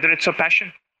 or whether it's your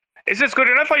passion. Is this good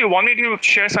enough, or you want me to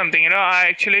share something? I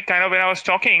actually when I was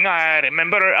talking, I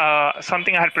remember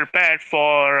something I had prepared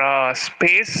for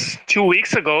Space 2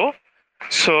 weeks ago.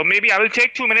 So maybe I will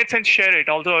take 2 minutes and share it.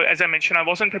 Although, as I mentioned, I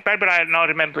wasn't prepared, but I now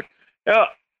remembered.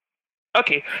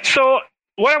 Okay, so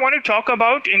what I want to talk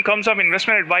about in terms of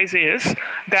investment advice is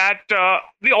that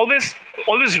we always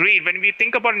read, when we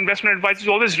think about investment advice,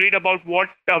 we always read about what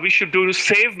we should do to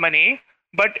save money,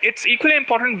 but it's equally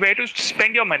important where to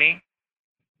spend your money.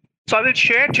 So I will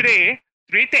share today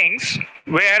 3 things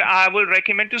where I will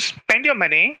recommend to spend your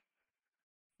money.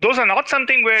 Those are not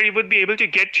something where you would be able to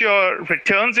get your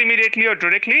returns immediately or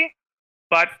directly,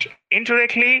 but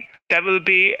indirectly, there will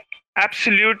be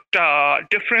absolute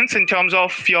difference in terms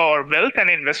of your wealth and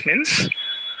investments.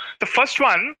 The first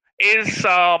one is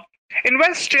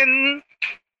invest in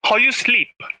how you sleep.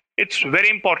 It's very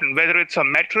important, whether it's a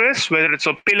mattress, whether it's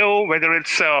a pillow, whether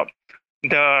it's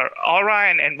the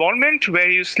aura and environment where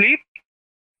you sleep.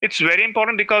 It's very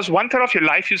important because 1/3 of your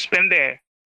life you spend there,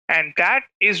 and that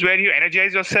is where you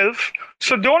energize yourself.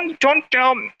 So don't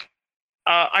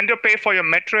underpay for your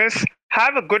mattress.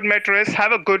 Have a good mattress,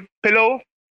 have a good pillow,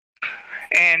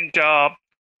 and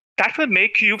that will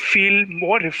make you feel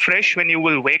more refreshed when you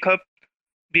will wake up,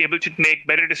 be able to make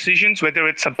better decisions, whether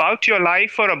it's about your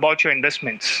life or about your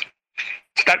investments.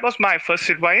 So that was my first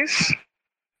advice.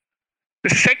 The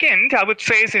second, I would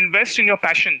say, is invest in your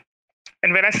passion.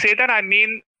 And when I say that, I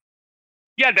mean,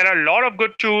 yeah, there are a lot of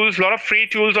good tools, a lot of free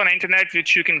tools on the internet,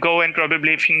 which you can go and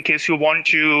probably, if in case you want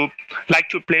to, like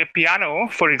to play piano,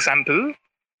 for example,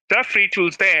 there are free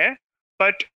tools there.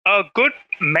 But a good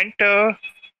mentor,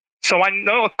 someone,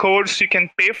 a course you can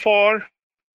pay for,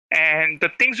 and the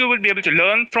things you will be able to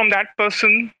learn from that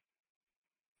person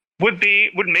would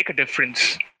make a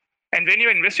difference. And when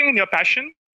you're investing in your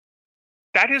passion,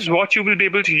 that is what you will be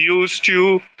able to use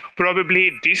to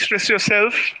probably de-stress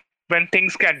yourself when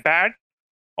things get bad,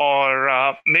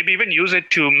 or maybe even use it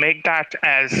to make that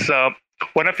as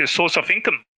one of your source of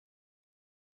income.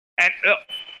 And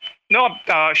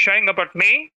sharing about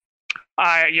me,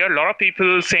 I hear a lot of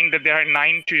people saying that they are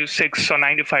 9 to 6 or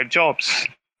 9 to 5 jobs.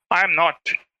 I am not.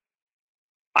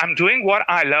 I'm doing what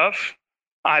I love.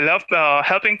 I love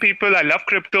helping people. I love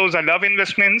cryptos. I love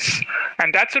investments.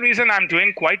 And that's the reason I'm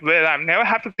doing quite well. I've never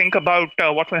had to think about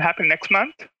what will happen next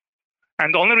month.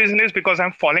 And the only reason is because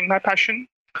I'm following my passion.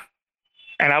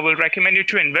 And I will recommend you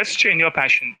to invest in your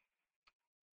passion.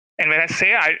 And when I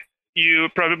say you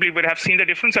probably would have seen the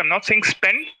difference. I'm not saying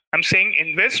spend. I'm saying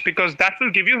invest, because that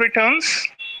will give you returns.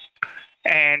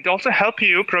 and also help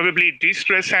you probably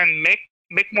de-stress and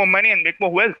make more money and make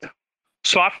more wealth.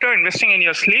 So after investing in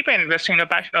your sleep and investing in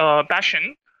your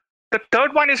passion, the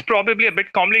third one is probably a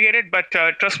bit complicated, but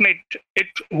trust me, it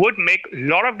would make a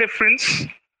lot of difference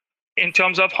in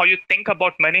terms of how you think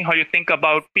about money, how you think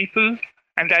about people,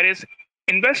 and that is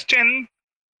invest in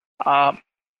uh,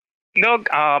 no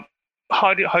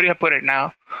how do I put it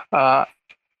now?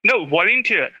 No,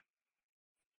 volunteer.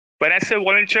 When I say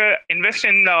volunteer, invest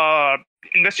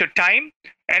your time,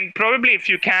 and probably if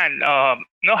you can,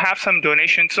 have some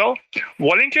donation. So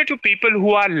volunteer to people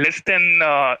who are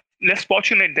less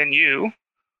fortunate than you,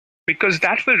 because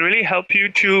that will really help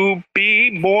you to be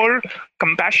more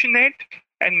compassionate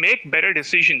and make better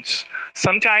decisions.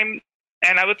 Sometimes,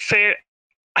 and I would say,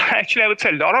 actually, I would say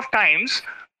a lot of times,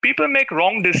 people make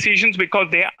wrong decisions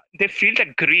because they feel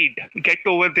that greed get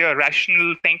over their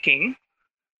rational thinking.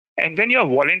 And when you're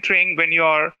volunteering, when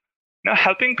you're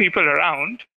helping people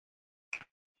around,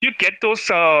 you get those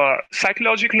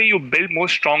psychologically, you build more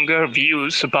stronger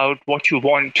views about what you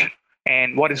want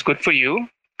and what is good for you.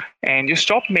 And you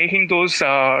stop making those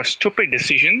stupid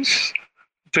decisions,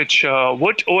 which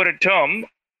would over a term,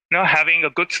 having a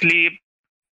good sleep,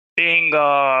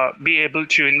 be able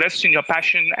to invest in your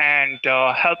passion and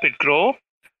help it grow,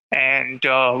 and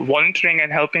volunteering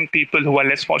and helping people who are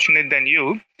less fortunate than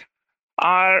you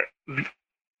are,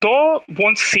 though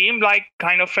won't seem like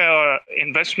kind of a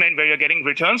investment where you're getting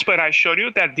returns, but I assure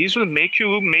you that these will make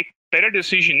you make better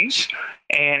decisions,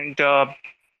 and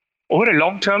over a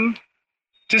long term,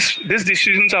 these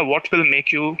decisions are what will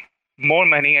make you more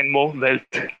money and more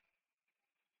wealth.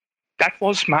 That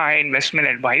was my investment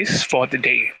advice for the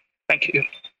day. Thank you.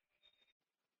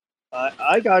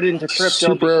 I got into crypto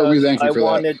Super, we because thank you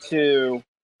for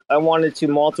I wanted to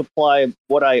multiply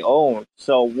what I own.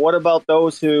 So what about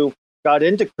those who got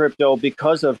into crypto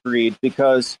because of greed?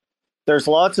 Because there's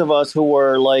lots of us who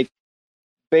were like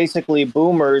basically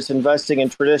boomers investing in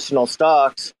traditional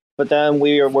stocks, but then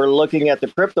we're looking at the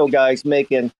crypto guys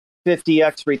making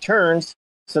 50x returns.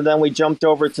 So then we jumped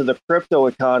over to the crypto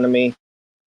economy,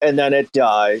 and then it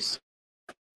dies.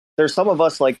 There's some of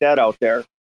us like that out there.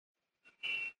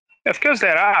 Of course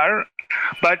there are,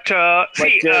 but when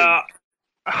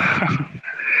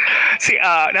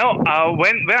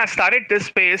I started this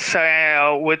space,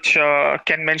 which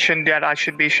Ken mentioned that I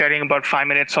should be sharing about 5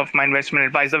 minutes of my investment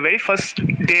advice, the very first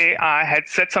day I had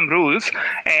set some rules,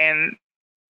 and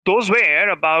those were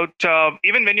about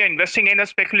even when you're investing in a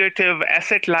speculative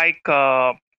asset like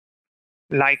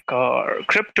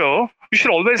crypto, you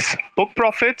should always book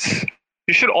profits.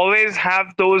 You should always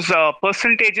have those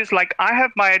percentages. Like I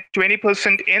have my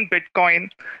 20% in Bitcoin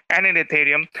and in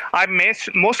Ethereum. I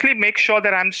mostly make sure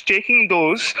that I'm staking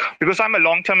those because I'm a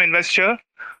long-term investor.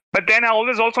 But then I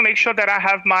always also make sure that I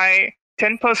have my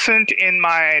 10% in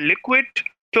my liquid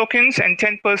tokens and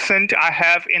 10% I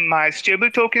have in my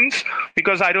stable tokens,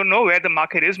 because I don't know where the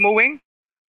market is moving.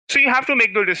 So you have to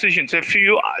make those decisions. If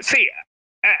you see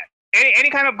any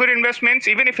kind of good investments,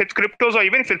 even if it's cryptos or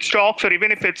even if it's stocks or even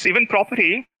if it's even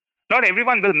property, not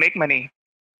everyone will make money.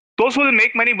 Those who will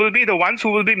make money will be the ones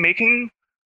who will be making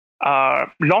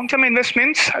long-term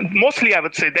investments. Mostly, I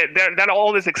would say that there are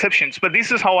always exceptions, but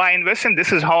this is how I invest and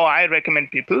this is how I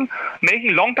recommend people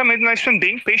making long-term investment,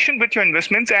 being patient with your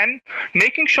investments, and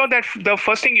making sure that the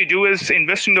first thing you do is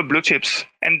invest in the blue chips,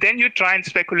 and then you try and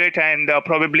speculate and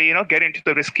probably get into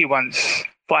the risky ones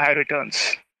for high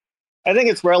returns. I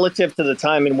think it's relative to the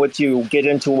time in which you get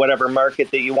into whatever market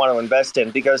that you want to invest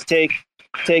in. Because take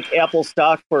Apple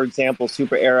stock, for example,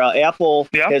 super era. Apple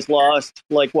has lost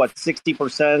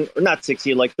 60%, or not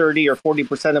 60, like 30 or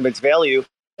 40% of its value.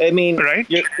 I mean, right.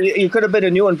 you could have been a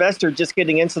new investor just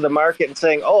getting into the market and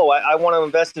saying, oh, I want to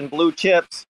invest in blue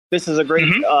chips. This is a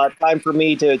great time for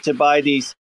me to buy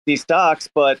these stocks.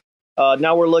 But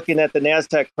now we're looking at the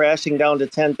NASDAQ crashing down to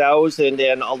 10,000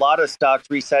 and a lot of stocks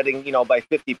resetting, by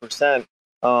 50%.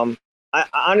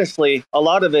 Honestly, a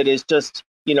lot of it is just,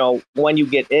 when you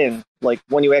get in, like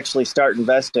when you actually start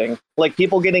investing. Like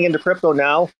people getting into crypto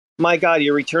now, my God,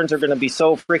 your returns are going to be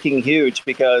so freaking huge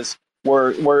because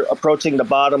we're approaching the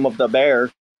bottom of the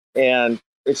bear, and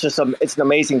it's just it's an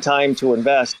amazing time to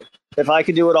invest. If I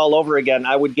could do it all over again,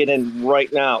 I would get in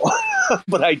right now,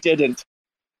 but I didn't.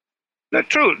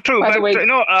 True. But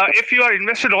if you are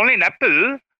invested only in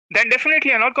Apple, then definitely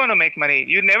you're not going to make money.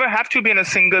 You never have to be in a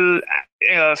single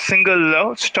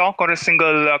stock or a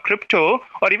single crypto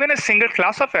or even a single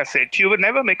class of asset. You would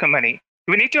never make money.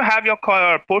 You need to have your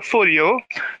portfolio.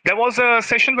 There was a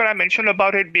session where I mentioned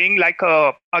about it being like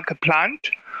a plant,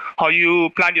 how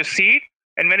you plant your seed,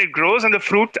 and when it grows and the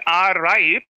fruit are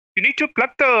ripe, you need to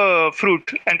pluck the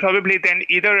fruit and probably then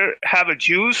either have a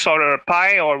juice or a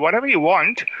pie or whatever you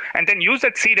want, and then use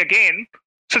that seed again.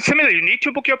 So similar, you need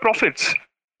to book your profits.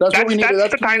 That's what we need.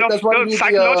 That's the kind of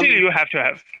psychology you have to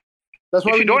have. That's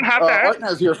why if you don't have that,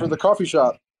 Artnaz here for the coffee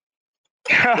shop.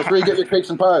 That's where you get your cakes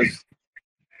and pies.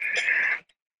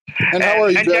 And how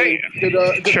are you, Jay? Good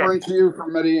morning to you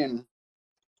from Medellin.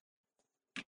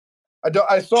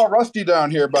 I saw Rusty down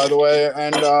here, by the way,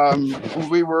 and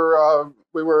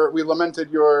we lamented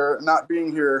your not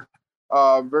being here.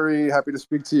 Very happy to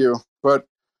speak to you, but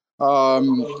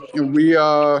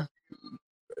the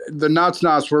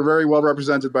Knots were very well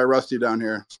represented by Rusty down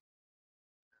here.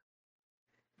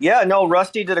 Yeah, no,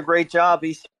 Rusty did a great job.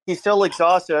 He's still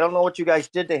exhausted. I don't know what you guys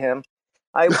did to him.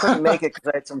 I couldn't make it because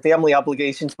I had some family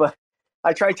obligations, but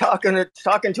I tried talking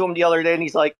to him the other day, and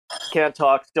he's like, "Can't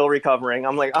talk, still recovering."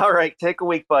 I'm like, "All right, take a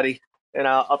week, buddy, and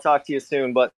I'll talk to you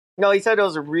soon." But no, he said it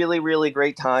was a really, really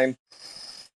great time.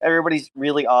 Everybody's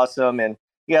really awesome, and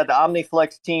yeah, the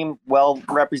OmniFlix team well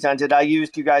represented. I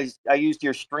used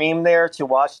your stream there to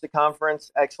watch the conference.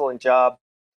 Excellent job.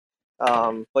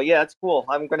 But yeah, it's cool.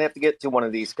 I'm gonna have to get to one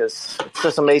of these because it's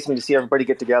just amazing to see everybody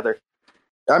get together.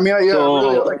 I mean,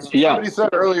 somebody said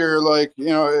earlier,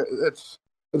 it's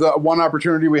the one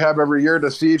opportunity we have every year to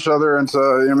see each other and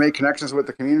to make connections with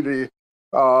the community.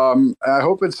 I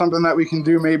hope it's something that we can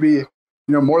do maybe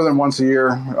more than once a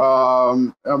year.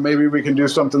 Maybe we can do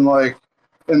something like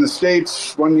in the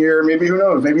States one year. Maybe, who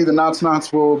knows? Maybe the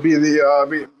Knots will be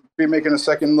be making a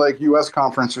second U.S.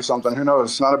 conference or something. Who knows?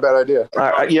 It's not a bad idea.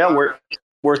 Yeah,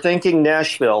 we're thinking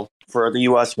Nashville for the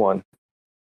U.S. one.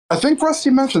 I think Rusty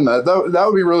mentioned that. That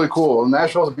would be really cool.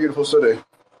 Nashville's a beautiful city.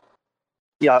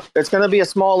 Yeah, it's going to be a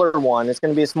smaller one. It's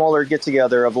going to be a smaller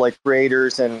get-together of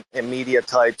creators and media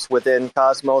types within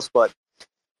Cosmos, but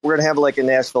we're going to have a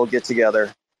Nashville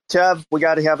get-together. Chev, we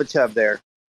got to have a Chev there.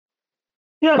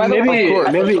 Yeah, maybe.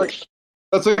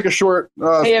 That's like a short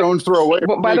stone's throw away.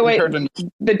 By the way,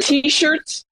 the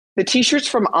t-shirts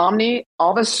from Omni,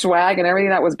 all the swag and everything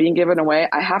that was being given away,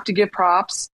 I have to give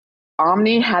props.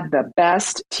 Omni had the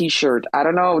best t-shirt. I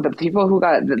don't know, the people who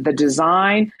got the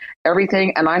design,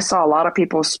 everything, and I saw a lot of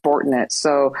people sporting it.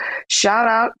 So shout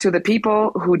out to the people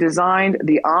who designed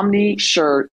the Omni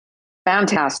shirt.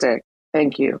 Fantastic.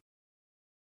 Thank you.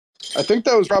 I think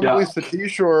that was probably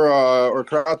Satish or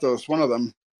Kratos, one of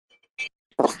them.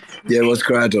 Yeah, it was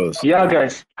Kratos. Yeah,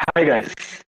 guys. Hi, guys.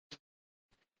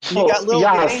 So,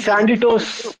 Sandy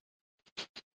Toast.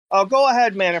 Oh, go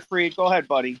ahead, Manfred. Go ahead,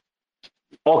 buddy.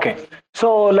 Okay.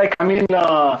 So,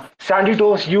 Sandy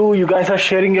Toast, you guys are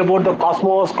sharing about the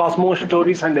Cosmos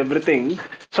stories and everything.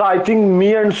 So, I think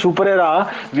me and Super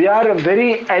Era, we are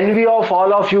very envy of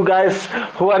all of you guys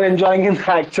who are enjoying in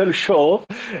the actual show.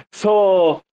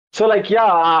 So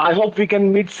I hope we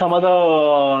can meet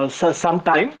sometime.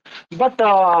 But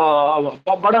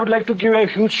I would like to give a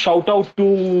huge shout out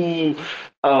to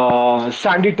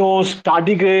Sandy Toast,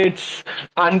 Tardigrades,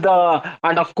 and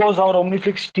of course our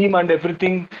OmniFlix team and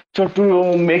everything. So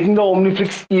to making the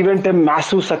OmniFlix event a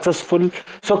massive successful.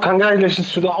 So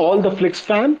congratulations to all the Flix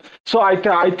fam. So I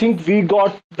think we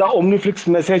got the OmniFlix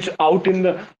message out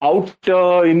in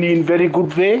very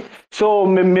good way. So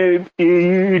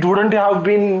it wouldn't have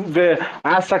been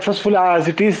as successful as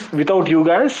it is without you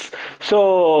guys.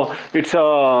 So it's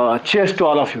a cheers to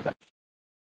all of you guys.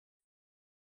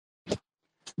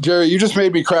 Jerry, you just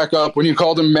made me crack up when you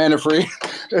called him Manafree.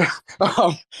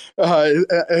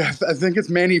 I think it's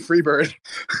Manny Freebird.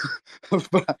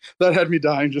 That had me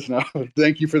dying just now.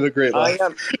 Thank you for the great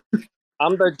laugh.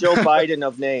 I'm the Joe Biden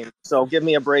of names, so give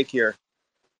me a break here.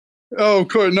 Oh,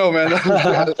 cool. No, man.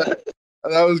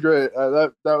 That was great.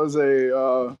 That was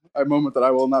a moment that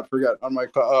I will not forget on my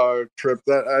trip.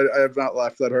 That I have not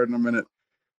laughed that hard in a minute.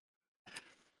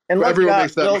 And everyone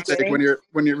makes that mistake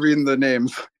when you're reading the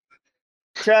names.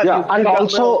 Chad, and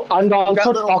also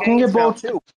talking about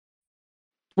too.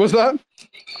 What's that?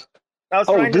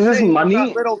 This is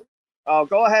money.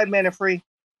 Go ahead, Manafree.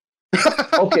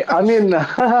 Okay, I mean,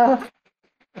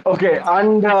 okay,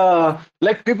 and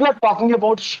people are talking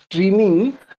about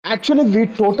streaming. Actually, we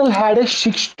total had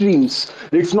 6 streams.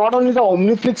 It's not only the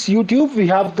OmniFlix YouTube. We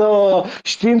have the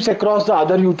streams across the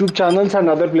other YouTube channels and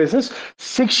other places.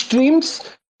 6 streams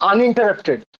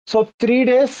uninterrupted. So 3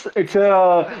 days, it's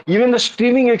even the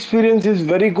streaming experience is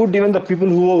very good. Even the people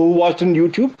who watched on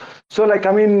YouTube. So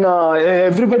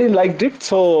everybody liked it.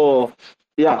 So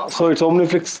yeah, so it's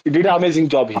OmniFlix. It did an amazing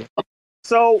job here.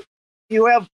 So you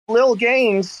have Lil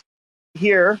Gaines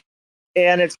here,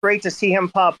 and it's great to see him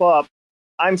pop up.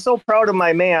 I'm so proud of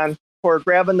my man for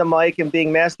grabbing the mic and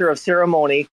being master of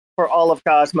ceremony for all of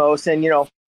Cosmos. And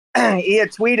he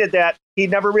had tweeted that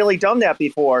he'd never really done that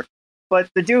before. But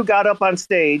the dude got up on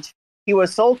stage. He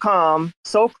was so calm,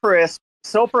 so crisp,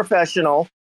 so professional.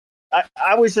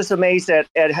 I was just amazed at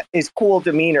his cool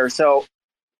demeanor. So,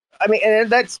 I mean, and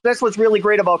that's what's really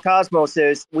great about Cosmos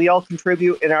is we all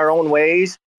contribute in our own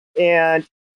ways. And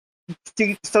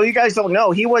so you guys don't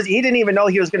know, he didn't even know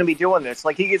he was going to be doing this.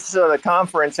 Like he gets to the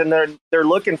conference and they're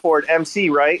looking for an MC,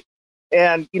 right?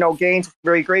 And Gaines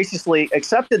very graciously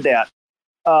accepted that.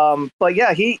 But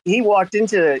yeah, he walked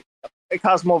into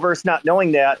Cosmoverse not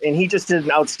knowing that, and he just did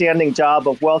an outstanding job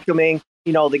of welcoming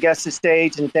the guests to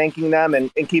stage and thanking them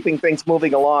and keeping things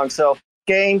moving along. So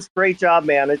Gaines, great job,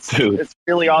 man. It's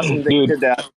really awesome that you did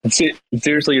that.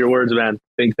 Seriously, your words, man.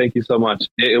 Thank you so much.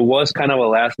 It was kind of a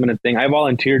last minute thing. I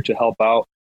volunteered to help out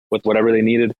with whatever they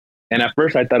needed. And at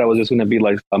first I thought I was just going to be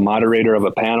like a moderator of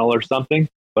a panel or something,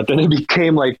 but then it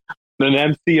became like an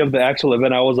MC of the actual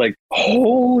event. I was like,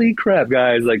 holy crap,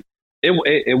 guys. Like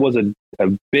it was a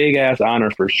big ass honor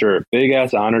for sure. Big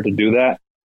ass honor to do that.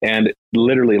 And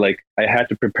literally, like, I had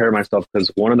to prepare myself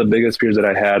because one of the biggest fears that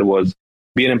I had was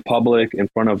being in public in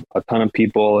front of a ton of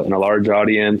people in a large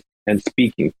audience and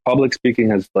speaking. Public speaking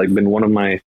has like been one of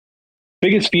my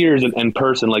biggest fears in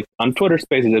person. Like on Twitter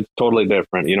Spaces, it's totally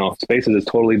different. Spaces is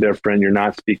totally different. You're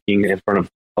not speaking in front of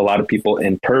a lot of people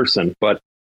in person. But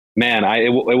man, it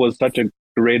was such a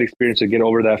great experience to get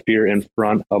over that fear in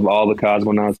front of all the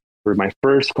cosmonauts for my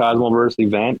first Cosmoverse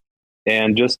event.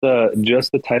 And just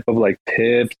the type of like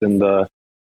tips and the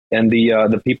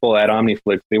people at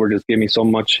OmniFlix, they were just giving me so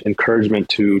much encouragement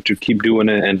to keep doing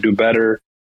it and do better.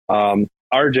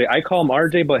 RJ, I call him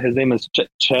RJ, but his name is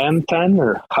Chantan,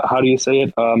 or how do you say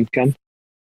it, Ken?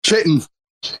 Chitin.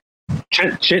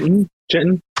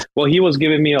 Chitin. Well, he was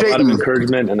giving me a lot of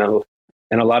encouragement and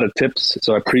a lot of tips,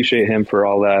 so I appreciate him for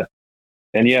all that.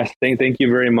 And yes, thank you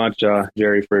very much,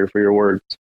 Jerry, for your words.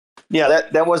 Yeah,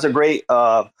 that was a great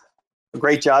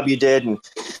job you did. And,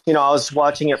 I was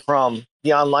watching it from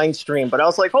the online stream, but I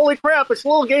was like, holy crap, it's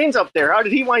Lil Gaines up there. How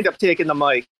did he wind up taking the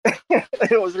mic?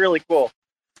 It was really cool.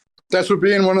 That's what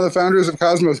being one of the founders of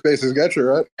Cosmos Spaces gets you,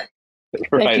 right?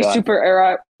 Thank you, Super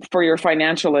Era, for your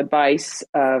financial advice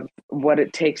of what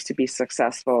it takes to be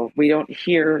successful. We don't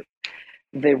hear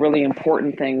the really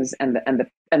important things and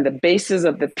the bases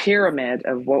of the pyramid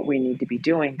of what we need to be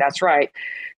doing. That's right.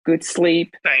 Good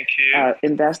sleep. Thank you.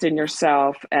 Invest in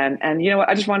yourself. And you know what?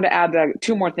 I just wanted to add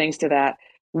two more things to that.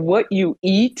 What you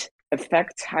eat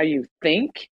affects how you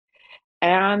think,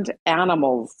 and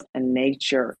animals and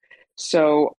nature.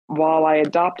 So while I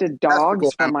adopted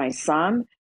dogs for my son,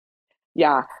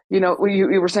 yeah, you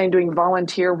were saying doing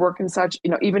volunteer work and such,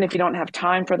 even if you don't have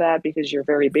time for that because you're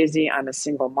very busy, I'm a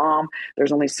single mom,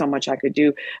 there's only so much I could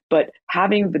do. But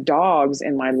having the dogs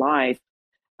in my life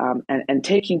and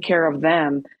taking care of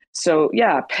them. So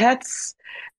yeah, pets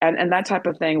and that type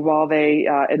of thing, while they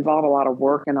involve a lot of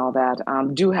work and all that,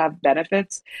 do have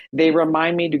benefits. They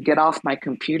remind me to get off my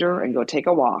computer and go take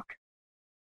a walk.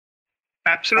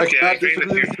 Absolutely. I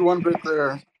disagree with you one bit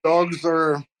there.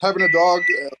 Having a dog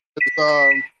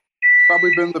has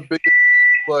probably been the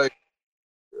biggest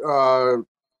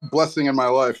blessing in my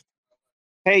life.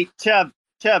 Hey, Chev,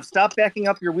 stop backing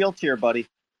up your wheelchair, buddy.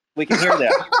 We can hear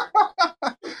that.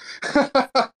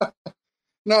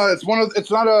 No,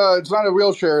 it's not a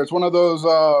wheelchair. It's one of those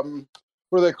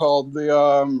what are they called?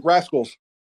 The rascals.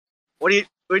 What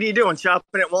are you doing?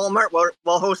 Shopping at Walmart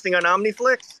while hosting on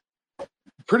OmniFlix?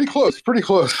 Pretty close.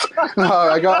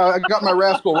 I got my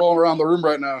rascal rolling around the room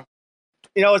right now.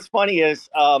 What's funny is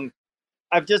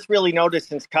I've just really noticed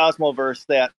since Cosmoverse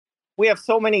that we have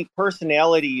so many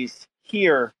personalities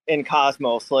here in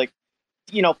Cosmos. Like,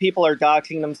 people are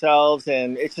doxing themselves,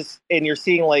 and and you're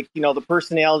seeing like, the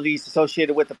personalities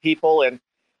associated with the people, and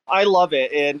I love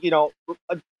it. And,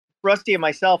 Rusty and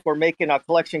myself, we're making a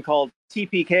collection called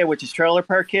TPK, which is Trailer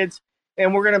Park Kids,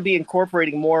 and we're going to be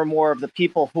incorporating more and more of the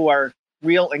people who are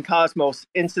real in Cosmos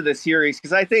into the series,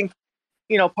 because I think,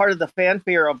 part of the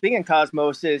fanfare of being in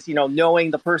Cosmos is,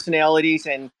 knowing the personalities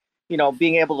and,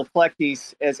 being able to collect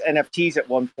these as NFTs at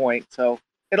one point. So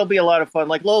it'll be a lot of fun.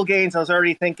 Like Lil Gaines, I was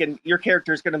already thinking your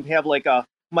character is going to have like a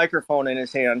microphone in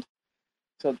his hand.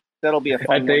 So that'll be a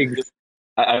fun one.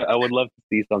 I would love to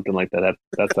see something like that.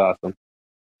 That's awesome.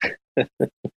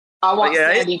 I want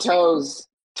sandy toes.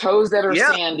 Toes that are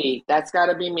sandy. That's got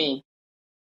to be me.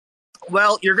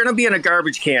 Well, you're going to be in a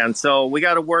garbage can, so we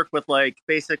got to work with like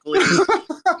basically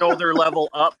shoulder level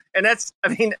up. And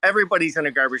everybody's in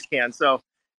a garbage can. So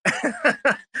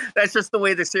that's just the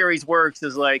way the series works,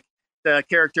 is like the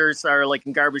characters are like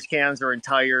in garbage cans or in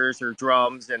tires or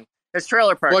drums, and it's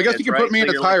Trailer Park. Well, I guess Kids, you can put me in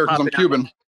a tire because I'm Cuban.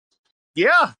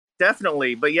 Yeah,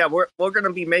 definitely. But yeah, we're going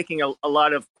to be making a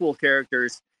lot of cool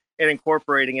characters and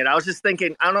incorporating it. I was just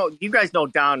thinking, I don't know, you guys know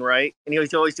Don, right? And he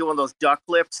was always doing those duck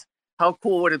lips. How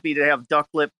cool would it be to have duck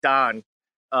lip Don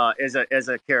as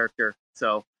a character?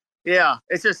 So yeah,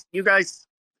 it's just you guys.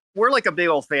 We're like a big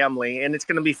old family, and it's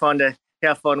going to be fun to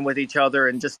have fun with each other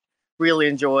and just really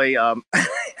enjoy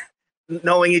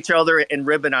knowing each other and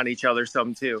ribbing on each other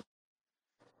some too.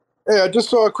 Hey, I just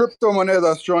saw Crypto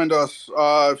Monedas joined us.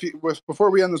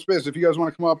 Before we end the space, if you guys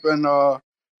want to come up and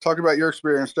talk about your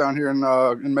experience down here in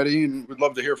Medellin, we'd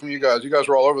love to hear from you guys. You guys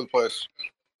were all over the place.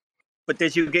 But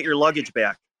did you get your luggage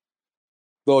back?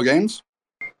 Little Games?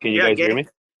 Can you guys hear me?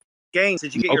 Games,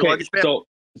 did you get your luggage back?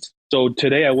 So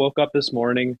today I woke up this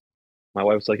morning. My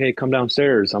wife's like, hey, come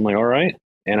downstairs. I'm like, all right.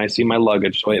 And I see my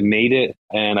luggage. So I made it,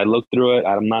 and I looked through it.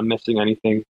 I'm not missing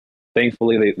anything.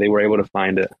 Thankfully, they were able to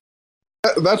find it.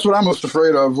 That's what I'm most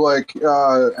afraid of. Like,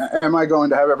 am I going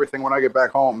to have everything when I get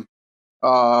back home?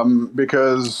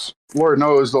 Because Lord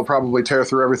knows they'll probably tear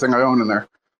through everything I own in there.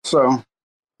 So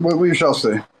we shall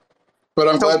see. But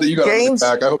I'm glad that you got it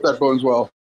back. I hope that bodes well.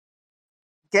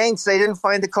 Gaines, they didn't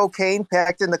find the cocaine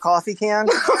packed in the coffee can?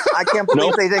 I can't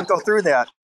believe they didn't go through that.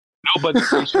 No, but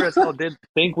they sure as hell did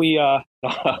think we,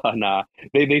 nah.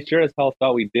 They sure as hell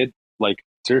thought we did, like,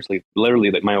 seriously,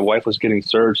 literally, that my wife was getting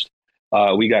searched.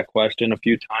 We got questioned a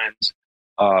few times,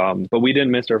 but we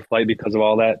didn't miss our flight because of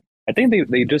all that. I think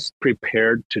they just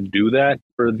prepared to do that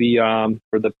for the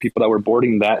people that were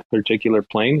boarding that particular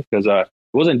plane, because it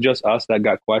wasn't just us that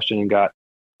got questioned and got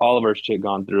all of our shit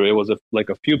gone through. It was a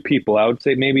few people. I would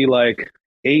say maybe like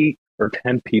 8 or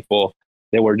 10 people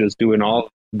that were just doing all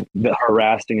the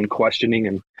harassing and questioning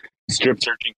and strip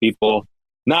searching people.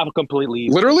 Not completely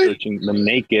literally searching them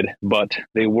naked, but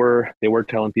they were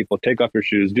telling people, take off your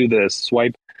shoes, do this,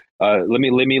 swipe. Let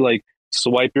me like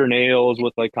swipe your nails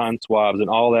with like cotton swabs and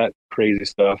all that crazy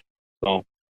stuff. So,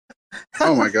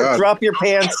 oh my god! Drop your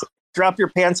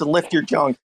pants, and lift your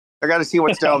junk. I got to see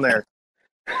what's down there.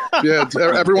 Yeah,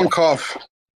 everyone cough.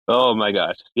 Oh my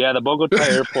gosh! Yeah, the Bogota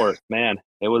airport, man,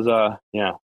 it was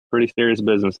pretty serious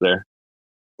business there.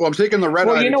 Well, I'm taking the red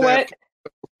eye. Well, you know what?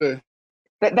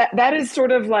 That is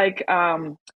sort of like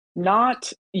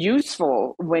not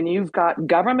useful when you've got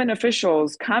government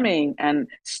officials coming and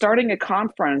starting a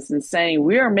conference and saying,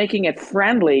 we are making it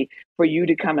friendly for you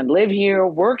to come and live here,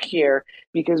 work here,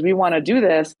 because we want to do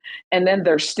this. And then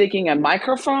they're sticking a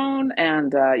microphone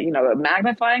and, a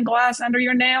magnifying glass under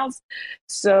your nails.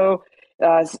 So,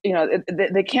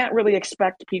 they can't really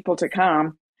expect people to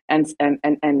come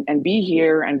and be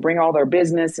here and bring all their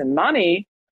business and money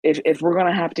if we're going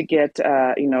to have to get,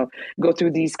 go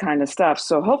through these kind of stuff.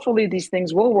 So hopefully these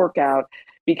things will work out,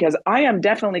 because I am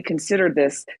definitely considering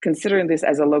this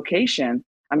as a location.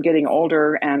 I'm getting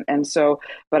older. And so,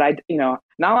 but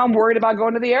now I'm worried about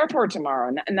going to the airport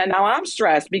tomorrow. And now I'm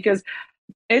stressed because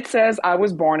it says I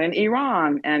was born in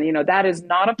Iran. And, that is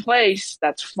not a place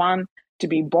that's fun to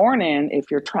be born in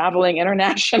if you're traveling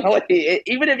internationally.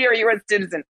 Even if you're a U.S.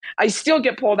 citizen, I still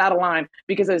get pulled out of line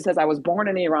because it says I was born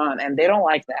in Iran, and they don't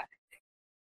like that.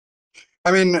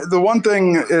 I mean, the one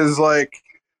thing is like,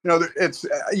 it's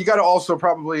you got to also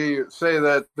probably say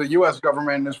that the U.S.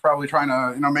 government is probably trying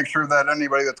to, make sure that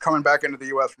anybody that's coming back into the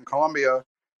U.S. from Colombia,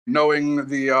 knowing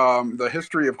the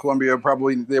history of Colombia,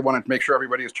 probably they want to make sure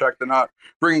everybody is checked and not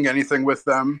bringing anything with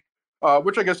them.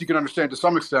 Which I guess you can understand to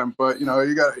some extent, but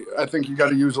I think you got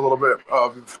to use a little bit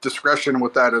of discretion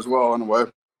with that as well, in a way.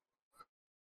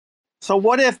 So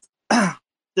what if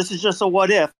this is just a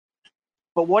what if?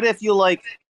 But what if you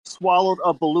swallowed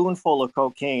a balloon full of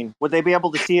cocaine? Would they be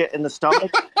able to see it in the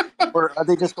stomach, or are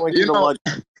they just going through the lung?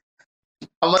 I'm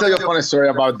gonna tell you a funny story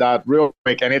about that real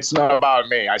quick, and it's not about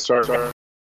me. I swear.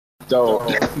 So,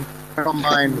 I don't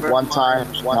mind one time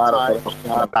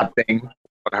had that thing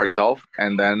on herself,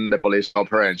 and then the police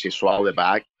stopped her and she swallowed the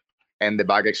bag, and the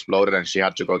bag exploded and she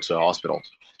had to go to the hospital.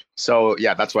 So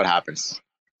yeah, that's what happens.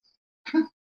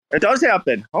 It does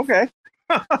happen. Okay.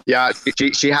 Yeah,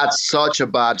 she had such a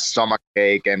bad stomach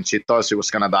ache and she thought she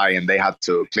was gonna die, and they had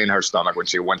to clean her stomach when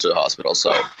she went to the hospital.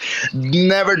 So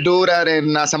never do that,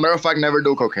 and as a matter of fact, never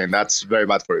do cocaine. That's very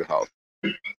bad for your health.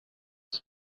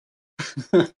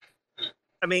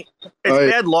 I mean,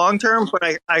 it's bad long term, but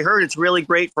I heard it's really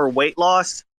great for weight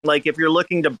loss. Like if you're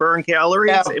looking to burn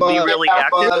calories and be really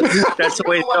active, that's the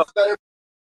way to go.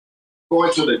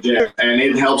 Going to the gym, and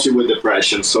it helps you with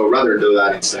depression. So rather do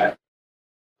that instead.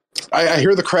 I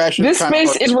hear the crash. This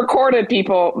space is recorded,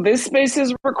 people. This space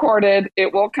is recorded.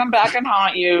 It will come back and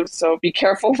haunt you. So be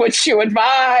careful what you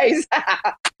advise.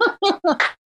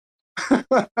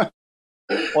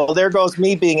 Well, there goes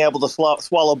me being able to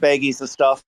swallow baggies of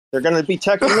stuff. They're going to be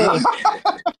checking me.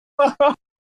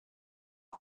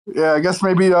 Yeah, I guess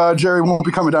maybe Jerry won't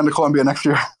be coming down to Columbia next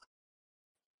year.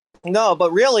 No,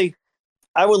 but really,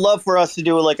 I would love for us to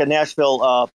do like a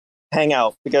Nashville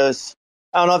hangout, because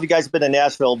I don't know if you guys have been to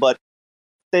Nashville, but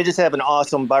they just have an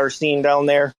awesome bar scene down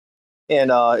there,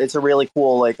 and it's a really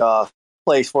cool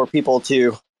place for people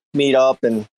to meet up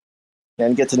and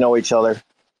get to know each other.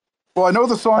 Well, I know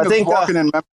the song is "Walking in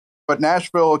Memphis," but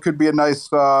Nashville could be a nice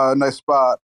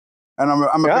spot, and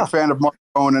I'm a big fan of Mark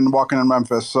Cohn and "Walking in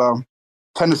Memphis." So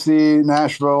Tennessee,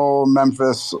 Nashville,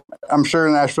 Memphis. I'm sure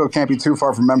Nashville can't be too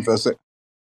far from Memphis.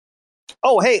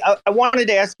 Oh, hey, I wanted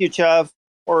to ask you, Chev,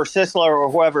 or Sisler, or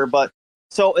whoever, but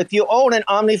so if you own an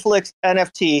OmniFlix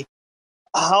NFT,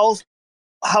 how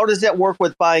does that work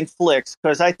with buying Flix?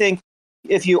 Because I think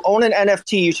if you own an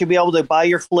NFT, you should be able to buy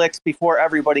your Flix before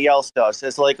everybody else does.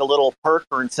 It's like a little perk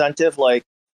or incentive. Like,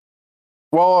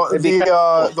 well,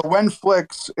 the when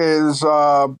Flix is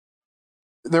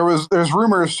there's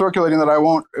rumors circulating that I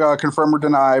won't confirm or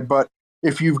deny, but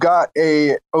if you've got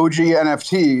a OG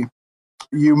NFT,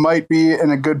 you might be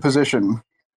in a good position.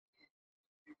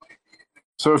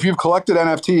 So if you've collected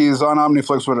NFTs on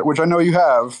OmniFlix, which I know you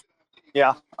have,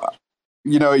 yeah,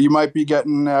 you might be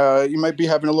getting, you might be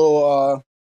having a little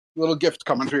gift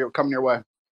coming your way.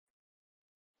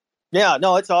 Yeah,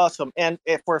 no, it's awesome. And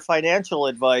if for financial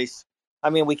advice, I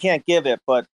mean, we can't give it,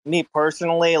 but me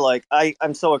personally, like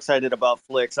I'm so excited about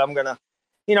Flix. I'm gonna,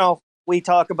 we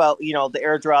talk about the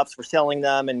airdrops for selling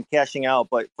them and cashing out,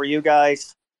 but for you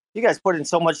guys put in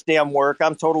so much damn work.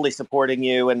 I'm totally supporting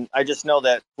you, and I just know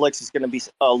that Flix is going to be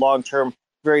a long-term,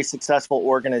 very successful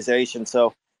organization.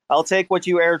 So I'll take what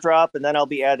you airdrop, and then I'll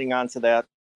be adding on to that.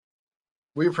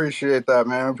 We appreciate that,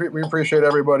 man. We appreciate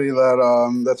everybody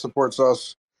that supports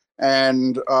us.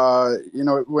 And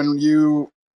when you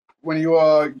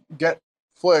get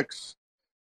Flix,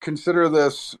 consider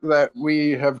this, that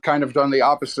we have kind of done the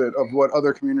opposite of what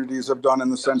other communities have done, in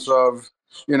the sense of,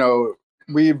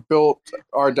 we've built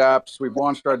our dApps, we've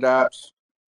launched our dApps,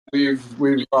 we've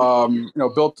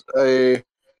built a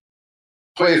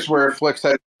place where Flix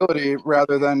had utility,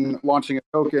 rather than launching a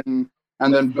token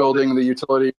and then building the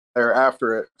utility there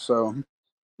after it. So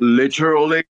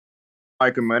literally,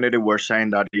 my community were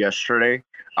saying that yesterday,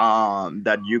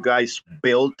 that you guys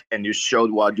built and you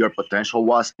showed what your potential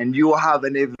was, and you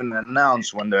haven't even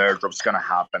announced when the airdrop's gonna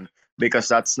happen, because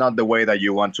that's not the way that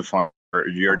you want to fund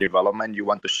your development. You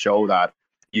want to show that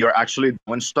you're actually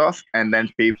doing stuff, and then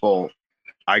people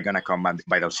are gonna come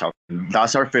by themselves.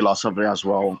 That's our philosophy as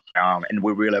well, and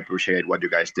we really appreciate what you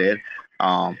guys did.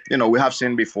 We have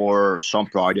seen before some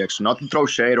projects, not to throw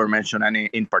shade or mention any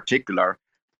in particular,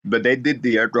 but they did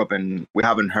the airdrop and we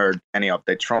haven't heard any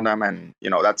updates from them, and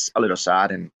that's a little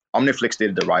sad. And OmniFlix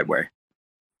did it the right way.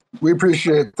 We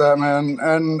appreciate that, man.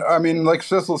 And I mean, like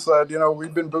Sissel said,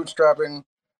 we've been bootstrapping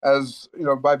as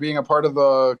by being a part of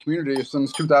the community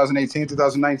since 2018,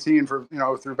 2019 for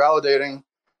through validating,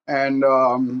 and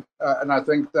I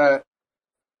think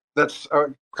that's a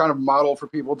kind of model for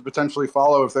people to potentially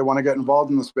follow if they want to get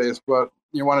involved in the space. But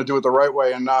you want to do it the right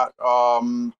way and not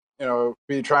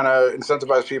be trying to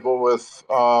incentivize people with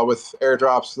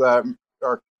airdrops that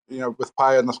are with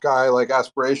pie in the sky, like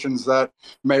aspirations that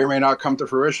may or may not come to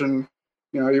fruition.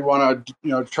 You want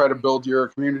to try to build your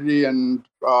community, and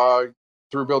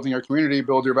through building your community,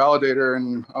 build your validator.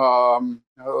 And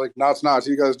like Knots,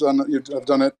 you guys have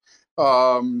done it.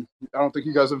 I don't think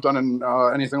you guys have done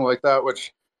anything like that,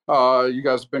 which you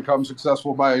guys have become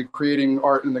successful by creating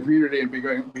art in the community and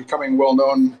becoming well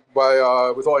known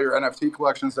by with all your NFT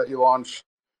collections that you launch.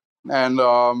 And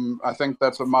I think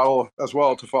that's a model as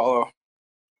well to follow.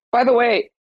 By the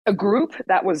way, a group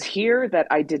that was here that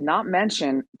I did not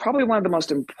mention, probably one of the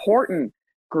most important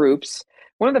groups,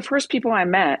 one of the first people I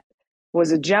met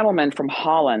was a gentleman from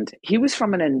Holland. He was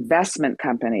from an investment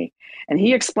company, and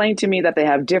he explained to me that they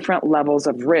have different levels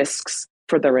of risks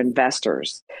for their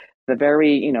investors. The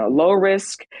very, low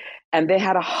risk, and they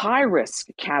had a high risk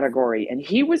category. And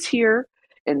he was here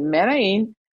in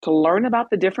Medellin to learn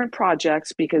about the different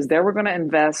projects, because they were going to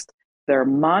invest their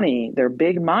money, their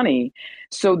big money.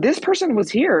 So this person was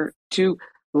here to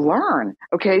learn.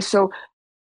 Okay, so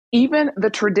even the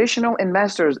traditional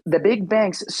investors, the big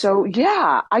banks. So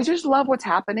yeah, I just love what's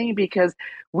happening, because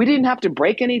we didn't have to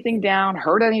break anything down,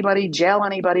 hurt anybody, jail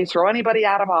anybody, throw anybody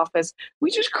out of office. We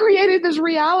just created this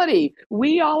reality,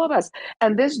 all of us.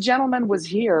 And this gentleman was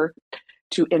here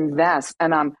to invest.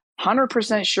 And I'm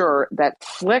 100% sure that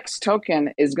Flix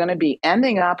token is going to be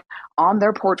ending up on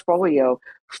their portfolio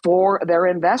for their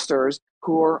investors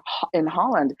who are in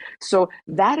Holland. So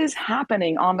that is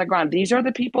happening on the ground. These are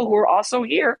the people who are also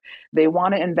here. They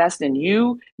want to invest in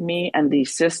you, me, and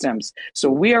these systems. So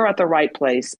we are at the right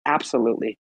place.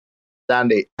 Absolutely.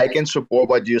 Sandy, I can support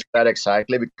what you said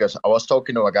exactly because I was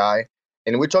talking to a guy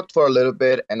and we talked for a little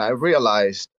bit and I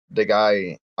realized the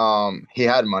guy, he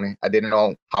had money. I didn't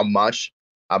know how much,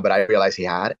 but I realized he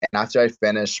had. And after I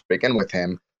finished speaking with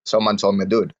him, someone told me,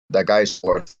 dude, that guy's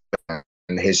worth it.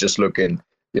 And he's just looking,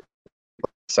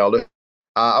 sell it.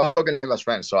 I was talking to him as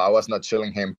friends, so I was not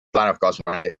chilling him plan of course.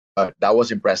 But that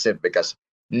was impressive because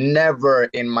never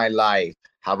in my life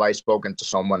have I spoken to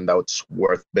someone that's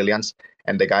worth billions.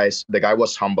 And the guy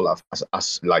was humble,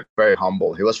 as like very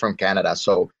humble. He was from Canada,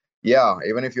 so yeah.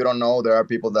 Even if you don't know, there are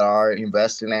people that are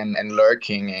investing and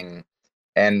lurking,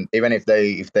 and even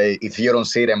if you don't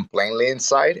see them plainly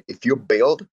inside, if you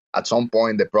build at some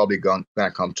point, they're probably gonna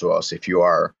come to us if you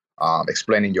are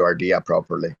explaining your idea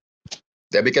properly.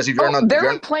 Yeah, because if you're not, they're if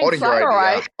you're in not plain promoting your sight, all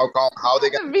idea, right. how they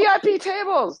The gonna? VIP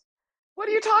tables. What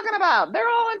are you talking about? They're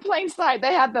all in plain sight.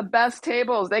 They had the best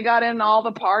tables. They got in all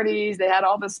the parties. They had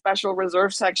all the special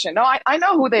reserve section. No, I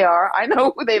know who they are. I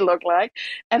know who they look like.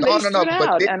 And they No. stood But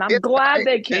out. And I'm glad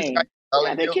they this guy came. Yeah,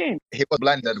 telling they you came. he was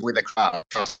blended with the crowd.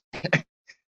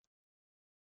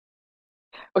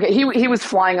 Okay, he was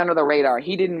flying under the radar.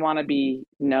 He didn't want to be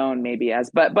known maybe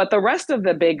as, but the rest of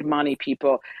the big money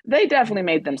people, they definitely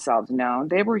made themselves known.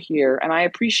 They were here and I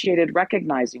appreciated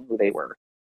recognizing who they were.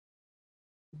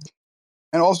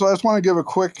 And also, I just want to give a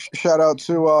quick shout out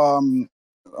to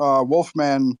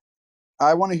Wolfman.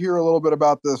 I want to hear a little bit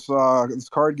about this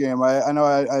card game. I know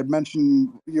I mentioned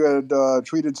you had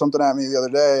tweeted something at me the other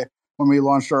day when we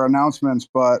launched our announcements,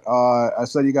 but I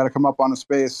said you got to come up on a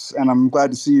space, and I'm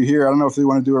glad to see you here. I don't know if you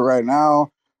want to do it right now,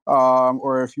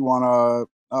 or if you want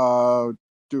to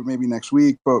do it maybe next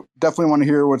week, but definitely want to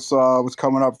hear what's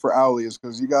coming up for Owlies,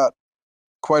 because you got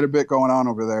quite a bit going on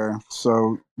over there.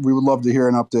 So we would love to hear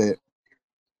an update.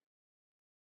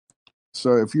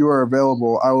 So if you are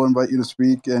available, I will invite you to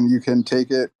speak, and you can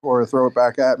take it or throw it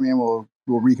back at me, and we'll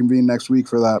reconvene next week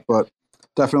for that. But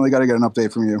definitely got to get an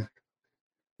update from you.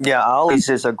 Yeah, Ollie's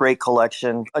is a great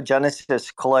collection, a Genesis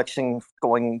collection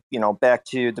going, back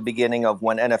to the beginning of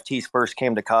when NFTs first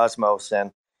came to Cosmos,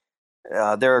 and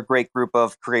they're a great group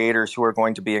of creators who are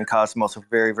going to be in Cosmos a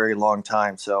very, very long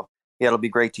time. So yeah, it'll be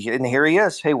great to hear. And here he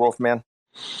is. Hey, Wolfman.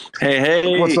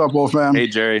 Hey. What's up, Wolfman? Hey,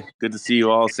 Jerry. Good to see you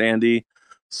all. Sandy,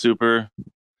 Super,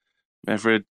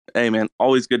 Manfred. Hey, man,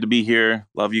 always good to be here.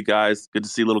 Love you guys. Good to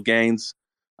see Little Gains.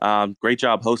 Great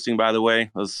job hosting, by the way.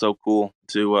 It was so cool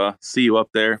to see you up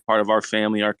there, part of our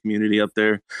family, our community up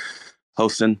there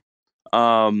hosting.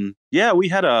 Yeah, we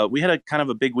had a kind of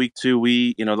a big week too.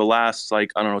 We, the last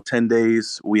 10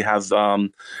 days, we have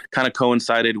kind of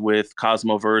coincided with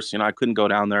Cosmoverse. I couldn't go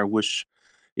down there. Wish,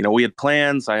 we had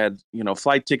plans. I had,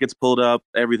 flight tickets pulled up.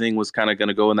 Everything was kind of going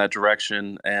to go in that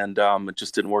direction, and it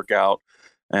just didn't work out.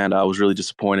 And I was really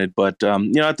disappointed. But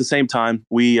at the same time,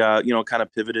 we kind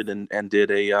of pivoted and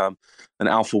did an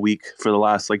alpha week for the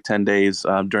last 10 days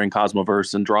during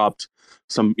Cosmoverse, and dropped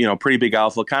some pretty big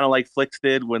alpha, kind of like Flix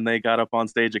did when they got up on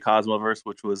stage at Cosmoverse,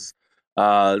 which was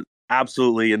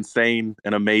absolutely insane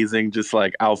and amazing. Just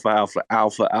like alpha,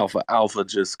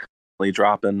 just constantly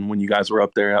dropping when you guys were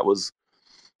up there. That was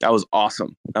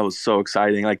awesome. That was so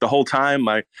exciting. Like the whole time,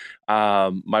 my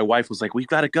wife was like, "We've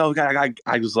got to go."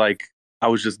 I was like, I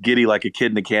was just giddy like a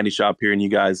kid in a candy shop hearing you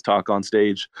guys talk on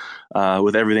stage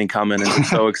with everything coming, and just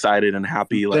so excited and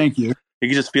happy. Like, thank you. You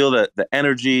can just feel the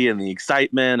energy and the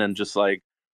excitement, and just like,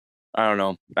 I don't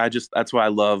know. That's why I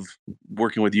love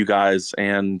working with you guys,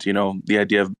 and the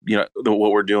idea of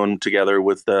what we're doing together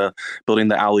with building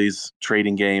the Owlies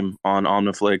trading game on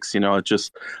OmniFlix. I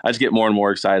just get more and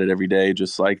more excited every day,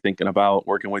 just like thinking about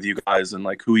working with you guys and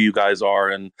like who you guys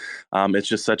are, and it's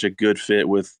just such a good fit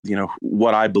with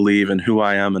what I believe and who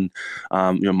I am, and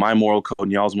my moral code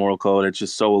and y'all's moral code. It's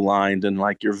just so aligned, and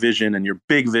like your vision and your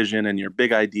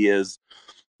big ideas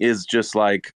is just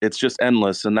like, it's just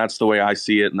endless. And that's the way I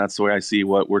see it. And that's the way I see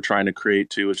what we're trying to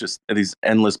create too, is just these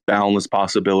endless, boundless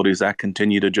possibilities that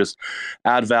continue to just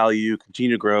add value, continue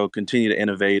to grow, continue to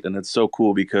innovate. And it's so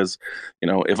cool because,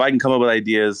 if I can come up with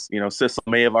ideas, Sissel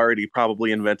may have already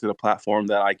probably invented a platform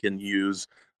that I can use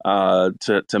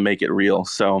to make it real.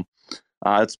 So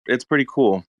it's pretty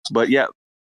cool. But yeah.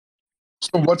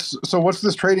 So what's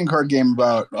this trading card game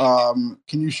about?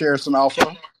 Can you share some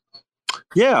alpha?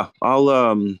 Yeah,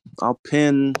 I'll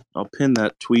pin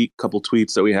that couple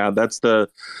tweets that we have. That's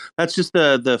just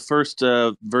the first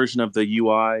version of the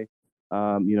UI.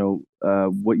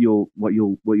 What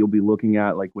you'll be looking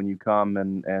at like when you come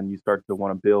and you start to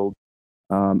want to build.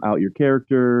 out your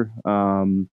character.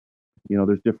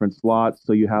 There's different slots.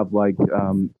 So you have like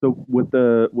so with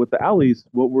the alleys,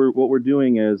 what we're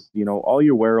doing is all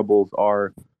your wearables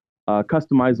are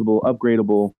customizable,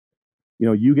 upgradable.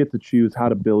 You get to choose how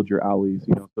to build your alleys.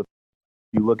 So if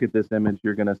you look at this image,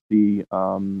 you're gonna see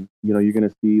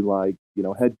like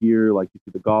headgear, like you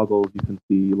see the goggles, you can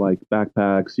see like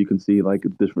backpacks, you can see like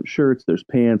different shirts. There's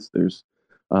pants, there's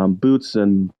boots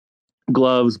and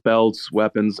gloves, belts,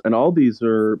 weapons, and all these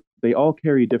they all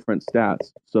carry different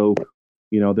stats. So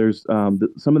there's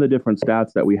some of the different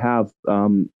stats that we have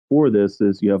for this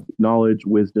is you have knowledge,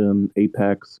 wisdom,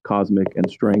 apex, cosmic,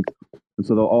 and strength, and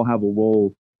so they'll all have a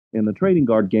role in the trading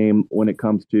guard game when it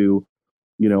comes to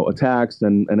attacks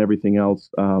and everything else.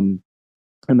 And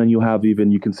then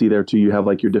you can see there too, you have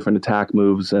like your different attack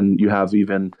moves, and you have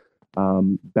even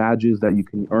badges that you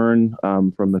can earn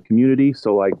from the community.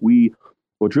 So like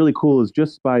what's really cool is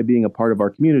just by being a part of our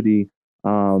community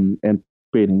and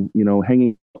participating,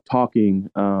 hanging, talking,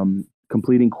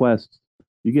 completing quests,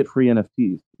 you get free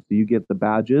NFTs. So you get the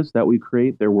badges that we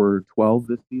create. There were 12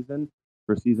 this season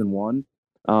for season 1.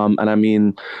 And I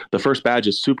mean, the first badge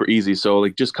is super easy. So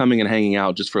like just coming and hanging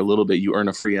out just for a little bit, you earn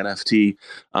a free NFT.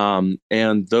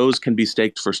 And those can be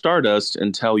staked for Stardust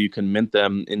until you can mint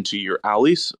them into your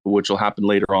alleys, which will happen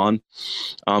later on.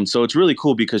 So it's really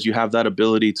cool because you have that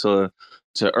ability to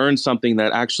earn something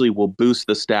that actually will boost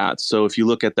the stats. So if you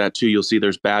look at that too, you'll see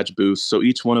there's badge boosts. So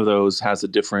each one of those has a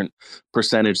different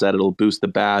percentage that it'll boost the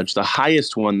badge. The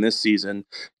highest one this season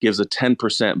gives a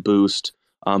 10% boost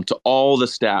to all the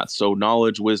stats. So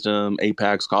knowledge, wisdom,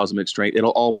 apex, cosmic, strength,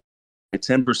 it'll all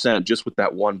 10% just with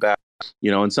that one badge.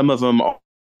 And some of them are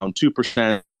on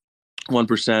 2%.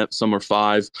 1%, some are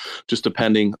 5, just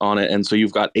depending on it. And so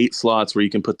you've got 8 slots where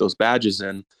you can put those badges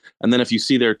in. And then if you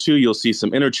see there too, you'll see some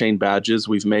interchain badges.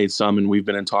 We've made some, and we've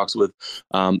been in talks with,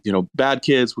 Bad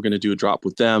Kids. We're going to do a drop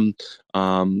with them.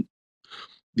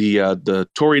 The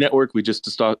Tory Network, we just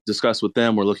discussed with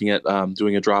them. We're looking at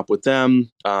doing a drop with them.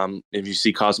 If you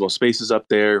see Cosmos Spaces up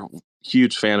there,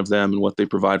 huge fan of them and what they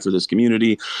provide for this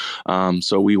community.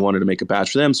 So we wanted to make a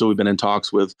badge for them. So we've been in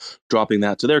talks with dropping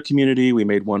that to their community. We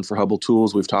made one for Hubble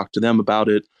Tools. We've talked to them about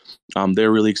it.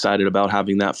 They're really excited about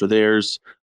having that for theirs.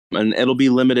 And it'll be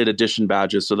limited edition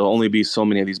badges. So there'll only be so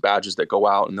many of these badges that go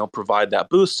out, and they'll provide that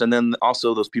boost. And then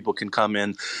also those people can come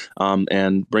in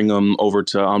and bring them over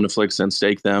to OmniFlix and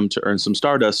stake them to earn some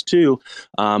Stardust too,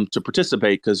 to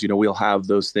participate. Because, we'll have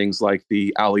those things like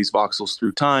the Alleys voxels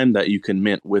through time that you can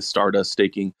mint with Stardust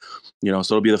staking. So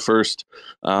it'll be the first,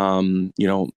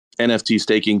 NFT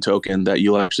staking token that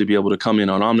you'll actually be able to come in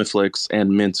on OmniFlix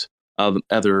and mint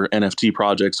other NFT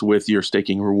projects with your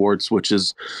staking rewards, which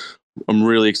is I'm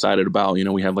really excited about.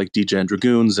 We have like DJ and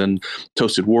Dragoons and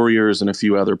Toasted Warriors and a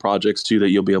few other projects too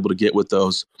that you'll be able to get with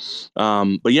those.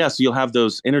 But yeah, so you'll have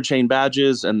those interchain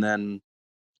badges, and then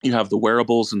you have the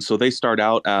wearables. And so they start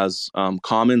out as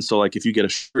common. So like if you get a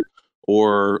shirt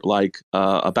or like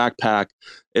a backpack,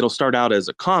 it'll start out as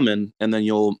a common, and then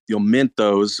you'll mint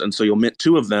those. And so you'll mint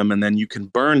 2 of them, and then you can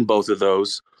burn both of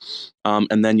those.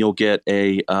 And then you'll get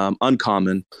a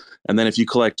uncommon. And then if you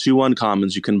collect 2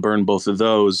 uncommons, you can burn both of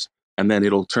those. And then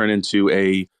it'll turn into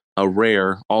a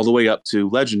rare all the way up to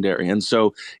legendary. And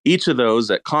so each of those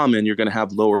at common, you're going to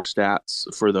have lower stats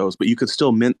for those, but you could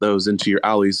still mint those into your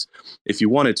alleys if you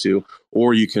wanted to,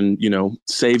 or you can,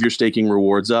 save your staking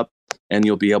rewards up, and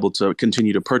you'll be able to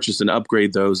continue to purchase and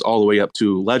upgrade those all the way up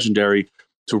to legendary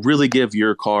to really give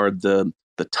your card the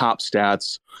top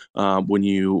stats when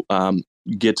you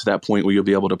get to that point where you'll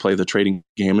be able to play the trading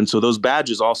game. And so those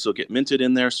badges also get minted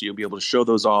in there, so you'll be able to show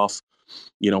those off,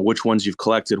 which ones you've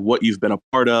collected, what you've been a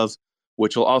part of,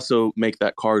 which will also make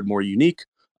that card more unique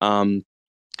and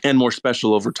more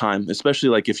special over time, especially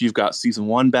like if you've got season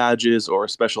 1 badges or a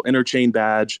special interchain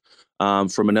badge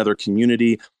from another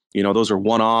community. Those are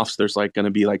one-offs. There's like going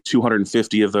to be like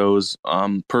 250 of those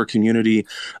per community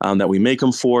that we make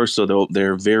them for. So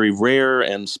they're very rare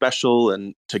and special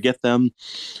and to get them.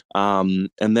 And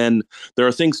then there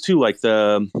are things too, like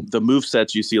the move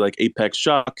sets you see, like Apex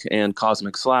Shock and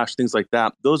Cosmic Slash, things like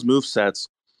that. Those move sets,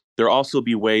 there'll also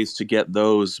be ways to get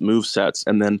those move sets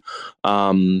and then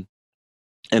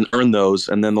and earn those.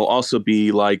 And then there'll also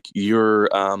be like your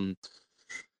kind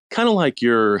of like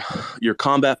your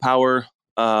combat power.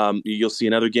 You'll see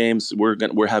in other games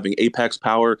we're having Apex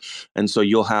power, and so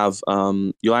you'll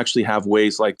actually have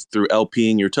ways like through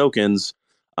LPing your tokens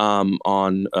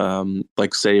on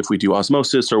like say if we do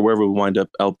osmosis or wherever we wind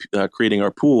up creating our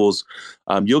pools,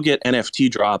 you'll get NFT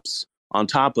drops on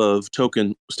top of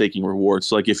token staking rewards.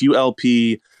 So like if you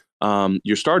LP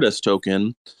your Stardust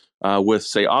token with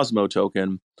say Osmo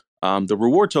token, The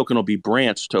reward token will be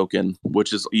branch token,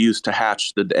 which is used to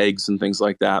hatch the eggs and things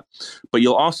like that. But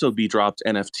you'll also be dropped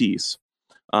NFTs.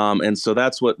 And so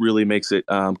that's what really makes it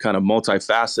kind of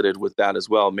multifaceted with that as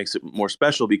well. It makes it more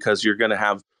special because you're going to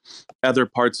have other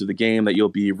parts of the game that you'll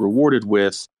be rewarded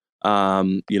with,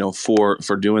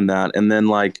 for doing that. And then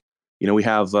we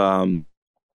have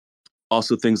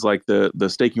also things like the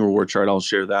staking reward chart. I'll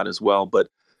share that as well. But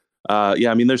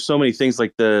there's so many things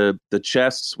like the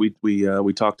chests.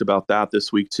 We talked about that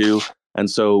this week too. And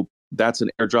so that's an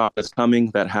airdrop that's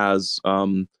coming that has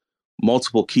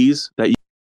multiple keys that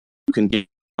you can get.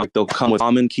 Like they'll come with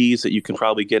common keys that you can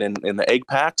probably get in the egg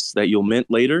packs that you'll mint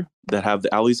later that have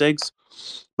the Ali's eggs.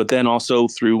 But then also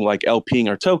through like LPing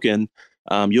or token,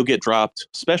 you'll get dropped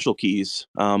special keys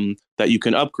that you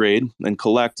can upgrade and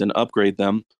collect and upgrade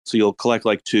them. So you'll collect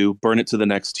like 2, burn it to the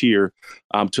next tier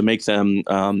to make them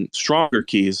stronger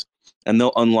keys, and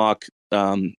they'll unlock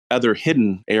other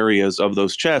hidden areas of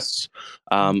those chests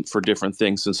for different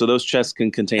things. And so those chests can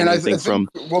contain anything from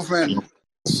Wolfman.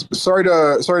 Sorry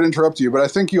to interrupt you, but I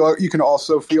think you can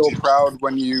also feel proud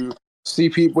when you see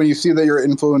that you're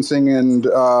influencing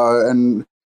and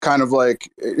kind of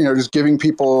like just giving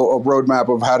people a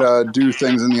roadmap of how to do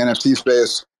things in the NFT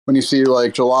space. When you see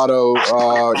like Gelato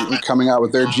coming out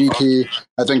with their G key,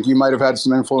 I think you might have had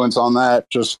some influence on that,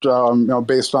 just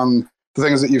based on the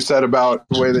things that you've said about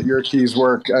the way that your keys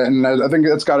work. And I think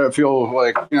it's got to feel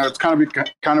like it's kind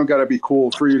of got to be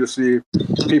cool for you to see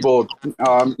people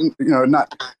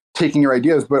not taking your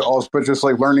ideas, but just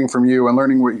like learning from you and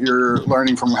learning what you're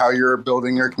learning from how you're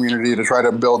building your community to try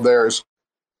to build theirs.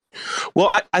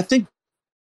 Well, I think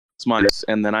it's mine,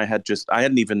 and then I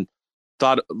hadn't even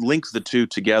linked the two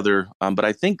together, but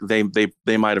I think they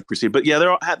might have preceded. But yeah,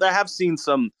 there have seen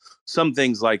some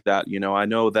things like that. I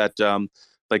know that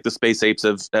like the Space Apes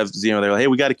have they're like, hey,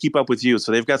 we got to keep up with you.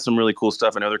 So they've got some really cool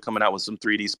stuff. I know they're coming out with some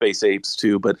 3D Space Apes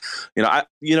too. But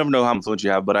you never know how much influence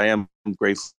you have. But I am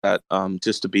grateful that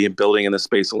just to be building in this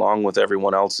space along with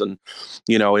everyone else. And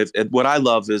what I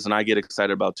love is, and I get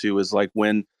excited about too, is like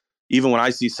when I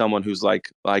see someone who's like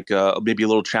maybe a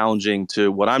little challenging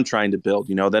to what I'm trying to build,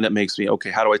 then it makes me, okay,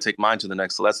 how do I take mine to the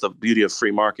next? So that's the beauty of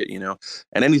free market,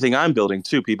 and anything I'm building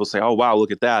too, people say, oh, wow,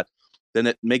 look at that. Then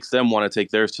it makes them want to take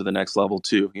theirs to the next level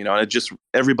too, and it just,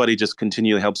 everybody just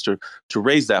continually helps to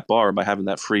raise that bar by having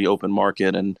that free open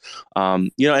market and,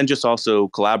 and just also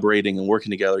collaborating and working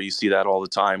together. You see that all the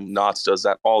time. Knots does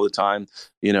that all the time,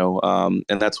 and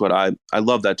that's what I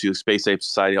love that too. Space Ape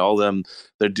Society, all of them,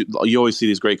 you always see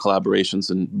these great collaborations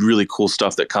and really cool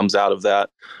stuff that comes out of that.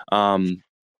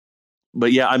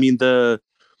 But yeah, I mean, for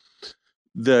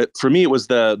me it was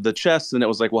the chest, and it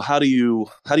was like, well, how do you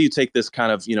take this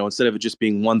kind of, instead of it just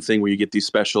being one thing where you get these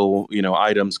special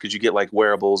items, because you get like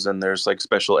wearables and there's like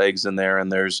special eggs in there,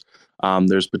 and there's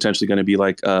potentially going to be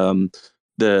like the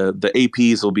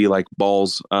APs will be like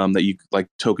balls that you like,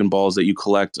 token balls that you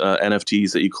collect,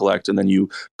 NFTs that you collect, and then you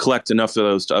collect enough of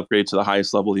those to upgrade to the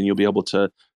highest level, and you'll be able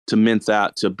to mint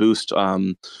that to boost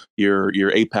your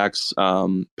Apex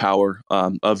power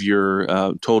of your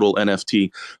total NFT,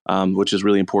 which is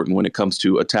really important when it comes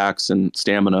to attacks and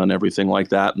stamina and everything like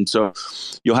that. And so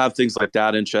you'll have things like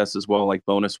that in chests as well, like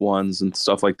bonus ones and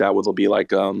stuff like that, where there'll be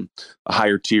like a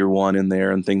higher tier one in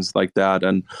there and things like that.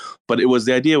 But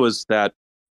the idea was that,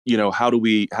 how do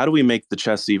we make the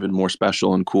chests even more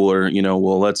special and cooler?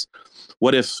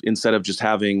 What if instead of just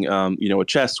having, a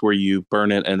chest where you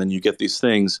burn it and then you get these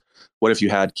things, what if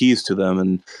you had keys to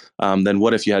them? And then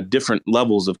what if you had different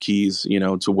levels of keys,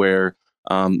 to where,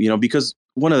 because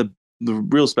one of the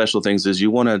real special things is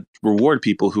you want to reward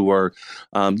people who are,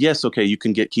 yes, okay, you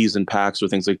can get keys in packs or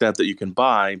things like that you can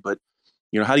buy, but,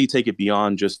 how do you take it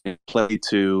beyond just play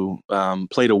to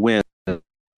win?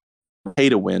 Pay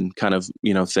to win kind of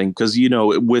thing, because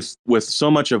with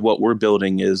so much of what we're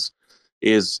building is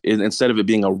instead of it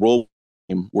being a role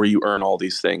game where you earn all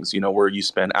these things, where you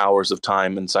spend hours of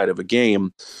time inside of a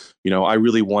game, I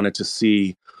really wanted to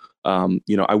see,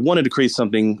 I wanted to create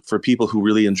something for people who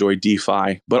really enjoy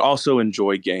DeFi, but also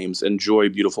enjoy games, enjoy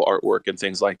beautiful artwork and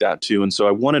things like that too. And so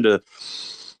I wanted to,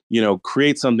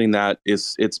 create something that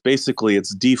it's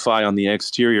DeFi on the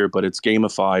exterior, but it's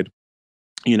gamified,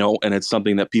 and it's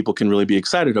something that people can really be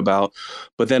excited about.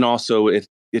 But then also it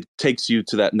takes you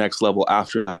to that next level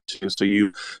after that too. So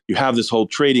you have this whole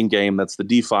trading game that's the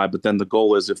DeFi, but then the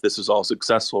goal is, if this is all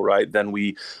successful, right, then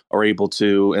we are able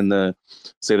to, in the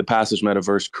Passage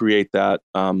metaverse, create that,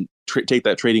 take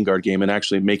that trading card game and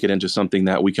actually make it into something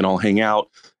that we can all hang out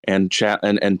and chat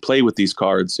and play with these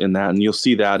cards in that. And you'll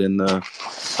see that in the,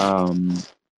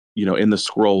 in the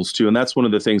scrolls too. And that's one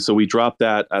of the things. So we dropped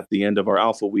that at the end of our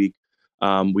alpha week.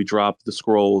 we dropped the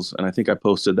scrolls, and I think I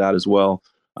posted that as well.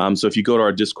 So if you go to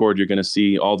our Discord, you're going to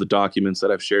see all the documents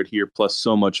that I've shared here, plus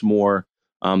so much more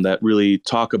that really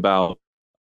talk about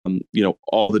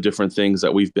all the different things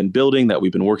that we've been building, that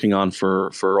we've been working on for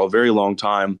a very long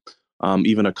time,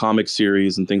 even a comic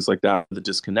series and things like that. The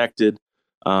Disconnected,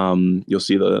 you'll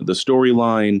see the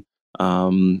storyline.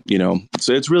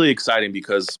 So it's really exciting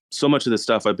because so much of this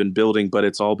stuff I've been building, but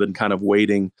it's all been kind of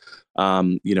waiting,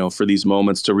 for these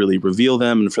moments to really reveal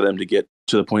them and for them to get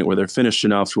to the point where they're finished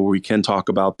enough where we can talk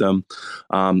about them.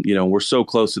 We're so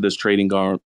close to this trading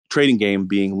game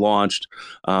being launched,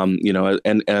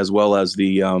 and as well as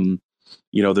the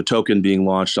token being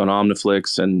launched on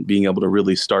OmniFlix and being able to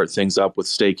really start things up with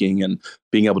staking and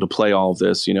being able to play all of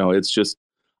this. It's just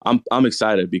I'm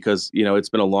excited because it's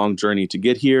been a long journey to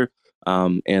get here,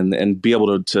 and be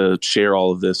able to share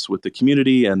all of this with the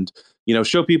community and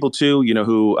show people too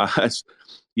who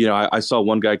I saw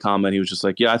one guy comment. He was just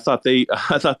like, yeah, I thought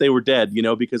they were dead,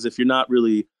 because if you're not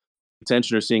really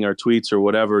attention or seeing our tweets or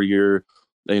whatever,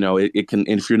 it can,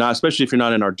 and if you're not, especially if you're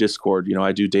not in our Discord,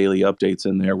 I do daily updates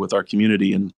in there with our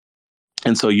community,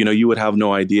 and so you would have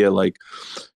no idea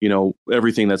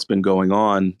everything that's been going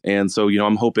on. And so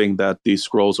I'm hoping that these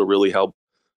scrolls will really help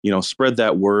spread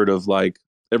that word of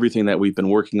everything that we've been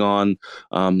working on,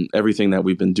 everything that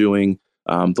we've been doing,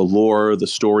 the lore, the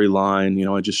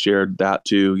storyline. I just shared that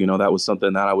too. That was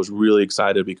something that I was really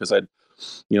excited because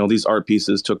these art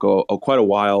pieces took quite a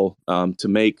while to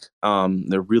make.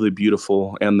 They're really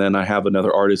beautiful. And then I have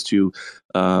another artist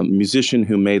musician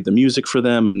who made the music for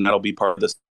them. And that'll be part of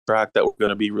this track that we're going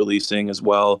to be releasing as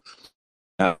well.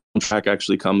 That track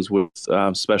actually comes with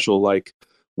special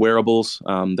wearables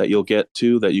that you'll get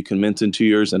too, that you can mint in 2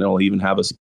 years. And it'll even have a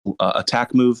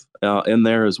attack move in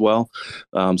there as well.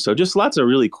 So just lots of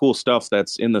really cool stuff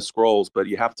that's in the scrolls, but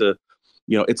you have to,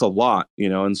 it's a lot,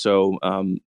 and so,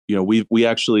 we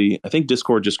actually, I think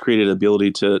Discord just created the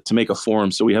ability to make a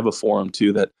forum. So we have a forum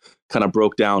too that kind of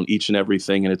broke down each and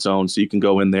everything in its own. So you can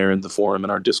go in there in the forum in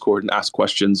our Discord and ask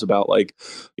questions about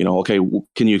okay,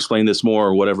 can you explain this more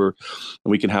or whatever?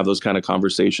 And we can have those kind of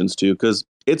conversations too, because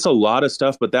it's a lot of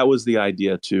stuff. But that was the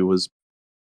idea too, was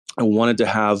I wanted to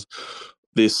have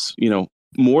this,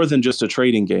 more than just a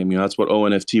trading game. That's what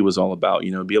ONFT was all about,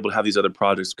 be able to have these other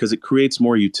projects because it creates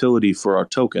more utility for our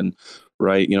token,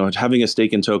 right? Having a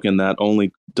staking token that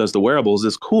only does the wearables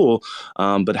is cool.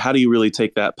 But how do you really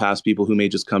take that past people who may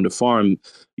just come to farm,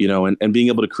 and being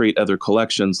able to create other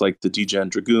collections like the Degen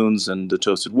Dragoons and the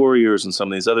Toasted Warriors and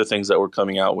some of these other things that we're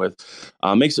coming out with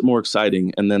makes it more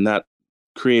exciting. And then that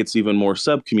creates even more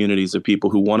sub communities of people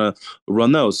who want to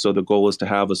run those. So the goal is to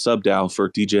have a sub DAO for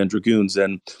Degen Dragoons,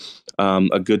 and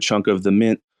a good chunk of the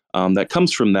mint that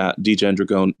comes from that Degen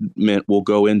Dragoon mint will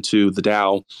go into the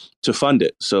DAO to fund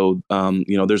it. So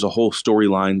there's a whole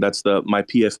storyline. That's my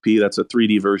PFP. That's a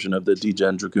 3D version of the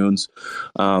Degen Dragoons,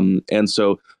 and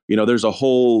so there's a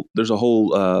whole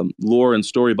lore and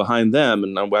story behind them.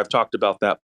 And I've talked about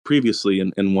that previously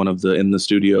in one of the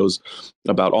studios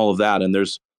about all of that. And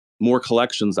there's more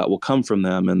collections that will come from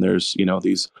them. And there's,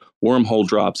 these wormhole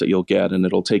drops that you'll get, and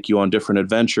it'll take you on different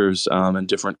adventures and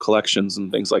different collections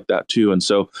and things like that too. And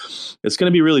so it's going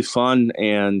to be really fun.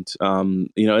 And,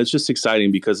 it's just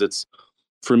exciting because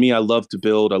for me, I love to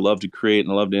build, I love to create,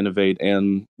 and I love to innovate.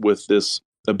 And with this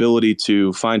ability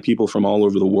to find people from all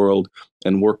over the world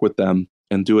and work with them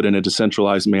and do it in a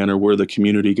decentralized manner where the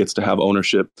community gets to have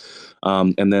ownership.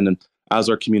 And then as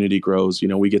our community grows,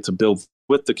 we get to build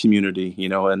with the community,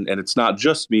 and it's not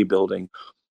just me building,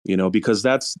 because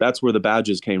that's where the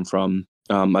badges came from.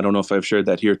 I don't know if I've shared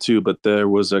that here too, but there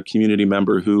was a community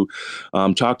member who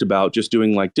talked about just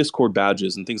doing Discord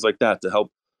badges and things like that to help,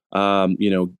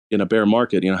 in a bear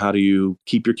market, how do you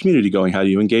keep your community going? How do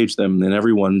you engage them? And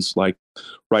everyone's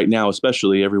right now,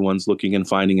 especially everyone's looking and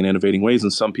finding and innovating ways.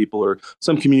 And some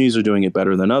communities are doing it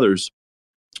better than others.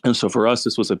 And so for us,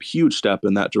 this was a huge step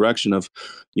in that direction of,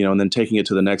 and then taking it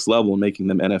to the next level and making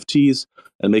them NFTs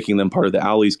and making them part of the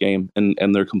Owlies game.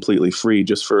 And they're completely free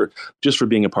just for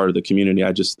being a part of the community.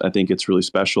 I think it's really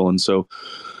special. And so,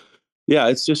 yeah,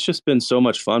 it's just been so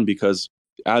much fun because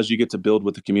as you get to build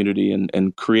with the community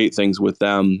and create things with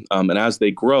them, and as they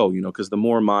grow, because the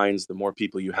more minds, the more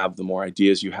people you have, the more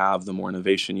ideas you have, the more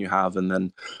innovation you have. And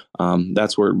then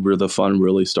that's where the fun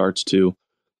really starts too.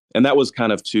 And that was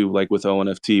kind of too, with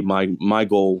ONFT, my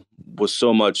goal was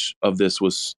so much of this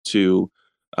was to,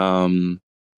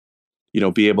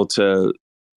 be able to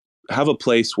have a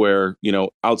place where,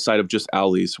 outside of just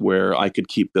Owlies, where I could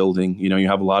keep building. You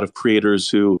have a lot of creators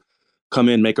who come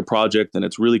in, make a project, and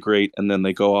it's really great, and then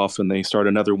they go off and they start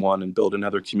another one and build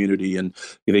another community, and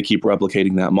they keep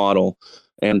replicating that model.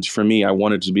 And for me, I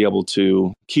wanted to be able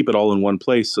to keep it all in one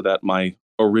place so that my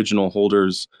original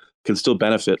holders can still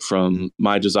benefit from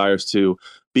my desires to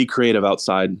be creative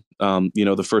outside,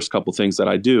 the first couple things that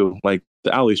I do, like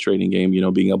the Alleys trading game,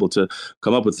 being able to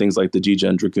come up with things like the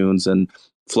G-Gen Dragoons and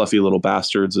Fluffy Little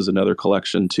Bastards is another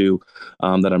collection too,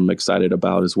 that I'm excited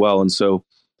about as well. And so,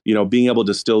 being able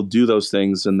to still do those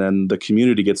things, and then the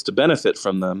community gets to benefit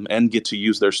from them and get to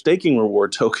use their staking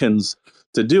reward tokens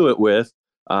to do it with.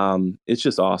 It's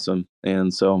just awesome.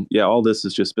 And so, yeah, all this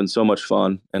has just been so much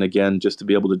fun. And again, just to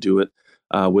be able to do it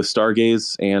with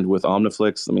Stargaze and with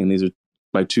OmniFlix. I mean, these are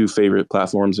my two favorite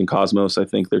platforms in Cosmos. I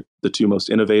think they're the two most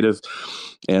innovative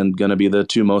and going to be the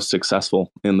two most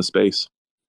successful in the space.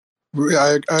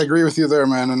 I agree with you there,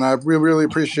 man. And I really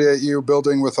appreciate you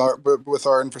building with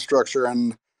our infrastructure,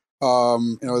 and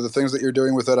the things that you're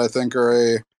doing with it, I think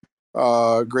are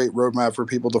a great roadmap for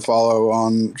people to follow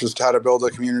on just how to build a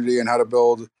community and how to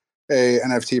build a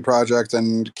NFT project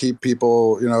and keep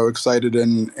people, excited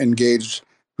and engaged.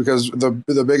 Because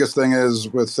the biggest thing is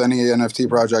with any NFT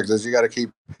project is you got to keep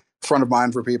front of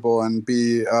mind for people and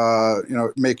be,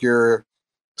 make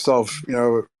yourself,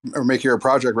 or make your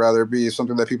project rather be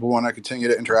something that people want to continue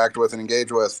to interact with and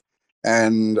engage with.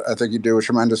 And I think you do a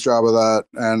tremendous job of that.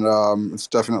 And it's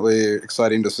definitely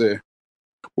exciting to see.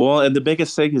 Well, and the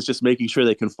biggest thing is just making sure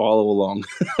they can follow along.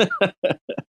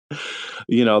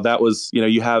 That was,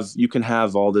 you can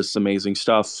have all this amazing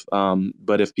stuff,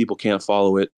 but if people can't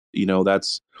follow it,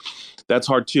 that's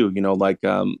hard too. Like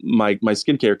my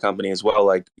skincare company as well,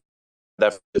 like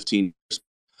that 15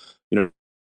 years,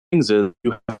 things is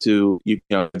you have to,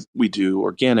 we do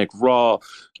organic, raw,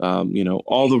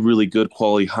 all the really good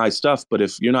quality, high stuff. But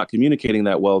if you're not communicating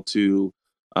that well to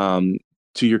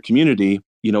your community,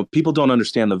 people don't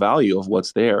understand the value of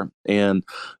what's there. And,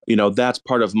 that's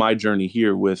part of my journey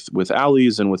here with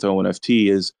Alleys and with ONFT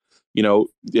is,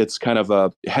 it's kind of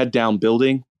a head down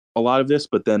building a lot of this,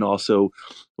 but then also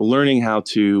learning how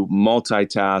to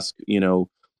multitask,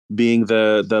 being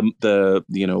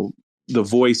the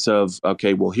voice of,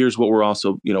 okay, well, here's what we're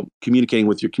also, communicating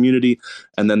with your community,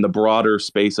 and then the broader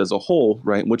space as a whole,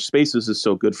 right? Which Spaces is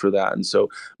so good for that. And so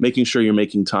making sure you're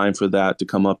making time for that to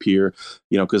come up here,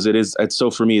 because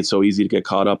for me, it's so easy to get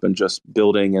caught up in just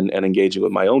building and engaging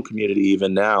with my own community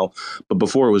even now. But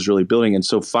before it was really building. And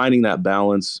so finding that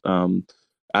balance,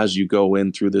 as you go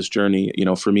in through this journey,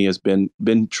 for me has been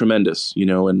tremendous,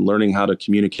 and learning how to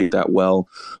communicate that well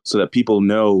so that people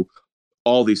know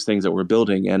all these things that we're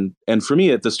building. And for me,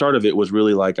 at the start of it was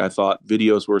really like, I thought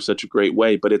videos were such a great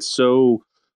way, but it's so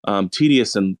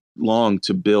tedious and long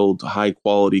to build high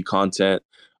quality content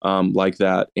like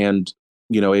that. And,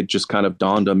 it just kind of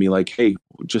dawned on me like, hey,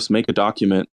 just make a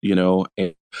document,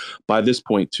 and by this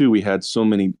point too, we had so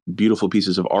many beautiful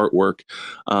pieces of artwork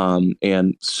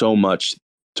and so much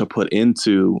to put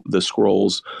into the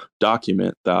Scrolls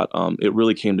document that it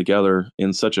really came together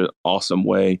in such an awesome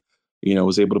way.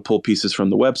 Was able to pull pieces from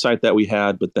the website that we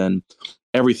had, but then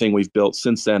everything we've built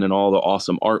since then and all the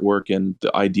awesome artwork and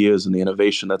the ideas and the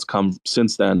innovation that's come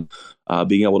since then,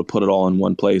 being able to put it all in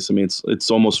one place. I mean, it's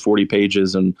almost 40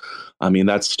 pages. And I mean,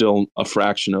 that's still a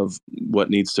fraction of what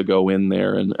needs to go in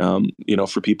there. And,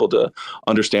 for people to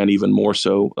understand even more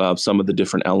so some of the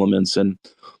different elements. And,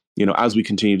 as we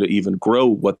continue to even grow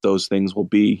what those things will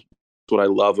be, what I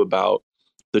love about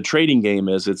the trading game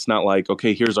is it's not like,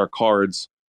 okay, here's our cards,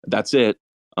 that's it.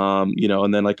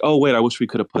 And then like, oh wait, I wish we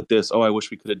could have put this. Oh, I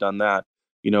wish we could have done that.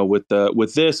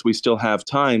 With this, we still have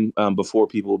time before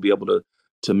people will be able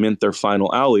to mint their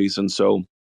final Alleys. And so,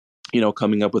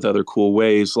 coming up with other cool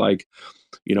ways, like,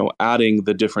 adding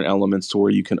the different elements to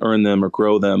where you can earn them or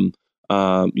grow them,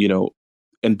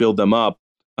 and build them up,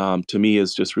 to me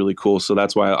is just really cool. So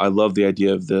that's why I love the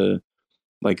idea of the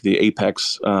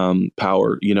Apex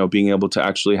power, being able to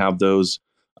actually have those.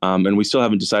 And we still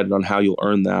haven't decided on how you'll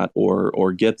earn that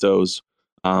or get those.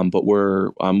 But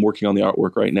I'm working on the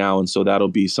artwork right now. And so that'll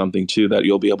be something too, that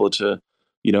you'll be able to,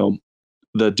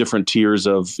 the different tiers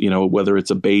of, whether it's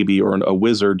a baby or a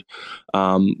wizard.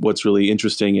 What's really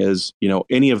interesting is,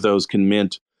 any of those can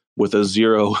mint with a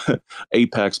 0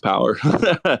 Apex power.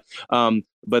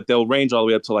 But they'll range all the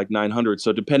way up to like 900.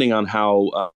 So depending on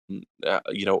how,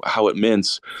 how it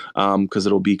mints, because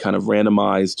it'll be kind of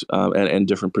randomized and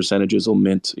different percentages will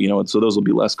mint, and so those will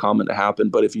be less common to happen.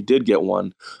 But if you did get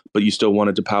one, but you still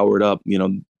wanted to power it up,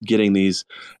 getting these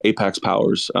Apex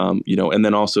powers, and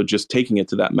then also just taking it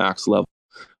to that max level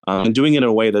and doing it in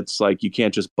a way that's like, you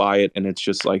can't just buy it and it's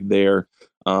just like there.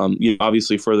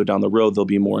 Obviously further down the road, there'll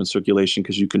be more in circulation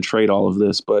because you can trade all of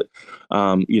this, but,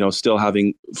 still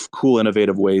having cool,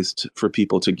 innovative ways for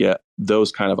people to get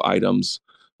those kind of items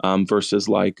versus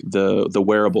like the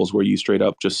wearables where you straight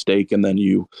up just stake and then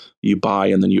you buy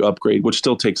and then you upgrade, which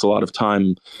still takes a lot of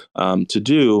time to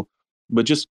do. But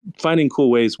just finding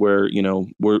cool ways where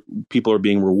people are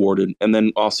being rewarded, and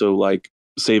then also like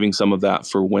saving some of that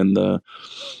for when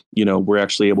we're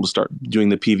actually able to start doing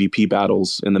the PvP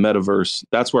battles in the metaverse.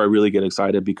 That's where I really get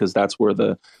excited, because that's where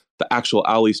the actual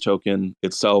Owlies token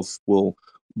itself will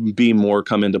be more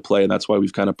come into play. And that's why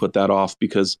we've kind of put that off,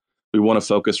 because we want to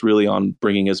focus really on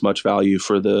bringing as much value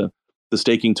for the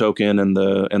staking token and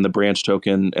the branch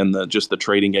token and just the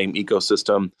trading game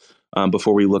ecosystem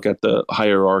before we look at the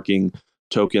hierarchy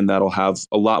token that'll have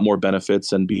a lot more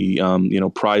benefits and be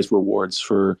prize rewards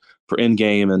for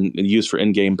in-game and used for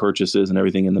in-game purchases and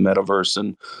everything in the metaverse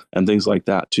and things like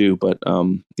that too. But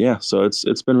so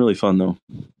it's been really fun though.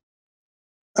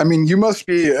 I mean, you must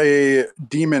be a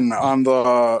demon on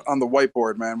the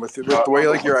whiteboard, man, with the way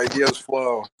like your ideas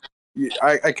flow.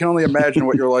 I can only imagine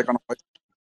what you're like on a whiteboard.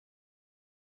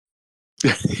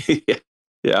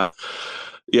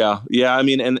 Yeah. I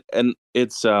mean, and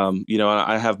it's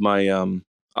I have my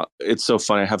it's so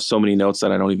funny. I have so many notes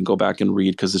that I don't even go back and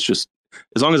read, because it's just,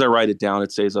 as long as I write it down,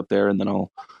 it stays up there, and then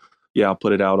I'll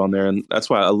put it out on there. And that's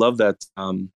why I love that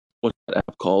what's that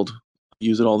app called? I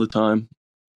use it all the time.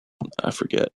 I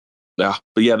forget. Yeah,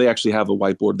 but yeah, they actually have a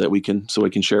whiteboard that we can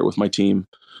share it with my team,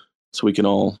 so we can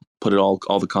all put all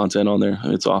the content on there.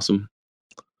 It's awesome.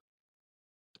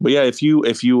 But yeah, if you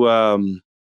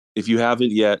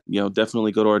haven't yet,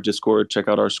 definitely go to our Discord, check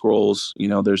out our scrolls.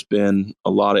 There's been a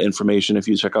lot of information. If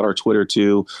you check out our Twitter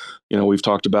too, we've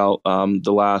talked about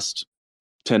the last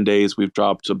 10 days, we've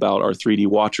dropped about our 3D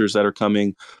watchers that are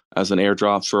coming as an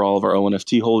airdrop for all of our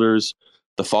ONFT holders.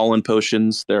 The Fallen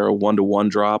potions, they're a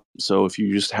 1-to-1 drop. So if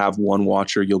you just have one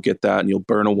watcher, you'll get that, and you'll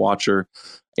burn a watcher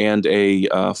and a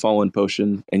Fallen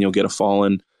potion, and you'll get a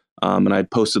Fallen. And I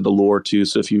posted the lore too,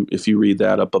 so if you read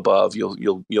that up above,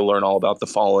 you'll learn all about the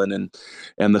Fallen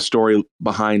and the story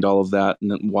behind all of that,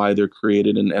 and why they're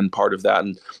created and part of that.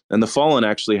 And the Fallen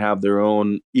actually have their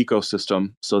own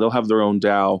ecosystem, so they'll have their own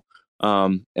DAO,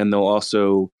 and they'll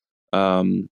also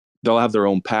they'll have their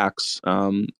own packs.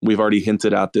 We've already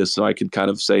hinted at this, so I could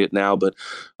kind of say it now, but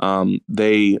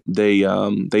they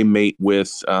mate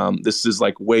with this is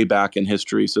like way back in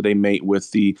history. So they mate with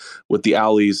the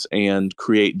Owlies and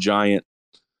create giant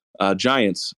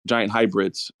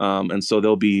hybrids. And so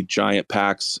there'll be giant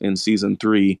packs in season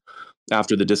 3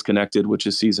 after the Disconnected, which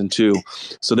is season 2.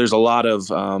 So there's a lot of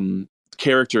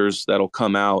characters that'll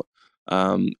come out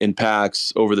in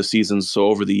packs over the seasons, so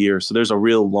over the year. So there's a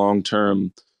real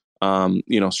long-term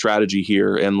strategy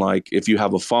here. And like, if you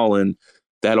have a Fallen,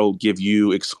 that'll give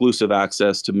you exclusive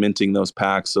access to minting those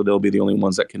packs. So they'll be the only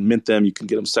ones that can mint them. You can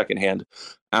get them secondhand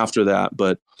after that,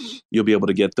 but you'll be able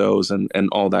to get those and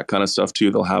all that kind of stuff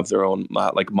too. They'll have their own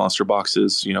like monster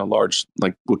boxes, large,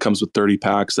 like what comes with 30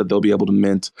 packs that they'll be able to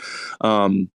mint.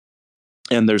 And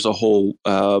there's a whole,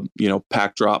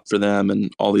 pack drop for them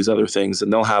and all these other things.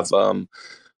 And they'll have, so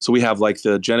we have like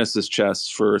the Genesis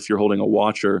chests for if you're holding a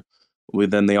watcher.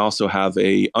 Then they also have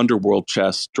a Underworld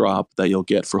chest drop that you'll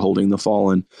get for holding the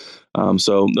Fallen.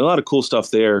 So a lot of cool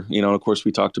stuff there. Of course,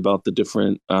 we talked about the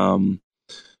different, the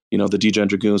Degen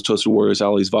Dragoons, Toasted Warriors,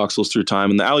 Owlies, Voxels Through Time.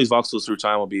 And the Owlies, Voxels Through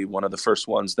Time will be one of the first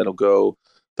ones that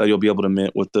you'll be able to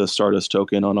mint with the Stardust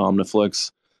token on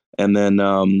OmniFlix. And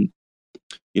then,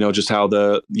 just how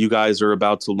you guys are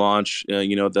about to launch,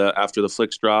 after the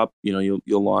Flix drop, you'll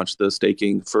launch the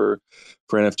staking for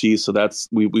NFTs. So that's,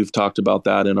 we've talked about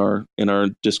that in our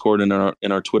Discord and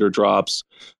in our Twitter drops,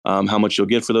 how much you'll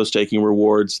get for those staking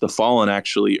rewards. The Fallen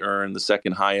actually earn the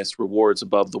second highest rewards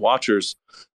above the Watchers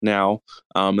now.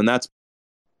 And that's.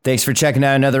 Thanks for checking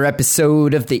out another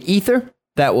episode of The Ether.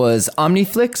 That was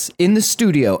OmniFlix In the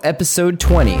Studio, episode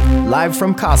 20, live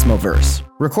from Cosmoverse.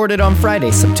 Recorded on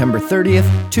Friday, September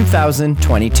 30th,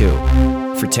 2022.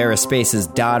 For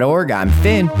TerraSpaces.org, I'm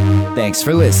Finn. Thanks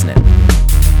for listening.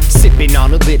 Sipping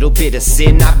on a little bit of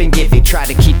sin I've been giving. Try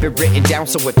to keep it written down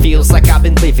so it feels like I've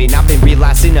been living. I've been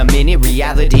realizing a minute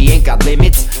reality ain't got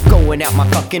limits. Going out my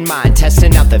fucking mind,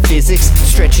 testing out the physics,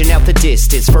 stretching out the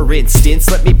distance. For instance,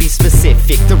 let me be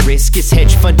specific. The risk is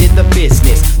hedge funding the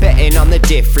business, betting on the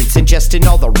difference, ingesting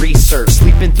all the research,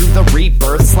 sleeping through the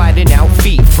rebirth, sliding out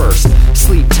feet first.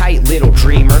 Sleep tight, little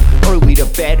dreamer. Early to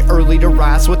bed, early to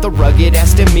rise. with a rugged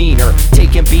ass demeanor,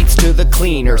 taking beats to the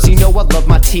cleaners. You know I love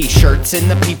my t-shirts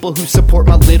and the people who support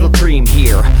my little dream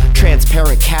here.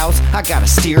 Transparent cows, I gotta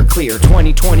steer clear.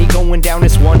 2020 going down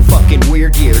as one fucking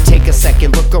weird year. Take a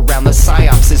second, look around, the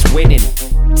psyops is winning.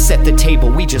 Set the table,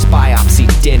 we just biopsy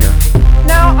dinner.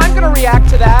 Now I'm gonna react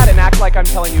to that and act like I'm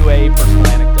telling you a personal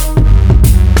anecdote.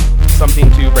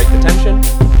 Something to break the tension,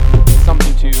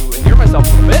 something to endear myself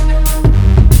a little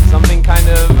bit, something kind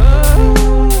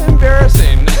of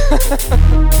embarrassing.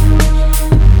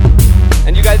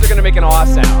 And you guys are gonna make an awe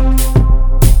sound.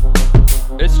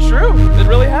 It's true, it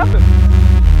really happened.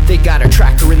 They got a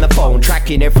tracker in the phone,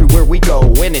 tracking everywhere we go.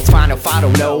 And it's fine if I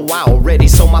don't know, I already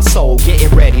sold my soul. Getting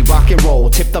ready, rock and roll,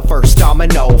 tip the first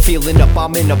domino. Feeling up,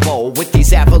 I'm in a bowl with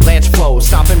these avalanche flows.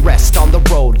 Stop and rest on the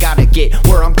road, gotta get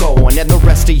where I'm going. And the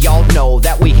rest of y'all know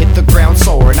that we hit the ground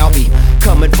soaring. I'll be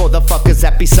coming for the fuckers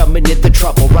that be summoning the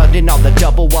trouble. Running on the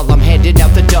double while I'm handing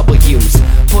out the W's.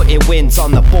 Putting wins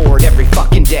on the board every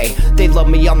fucking day. They love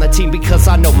me on the team because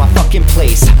I know my fucking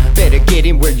place. Better get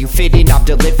in where you fit in, I'm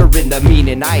delivering the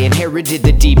meaning. I inherited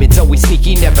the demons, always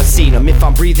sneaky, never seen them. If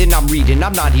I'm breathing, I'm reading,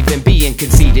 I'm not even being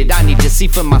conceited. I need to see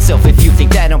for myself if you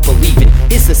think that I'm believing.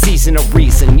 It's the season of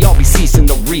reason, y'all be ceasing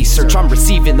the research. I'm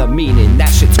receiving the meaning, that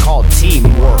shit's called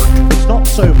teamwork. It's not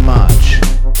so much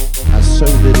as so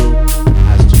little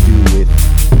as to do with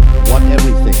what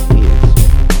everything is.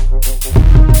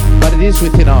 But it is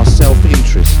within our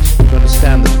self-interest to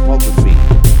understand the topography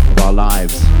of our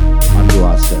lives unto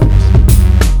ourselves.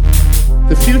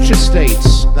 The future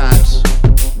states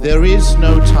that there is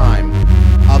no time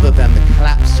other than the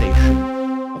collapsation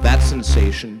of that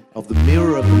sensation of the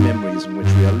mirror of the memories in which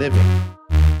we are living.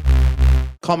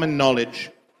 Common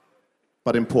knowledge,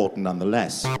 but important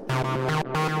nonetheless.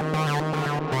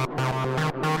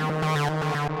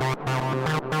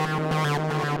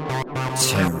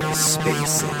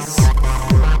 TerraSpaces.